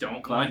just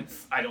don't want.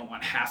 I don't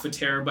want half a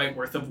terabyte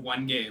worth of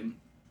one game.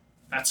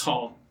 That's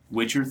all.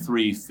 Witcher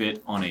 3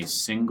 fit on a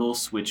single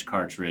Switch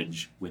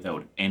cartridge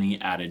without any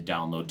added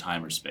download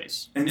time or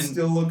space. and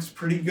still looks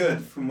pretty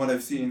good from what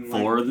I've seen.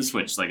 For the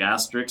Switch, like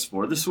asterisks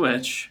for the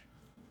Switch.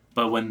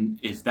 But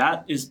if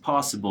that is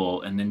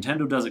possible, and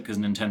Nintendo does it because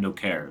Nintendo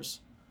cares,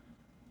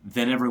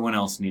 then everyone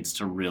else needs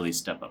to really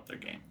step up their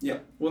game. Yeah.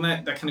 Well,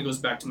 that kind of goes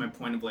back to my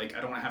point of like,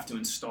 I don't have to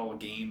install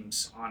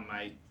games on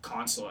my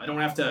console. I don't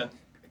have to,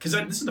 because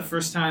this is the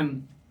first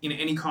time in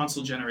any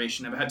console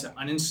generation I've had to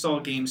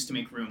uninstall games to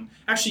make room.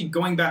 Actually,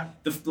 going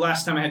back, the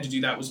last time I had to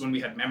do that was when we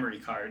had memory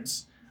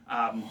cards.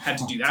 Had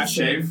to do that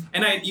shit.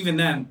 And I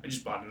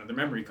just bought another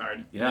memory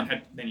card. Yeah.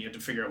 And then you had to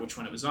figure out which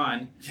one it was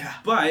on. Yeah.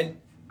 But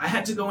I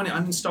had to go in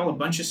and uninstall a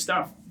bunch of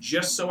stuff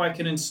just so I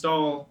could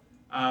install,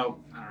 I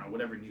don't know,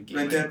 whatever new game.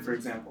 Red Dead, for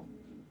example.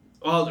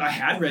 Well, I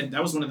had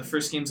that was one of the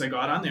first games I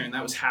got on there, and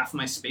that was half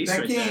my space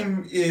That right there.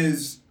 game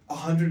is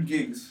 100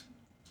 gigs.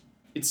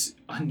 It's It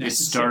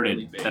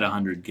unnecessarily started big. at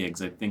 100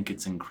 gigs. I think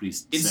it's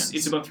increased since.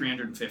 It's about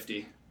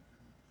 350.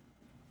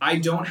 I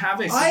don't have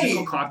a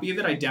physical copy of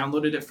it. I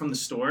downloaded it from the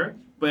store,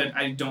 but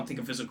I don't think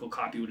a physical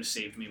copy would have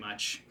saved me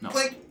much. No.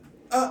 Like,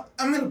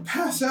 I'm gonna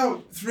pass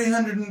out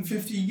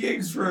 350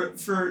 gigs for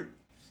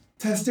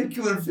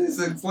testicular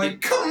physics.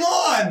 Like, come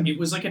on! It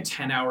was like a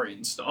 10-hour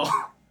install.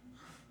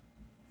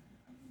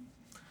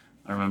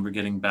 I remember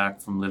getting back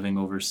from living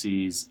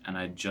overseas, and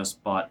I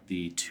just bought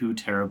the 2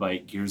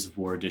 terabyte Gears of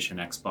War Edition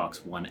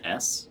Xbox One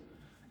S,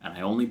 and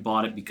I only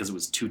bought it because it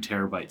was 2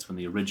 terabytes when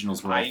the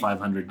originals were all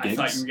 500 gigs. I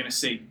thought you were going to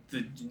say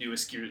the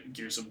newest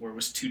Gears of War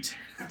was 2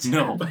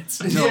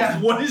 terabytes. No. No. Yeah.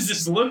 What does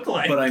this look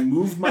like? But I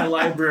moved my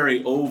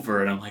library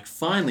over, and I'm like,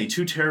 finally,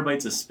 2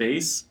 terabytes of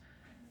space.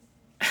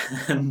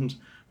 And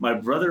my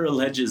brother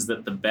alleges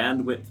that the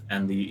bandwidth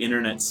and the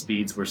internet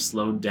speeds were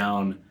slowed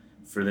down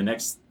for the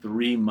next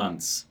 3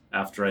 months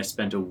after I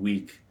spent a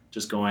week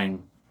just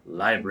going,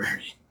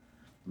 library,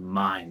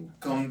 mine.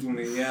 Come to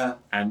me, yeah.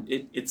 And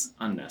it's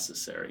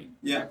unnecessary.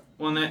 Yeah.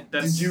 Well,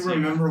 that's... Did you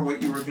remember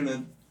what you were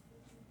gonna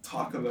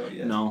talk about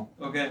yet? No.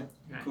 Okay,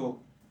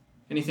 cool.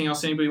 Anything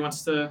else anybody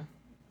wants to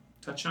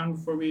touch on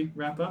before we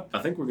wrap up? I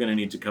think we're going to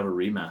need to cover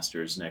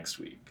remasters next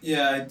week.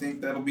 Yeah, I think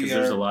that'll be Because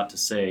there's a lot to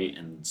say,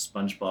 and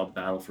SpongeBob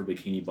Battle for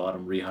Bikini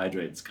Bottom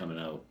Rehydrate's coming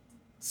out.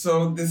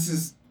 So this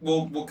is...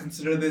 We'll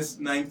consider this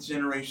 9th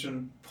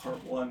generation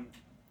part 1.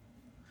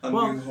 A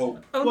Well, New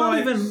Hope. Oh, Well, not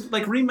even,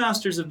 like,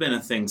 remasters have been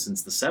a thing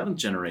since the 7th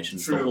generation.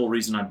 It's the True. whole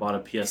reason I bought a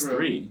PS3.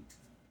 True.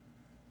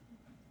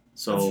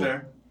 So, That's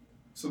fair.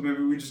 So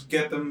maybe we just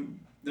get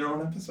them their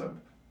own episode.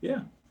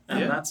 and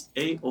Yeah. that's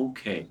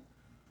A-okay.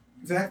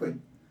 Exactly.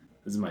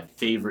 This is my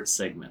favorite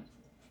segment.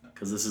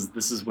 Because this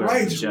is where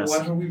Right, we're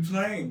what are we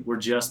playing? we're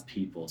just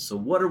people. So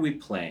what are we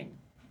playing?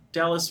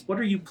 Dallas, what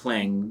are you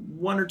playing?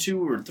 1 or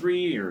 2 or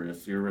 3? Or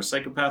if you're a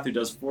psychopath who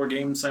does 4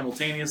 games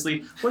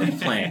simultaneously, what are you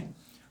playing?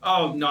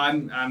 Oh, no, I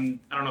don't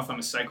know if I'm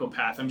a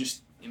psychopath. I'm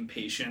just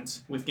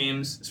impatient with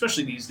games,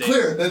 especially these days.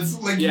 Clear. That's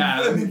like...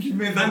 Yeah. I think you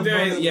made that I'm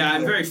abundantly clear.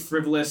 very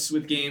frivolous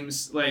with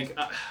games. Like,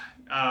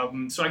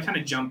 so I kind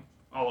of jump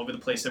all over the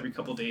place every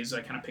couple days.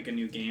 I kind of pick a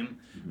new game.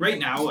 Right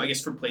now, I guess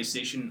for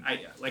PlayStation,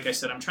 like I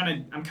said, I'm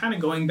kind of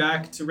going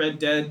back to Red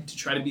Dead to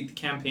try to beat the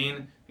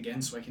campaign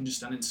again, so I can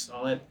just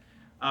uninstall it.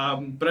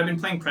 But I've been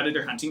playing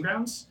Predator Hunting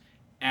Grounds,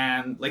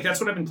 and like that's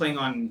what I've been playing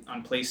on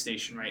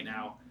PlayStation right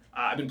now.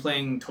 I've been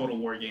playing Total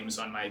War games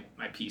on my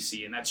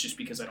PC, and that's just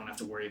because I don't have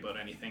to worry about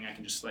anything. I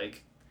can just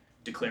like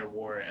declare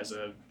war as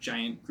a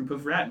giant group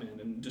of ratmen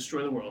and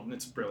destroy the world, and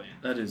it's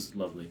brilliant. That is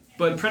lovely.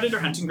 But Predator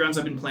Hunting Grounds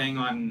I've been playing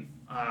on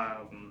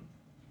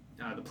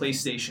the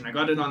PlayStation. I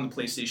got it on the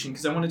PlayStation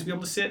because I wanted to be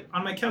able to sit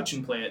on my couch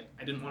and play it.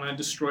 I didn't want to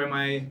destroy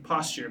my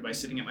posture by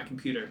sitting at my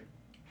computer.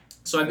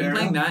 So I've been Fair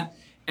playing enough. that,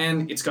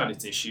 and it's got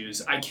its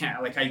issues. I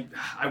can't, like,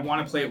 I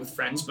want to play it with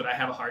friends, but I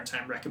have a hard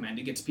time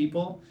recommending it to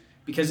people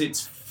because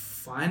it's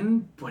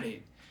fun, but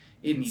it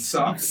needs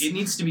Sucks. it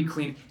needs to be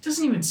cleaned. It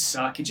doesn't even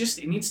suck.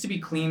 It needs to be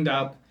cleaned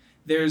up.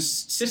 There's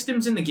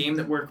systems in the game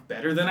that work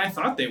better than I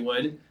thought they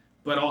would,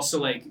 but also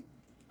like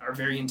are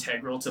very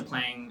integral to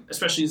playing,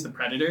 especially as the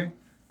Predator.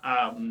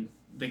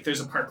 Like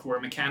there's a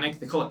parkour mechanic.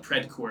 They call it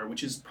Predcore,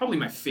 which is probably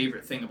my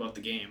favorite thing about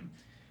the game.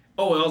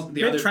 Oh well,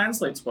 It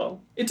translates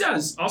well. it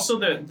does. Also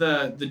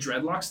the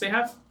dreadlocks they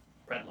have,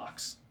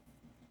 Predlocks.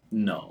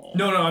 No.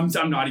 No,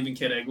 I'm not even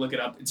kidding. Look it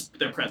up.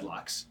 They're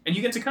Predlocks, and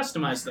you get to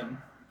customize them.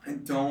 I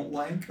don't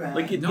like that.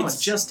 Like, No, it's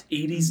it's- just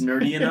 80s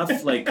nerdy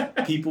enough.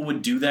 Like, people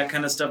would do that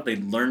kind of stuff.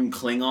 They'd learn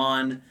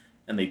Klingon,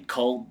 and they'd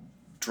call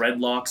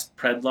dreadlocks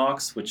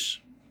Predlocks,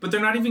 which... But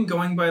they're not even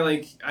going by,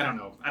 like, I don't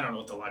know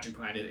what the logic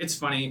behind it. It's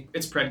funny.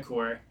 It's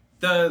Predcore.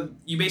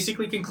 You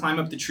basically can climb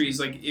up the trees.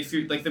 Like, if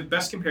you're, like, the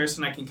best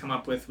comparison I can come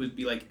up with would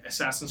be, like,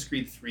 Assassin's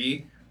Creed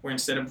 3, where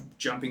instead of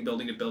jumping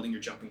building to building,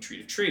 you're jumping tree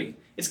to tree.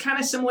 It's kind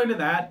of similar to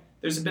that.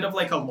 There's a bit of,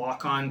 like, a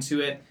lock-on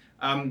to it.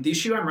 The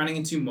issue I'm running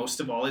into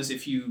most of all is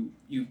if you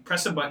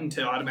press a button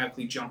to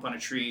automatically jump on a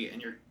tree and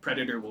your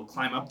predator will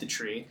climb up the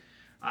tree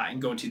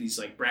and go to these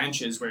like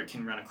branches where it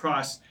can run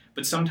across,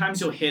 but sometimes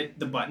you'll hit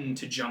the button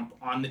to jump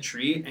on the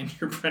tree and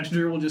your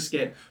predator will just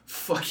get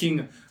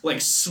fucking like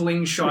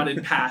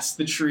slingshotted past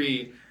the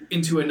tree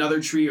into another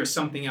tree or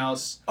something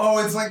else.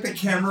 Oh, it's like the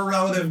camera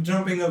relative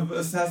jumping of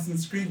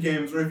Assassin's Creed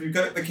games, where if you've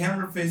got the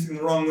camera facing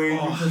the wrong way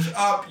and you push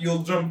up,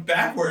 you'll jump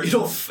backwards.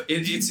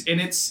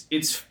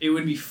 It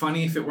would be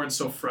funny if it weren't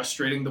so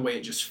frustrating the way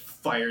it just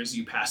fires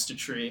you past a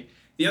tree.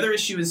 The other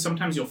issue is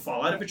sometimes you'll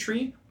fall out of a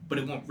tree, but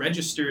it won't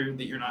register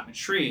that you're not in a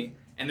tree,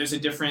 and there's a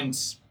different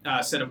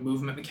set of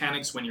movement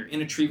mechanics when you're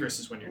in a tree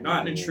versus when you're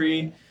not in a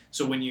tree.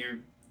 So when you're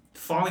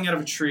falling out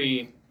of a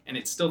tree and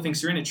it still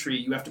thinks you're in a tree,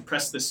 you have to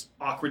press this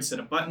awkward set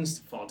of buttons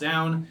to fall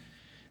down.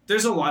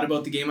 There's a lot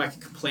about the game I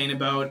could complain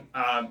about,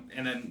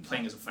 and then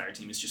playing as a fire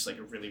team is just like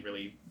a really,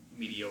 really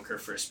mediocre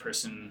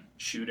first-person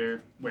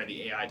shooter where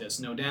the AI does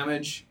no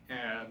damage,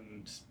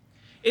 and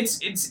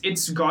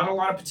it's got a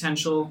lot of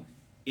potential.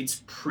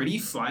 It's pretty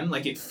fun.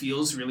 Like, it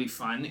feels really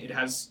fun.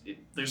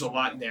 There's a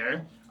lot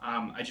there.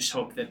 I just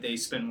hope that they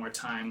spend more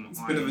time It's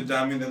on... a bit of a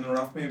diamond in the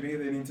rough, maybe.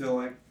 They need to,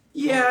 like,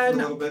 Yeah, a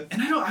little bit.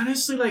 and I don't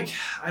honestly,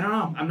 I don't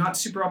know. I'm not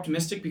super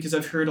optimistic because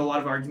I've heard a lot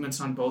of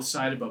arguments on both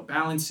sides about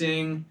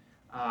balancing.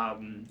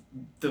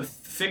 The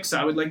fix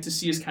I would like to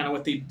see is kind of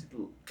what they,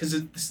 because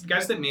the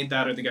guys that made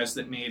that are the guys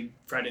that made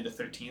Friday the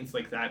 13th,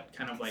 like that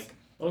kind of like.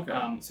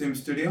 Okay. Same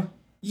studio?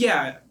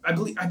 Yeah, I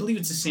believe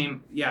it's the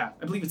same. Yeah,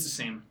 I believe it's the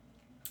same.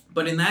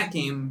 But in that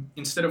game,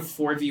 instead of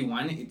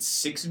 4v1, it's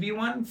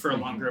 6v1 for a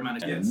longer amount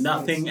of time. Yes.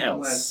 Nothing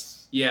else.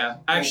 Less. Yeah,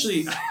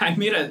 actually, I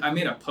made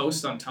a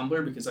post on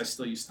Tumblr because I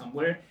still use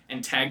Tumblr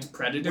and tagged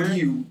Predator. What are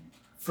you,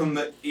 from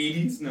the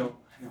 80s? No.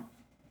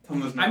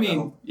 Tumblr's not I mean,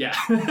 metal. yeah.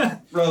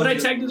 Relative. But I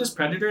tagged it as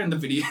Predator, and the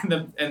video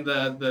and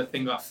the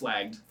thing got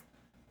flagged,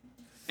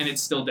 and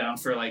it's still down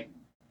for like,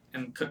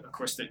 and of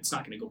course it's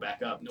not going to go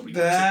back up. Nobody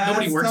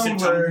works at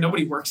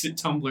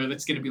Tumblr.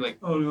 That's going to be like,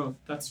 oh no,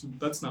 that's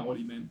not what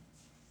he meant.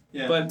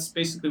 Yeah. But it's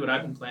basically what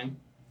I've been playing.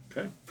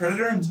 Okay.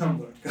 Predator and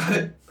Tumblr. Got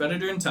it.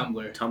 Predator and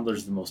Tumblr.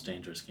 Tumblr's the most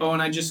dangerous game. Oh,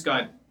 and I just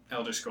got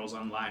Elder Scrolls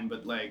Online,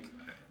 but like,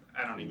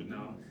 I don't even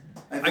know.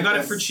 think I got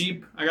it that's- for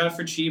cheap.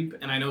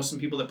 And I know some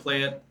people that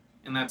play it,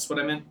 and that's what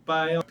I meant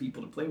by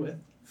people to play with.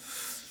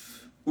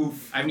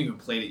 Oof. I haven't even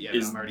played it yet.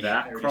 Is and I'm already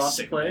that already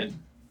sick of cross-play? it.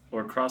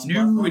 Or cross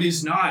No, it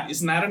is not.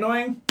 Isn't that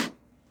annoying?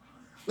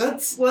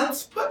 Let's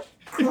put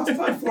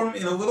cross-platform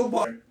in a little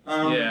bar.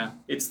 Yeah.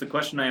 It's the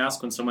question I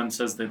ask when someone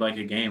says they like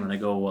a game and I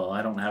go, well,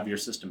 I don't have your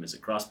system. Is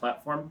it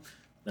cross-platform?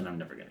 Then I'm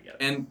never going to get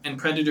it. And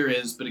Predator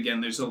is, but again,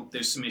 there's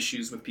some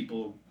issues with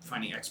people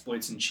finding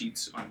exploits and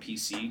cheats on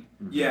PC.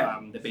 Yeah.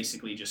 That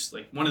basically just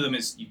like one of them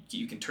is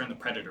you can turn the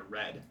Predator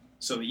red.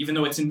 So even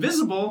though it's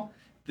invisible,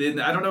 then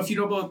I don't know if you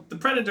know about the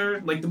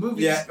Predator, like the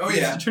movies. Yeah. Oh, he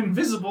yeah. has to turn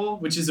invisible,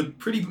 which is a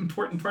pretty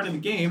important part of the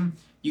game.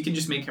 You can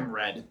just make him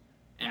red,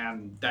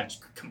 and that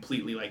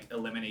completely like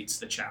eliminates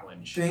the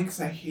challenge. Thanks,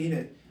 I hate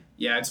it.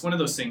 Yeah, it's one of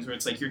those things where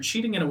it's like you're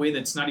cheating in a way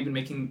that's not even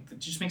that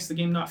just makes the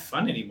game not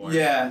fun anymore.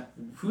 Yeah.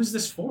 Who's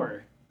this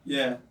for?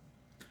 Yeah.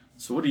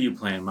 So what are you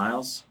playing,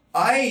 Miles?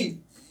 I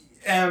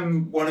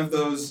am one of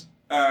those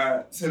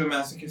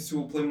sadomasochists who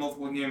will play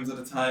multiple games at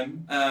a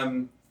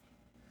time.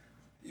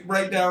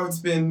 Right now it's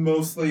been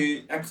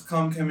mostly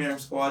XCOM Chimera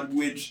Squad,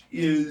 which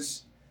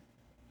is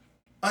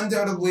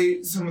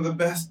undoubtedly some of the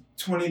best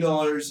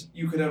 $20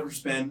 you could ever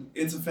spend.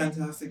 It's a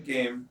fantastic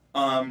game.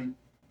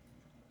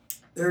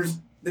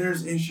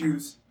 There's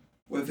issues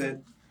with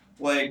it,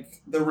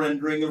 like the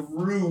rendering of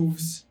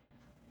roofs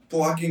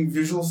blocking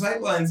visual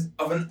sightlines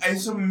of an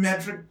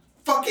isometric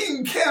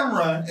fucking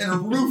camera, and a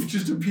roof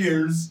just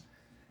appears,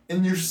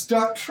 and you're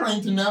stuck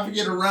trying to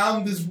navigate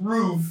around this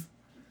roof.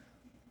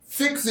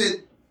 Fix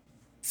it,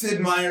 Sid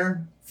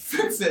Meier.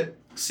 Fix it.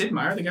 Sid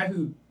Meier, the guy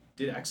who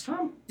did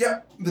XCOM?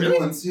 Yep, the Really? new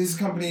ones. His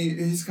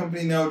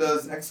company now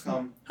does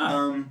XCOM.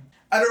 Huh.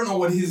 I don't know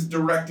what his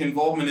direct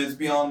involvement is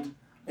beyond.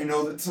 I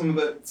know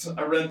that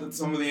I read that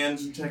some of the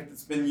engine tech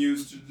that's been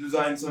used to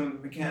design some of the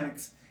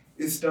mechanics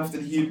is stuff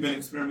that he had been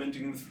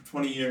experimenting with for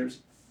 20 years.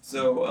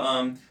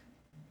 So,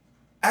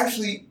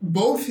 actually,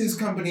 both his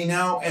company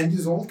now and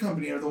his old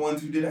company are the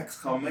ones who did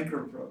XCOM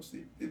Microprose.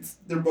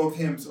 They're both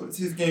him, so it's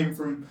his game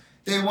from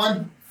day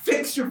one.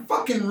 Fix your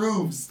fucking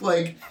roofs.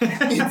 Like,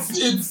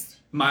 it's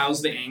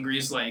Miles the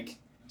Angry's like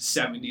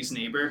 70s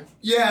neighbor.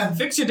 yeah.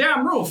 Fix your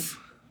damn roof.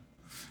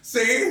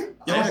 See?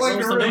 Yeah, I like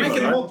goes the the roof.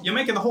 neighbor. You're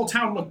making the whole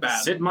town look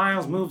bad. Sid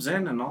Miles moves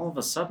in, and all of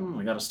a sudden,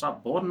 we got to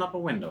stop boarding up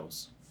our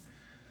windows.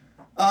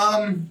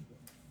 I'm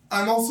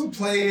also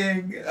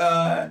playing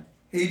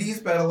Hades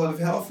Battle of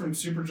Hell from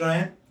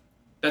Supergiant.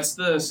 That's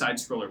the side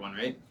scroller one,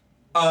 right?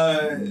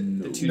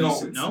 The 2D no,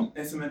 no?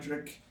 it's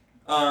isometric.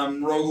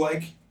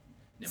 Roguelike.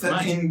 Never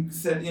mind.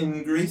 Set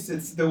in Greece.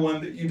 It's the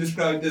one that you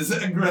described as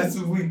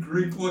aggressively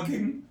Greek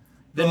looking.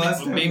 Then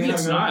last time maybe we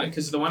it's hung out. not,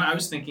 because the one I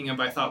was thinking of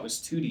I thought was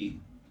 2D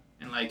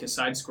and like a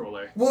side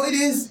scroller. Well, it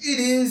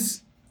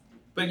is.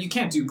 But you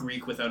can't do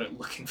Greek without it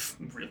looking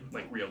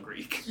like real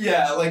Greek.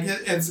 Yeah, like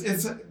it's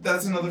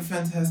that's another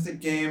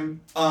fantastic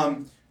game.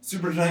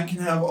 Supergiant can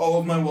have all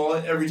of my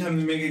wallet every time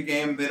they make a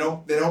game. They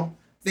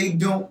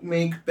don't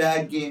make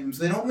bad games.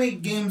 They don't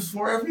make games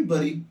for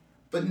everybody,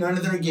 but none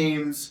of their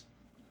games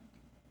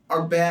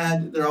are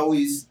bad. They're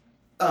always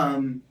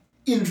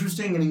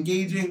interesting and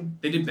engaging.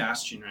 They did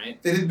Bastion,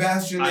 right? They did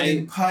Bastion, they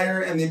did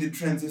Pyre, and they did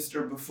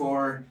Transistor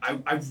before.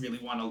 I really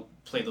want to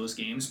play those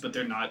games, but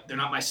they're not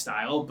my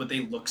style, but they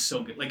look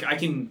so good. Like I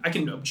can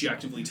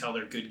objectively tell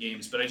they're good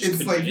games, but I just It's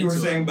couldn't like get you were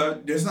into saying it.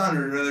 about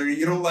Dishonored earlier.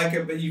 You don't like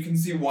it, but you can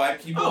see why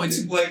people. Oh,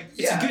 it's like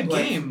It's yeah, a good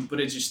like, game, but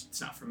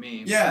it's not for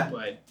me. Yeah.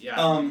 But yeah,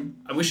 I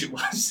I wish it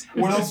was.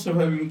 What else have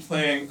I been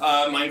playing?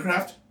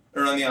 Minecraft.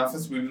 Around the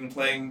office, we've been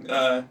playing.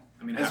 I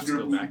mean, I As have a to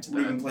group, go back to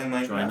we've been that. playing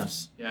Minecraft. Join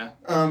us. Yeah.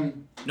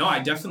 No, I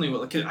definitely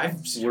will.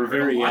 Cause We're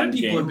very a lot of end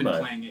people have game, been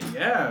but- playing it.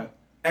 Yeah.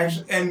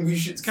 actually, and we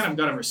should. It's kind of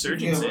got a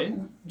resurgence, eh?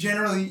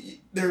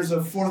 Generally, there's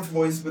a fourth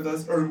voice with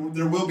us, or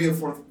there will be a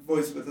fourth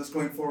voice with us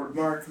going forward.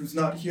 Mark, who's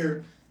not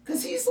here,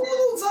 because he's a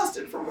little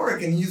exhausted from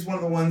work, and he's one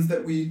of the ones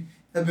that we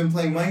have been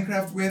playing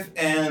Minecraft with,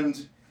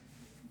 and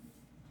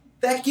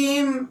that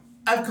game,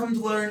 I've come to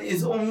learn,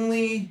 is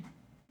only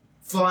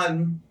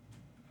fun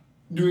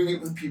doing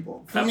it with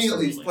people. For me, at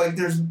least.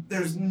 Absolutely. Like,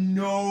 there's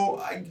no,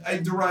 I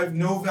derive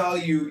no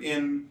value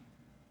in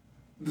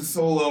the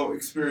solo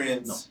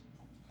experience.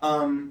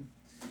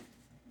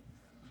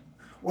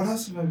 What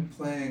else have I been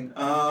playing?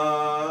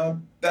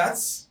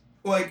 That's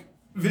like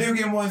video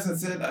game wise.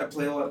 That's it. I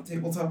play a lot of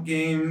tabletop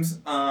games.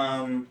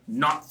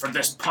 Not for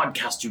this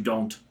podcast, you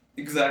don't.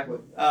 Exactly.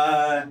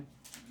 Yeah,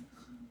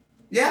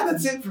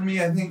 that's it for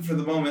me. I think for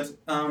the moment.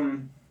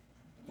 All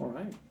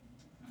right.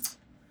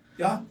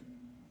 Yeah.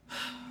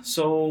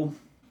 So,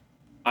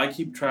 I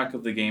keep track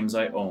of the games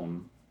I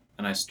own,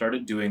 and I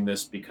started doing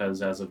this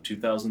because as of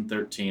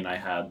 2013 I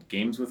had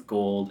Games with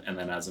Gold, and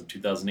then as of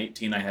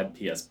 2018 I had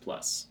PS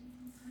Plus,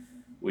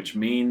 which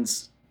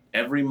means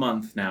every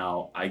month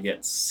now I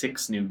get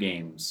 6 new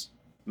games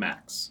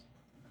max,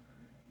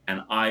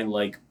 and I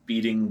like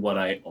beating what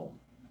I own.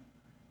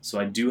 So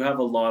I do have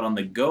a lot on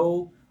the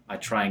go. I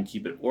try and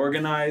keep it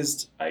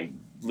organized. I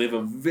live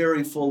a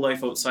very full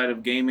life outside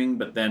of gaming,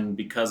 but then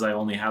because I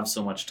only have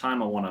so much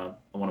time, I want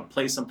to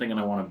play something and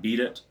I want to beat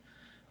it.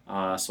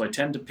 So I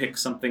tend to pick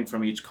something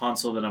from each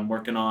console that I'm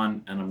working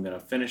on, and I'm going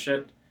to finish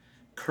it.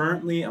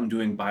 Currently, I'm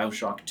doing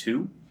BioShock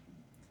 2,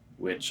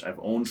 which I've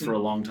owned for a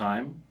long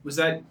time. Was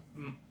that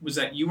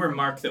you or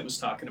Mark that was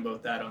talking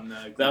about that on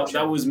the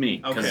That was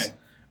me. Okay.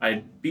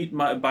 I beat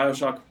my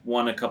BioShock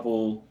 1 a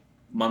couple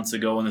months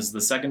ago, and this is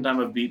the second time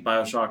I've beat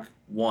BioShock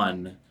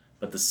 1.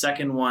 But the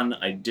second one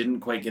I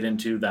didn't quite get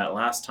into that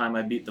last time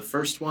I beat the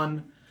first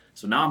one.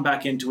 So now I'm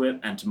back into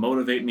it, and to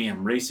motivate me,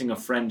 I'm racing a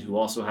friend who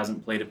also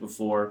hasn't played it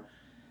before.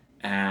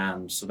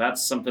 And so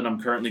that's something I'm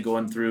currently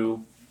going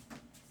through.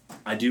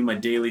 I do my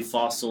daily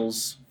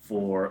fossils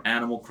for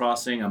Animal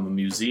Crossing. I'm a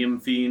museum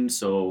fiend,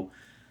 so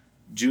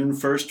June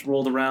 1st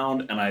rolled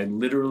around, and I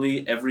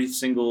literally, every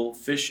single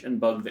fish and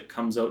bug that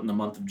comes out in the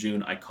month of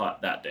June, I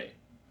caught that day.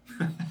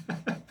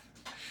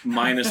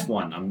 Minus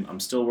one. I'm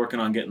still working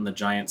on getting the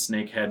giant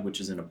snakehead,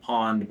 which is in a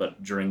pond,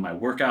 but during my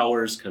work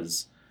hours,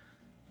 because,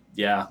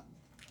 yeah,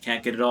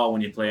 can't get it all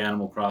when you play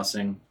Animal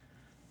Crossing.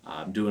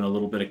 I'm doing a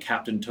little bit of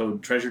Captain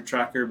Toad Treasure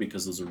Tracker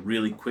because those are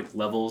really quick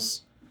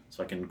levels,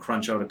 so I can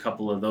crunch out a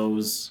couple of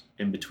those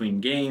in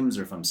between games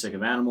or if I'm sick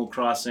of Animal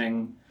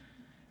Crossing.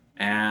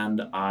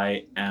 And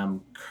I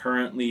am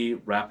currently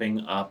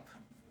wrapping up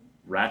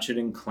Ratchet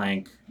and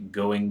Clank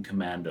Going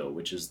Commando,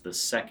 which is the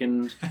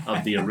second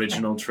of the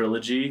original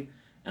trilogy,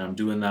 and I'm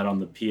doing that on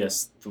the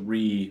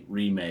PS3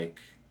 remake.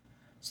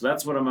 So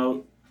that's what I'm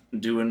out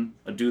doing.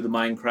 I do the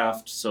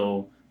Minecraft,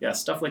 so yeah,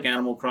 stuff like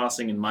Animal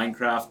Crossing and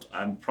Minecraft,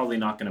 I'm probably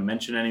not going to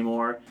mention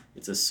anymore.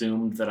 It's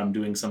assumed that I'm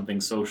doing something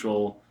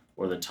social,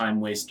 or the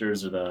time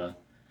wasters, or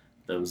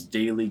those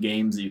daily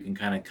games that you can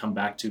kind of come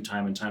back to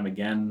time and time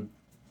again.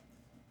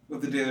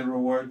 With the daily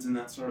rewards and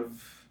that sort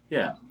of.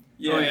 Yeah.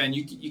 Yeah. Oh yeah, and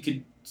you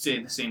could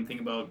say the same thing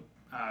about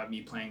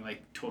me playing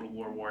like Total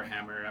War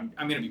Warhammer.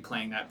 I'm going to be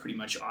playing that pretty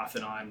much off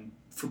and on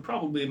for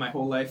probably my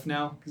whole life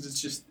now because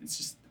it's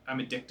just I'm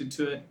addicted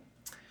to it.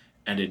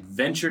 And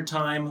Adventure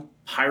Time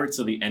Pirates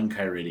of the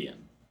Enchiridion,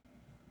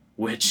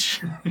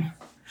 which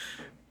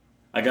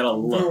I gotta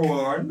look. Go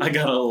on. I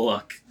gotta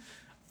look.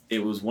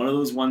 It was one of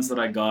those ones that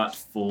I got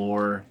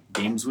for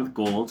Games with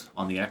Gold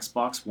on the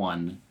Xbox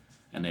One,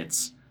 and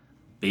it's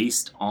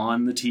based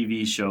on the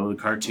TV show, the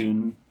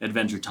cartoon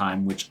Adventure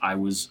Time, which I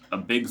was a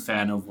big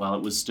fan of while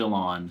it was still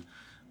on,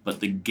 but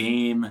the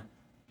game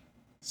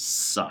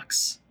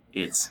sucks.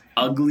 It's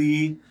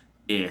ugly.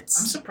 I'm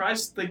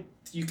surprised like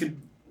you could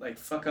like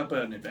fuck up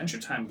an Adventure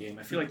Time game.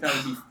 I feel like that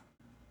would be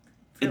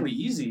fairly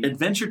easy.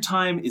 Adventure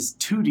Time is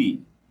 2D,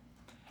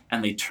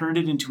 and they turned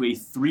it into a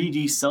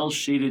 3D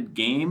cel-shaded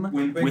game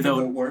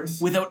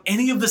without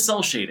any of the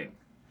cel shading.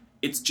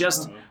 It's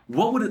just,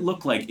 what would it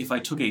look like if I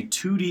took a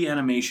 2D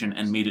animation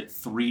and made it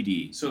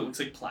 3D? So it looks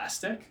like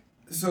plastic?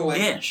 So like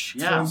Ish,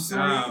 yeah. Toy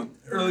Story,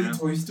 early yeah.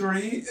 Toy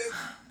Story.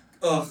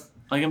 Ugh.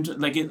 Like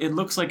it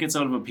looks like it's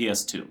out of a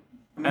PS2.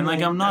 And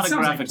like I'm not a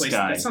graphics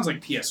guy. That sounds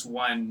like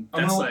PS1. I'm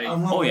That's gonna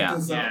oh, look yeah.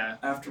 this up Yeah.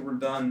 after we're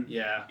done.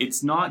 yeah.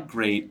 It's not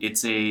great.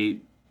 It's a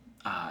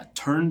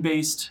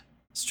turn-based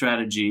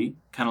strategy,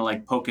 kind of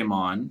like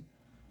Pokemon.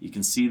 You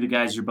can see the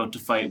guys you're about to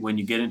fight when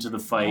you get into the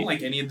I fight. don't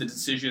like any of the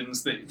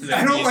decisions that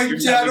I don't like. you're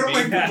Yeah, I telling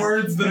don't me. like the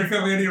words that are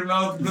coming out of your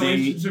mouth in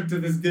relationship to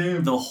this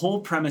game. The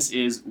whole premise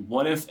is,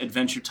 what if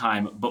Adventure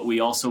Time, but we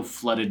also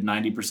flooded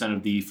 90%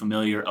 of the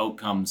familiar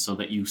outcomes so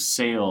that you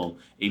sail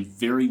a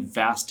very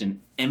vast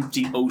and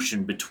empty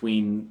ocean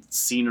between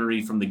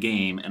scenery from the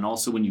game, and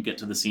also when you get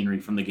to the scenery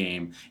from the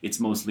game, it's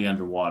mostly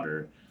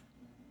underwater.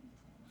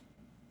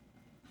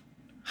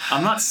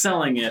 I'm not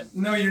selling it.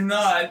 No, you're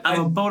not.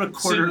 I'm about a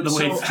quarter of the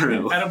way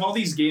through. Out of all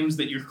these games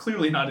that you're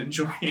clearly not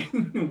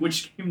enjoying,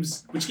 which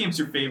game's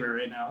your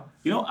favorite right now?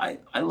 You know,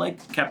 I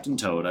like Captain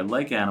Toad. I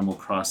like Animal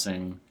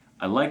Crossing.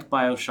 I like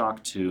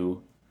BioShock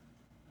 2.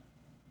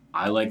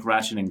 I like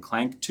Ratchet and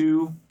Clank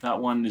 2. That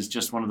one is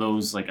just one of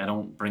those, like, I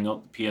don't bring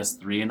out the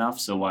PS3 enough,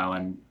 so while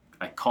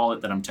I call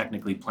it that I'm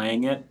technically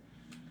playing it,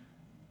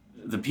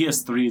 the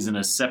PS3 is in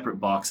a separate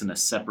box in a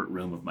separate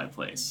room of my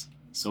place.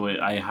 So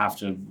I have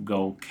to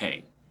go,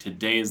 okay,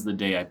 today is the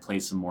day I play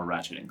some more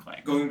Ratchet and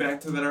Clank. Going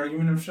back to that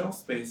argument of shelf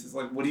space, it's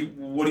like, what do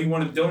you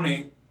want to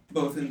donate,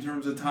 both in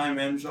terms of time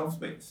and shelf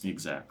space?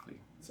 Exactly.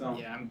 So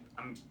Yeah,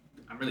 I'm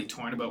really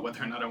torn about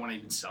whether or not I want to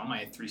even sell my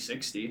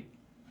 360.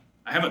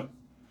 I have a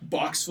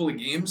box full of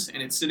games,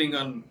 and it's sitting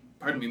on,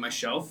 pardon me, my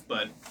shelf.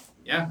 But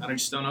yeah, I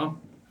just don't know.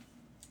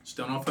 Just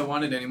don't know if I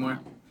want it anymore.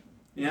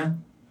 Yeah.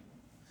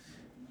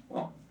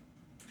 Well,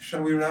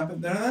 shall we wrap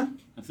it there then?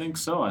 I think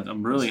so.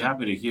 I'm really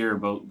happy to hear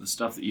about the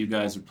stuff that you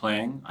guys are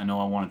playing. I know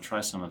I want to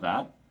try some of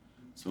that.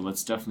 So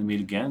let's definitely meet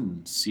again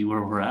and see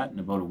where we're at in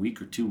about a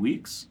week or 2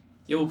 weeks.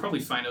 Yeah, we'll probably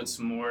find out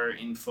some more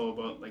info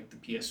about like the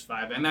PS5.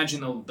 I imagine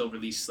they'll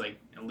release like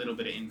a little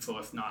bit of info,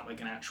 if not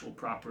like an actual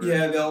proper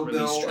They'll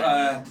release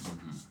trailer.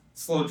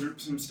 slow drip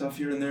some stuff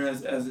here and there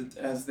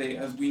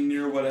as we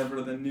near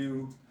whatever the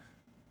new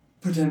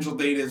potential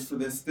date is for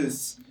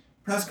this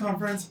press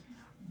conference.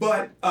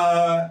 But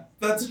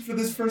that's it for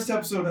this first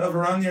episode of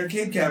Around the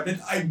Arcade Cabinet.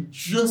 I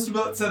just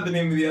about said the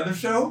name of the other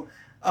show.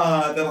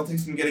 That'll take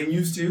some getting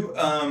used to.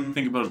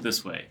 Think about it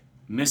this way.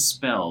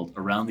 Misspelled,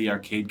 Around the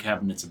Arcade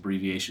Cabinet's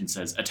abbreviation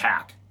says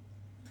attack.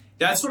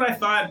 That's what I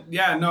thought.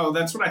 Yeah, no,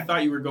 that's what I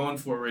thought you were going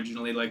for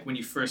originally. Like when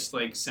you first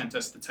like sent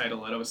us the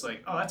title out, I was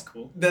like, oh, that's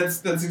cool.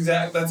 That's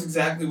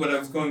exactly what I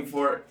was going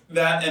for.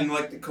 That and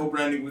like the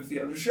co-branding with the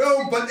other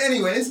show. But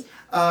anyways,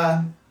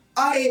 I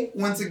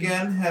once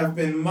again have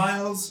been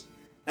Miles,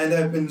 and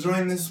I've been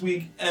joined this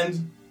week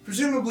and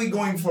presumably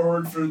going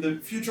forward for the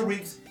future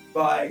weeks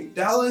by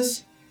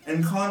Dallas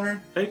and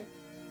Connor. Hey.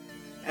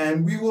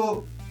 And we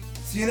will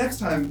see you next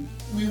time.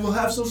 We will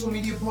have social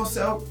media posts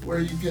out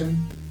where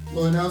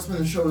we'll announce when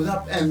the show is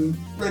up and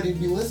ready to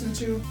be listened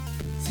to.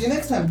 See you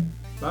next time.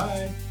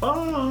 Bye.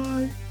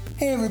 Bye!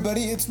 Hey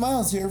everybody, it's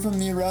Miles here from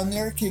the Around the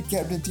Arcade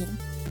Cabinet team,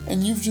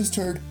 and you've just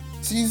heard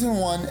Season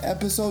 1,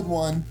 Episode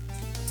 1,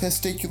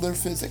 Testicular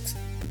Physics.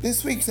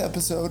 This week's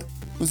episode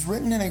was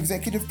written and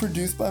executive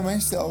produced by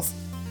myself,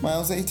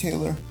 Miles A.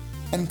 Taylor,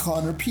 and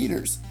Connor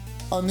Peters.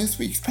 On this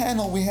week's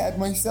panel, we had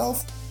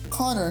myself,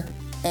 Connor,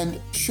 and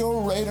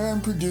show writer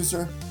and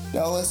producer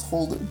Dallas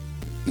Holden.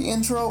 The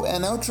intro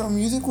and outro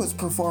music was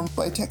performed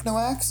by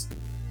TechnoAxe,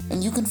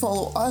 and you can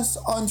follow us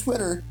on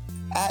Twitter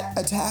at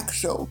Attack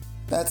Show.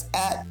 That's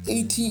at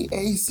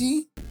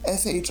ATACSHOW.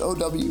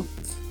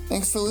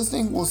 Thanks for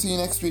listening. We'll see you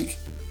next week.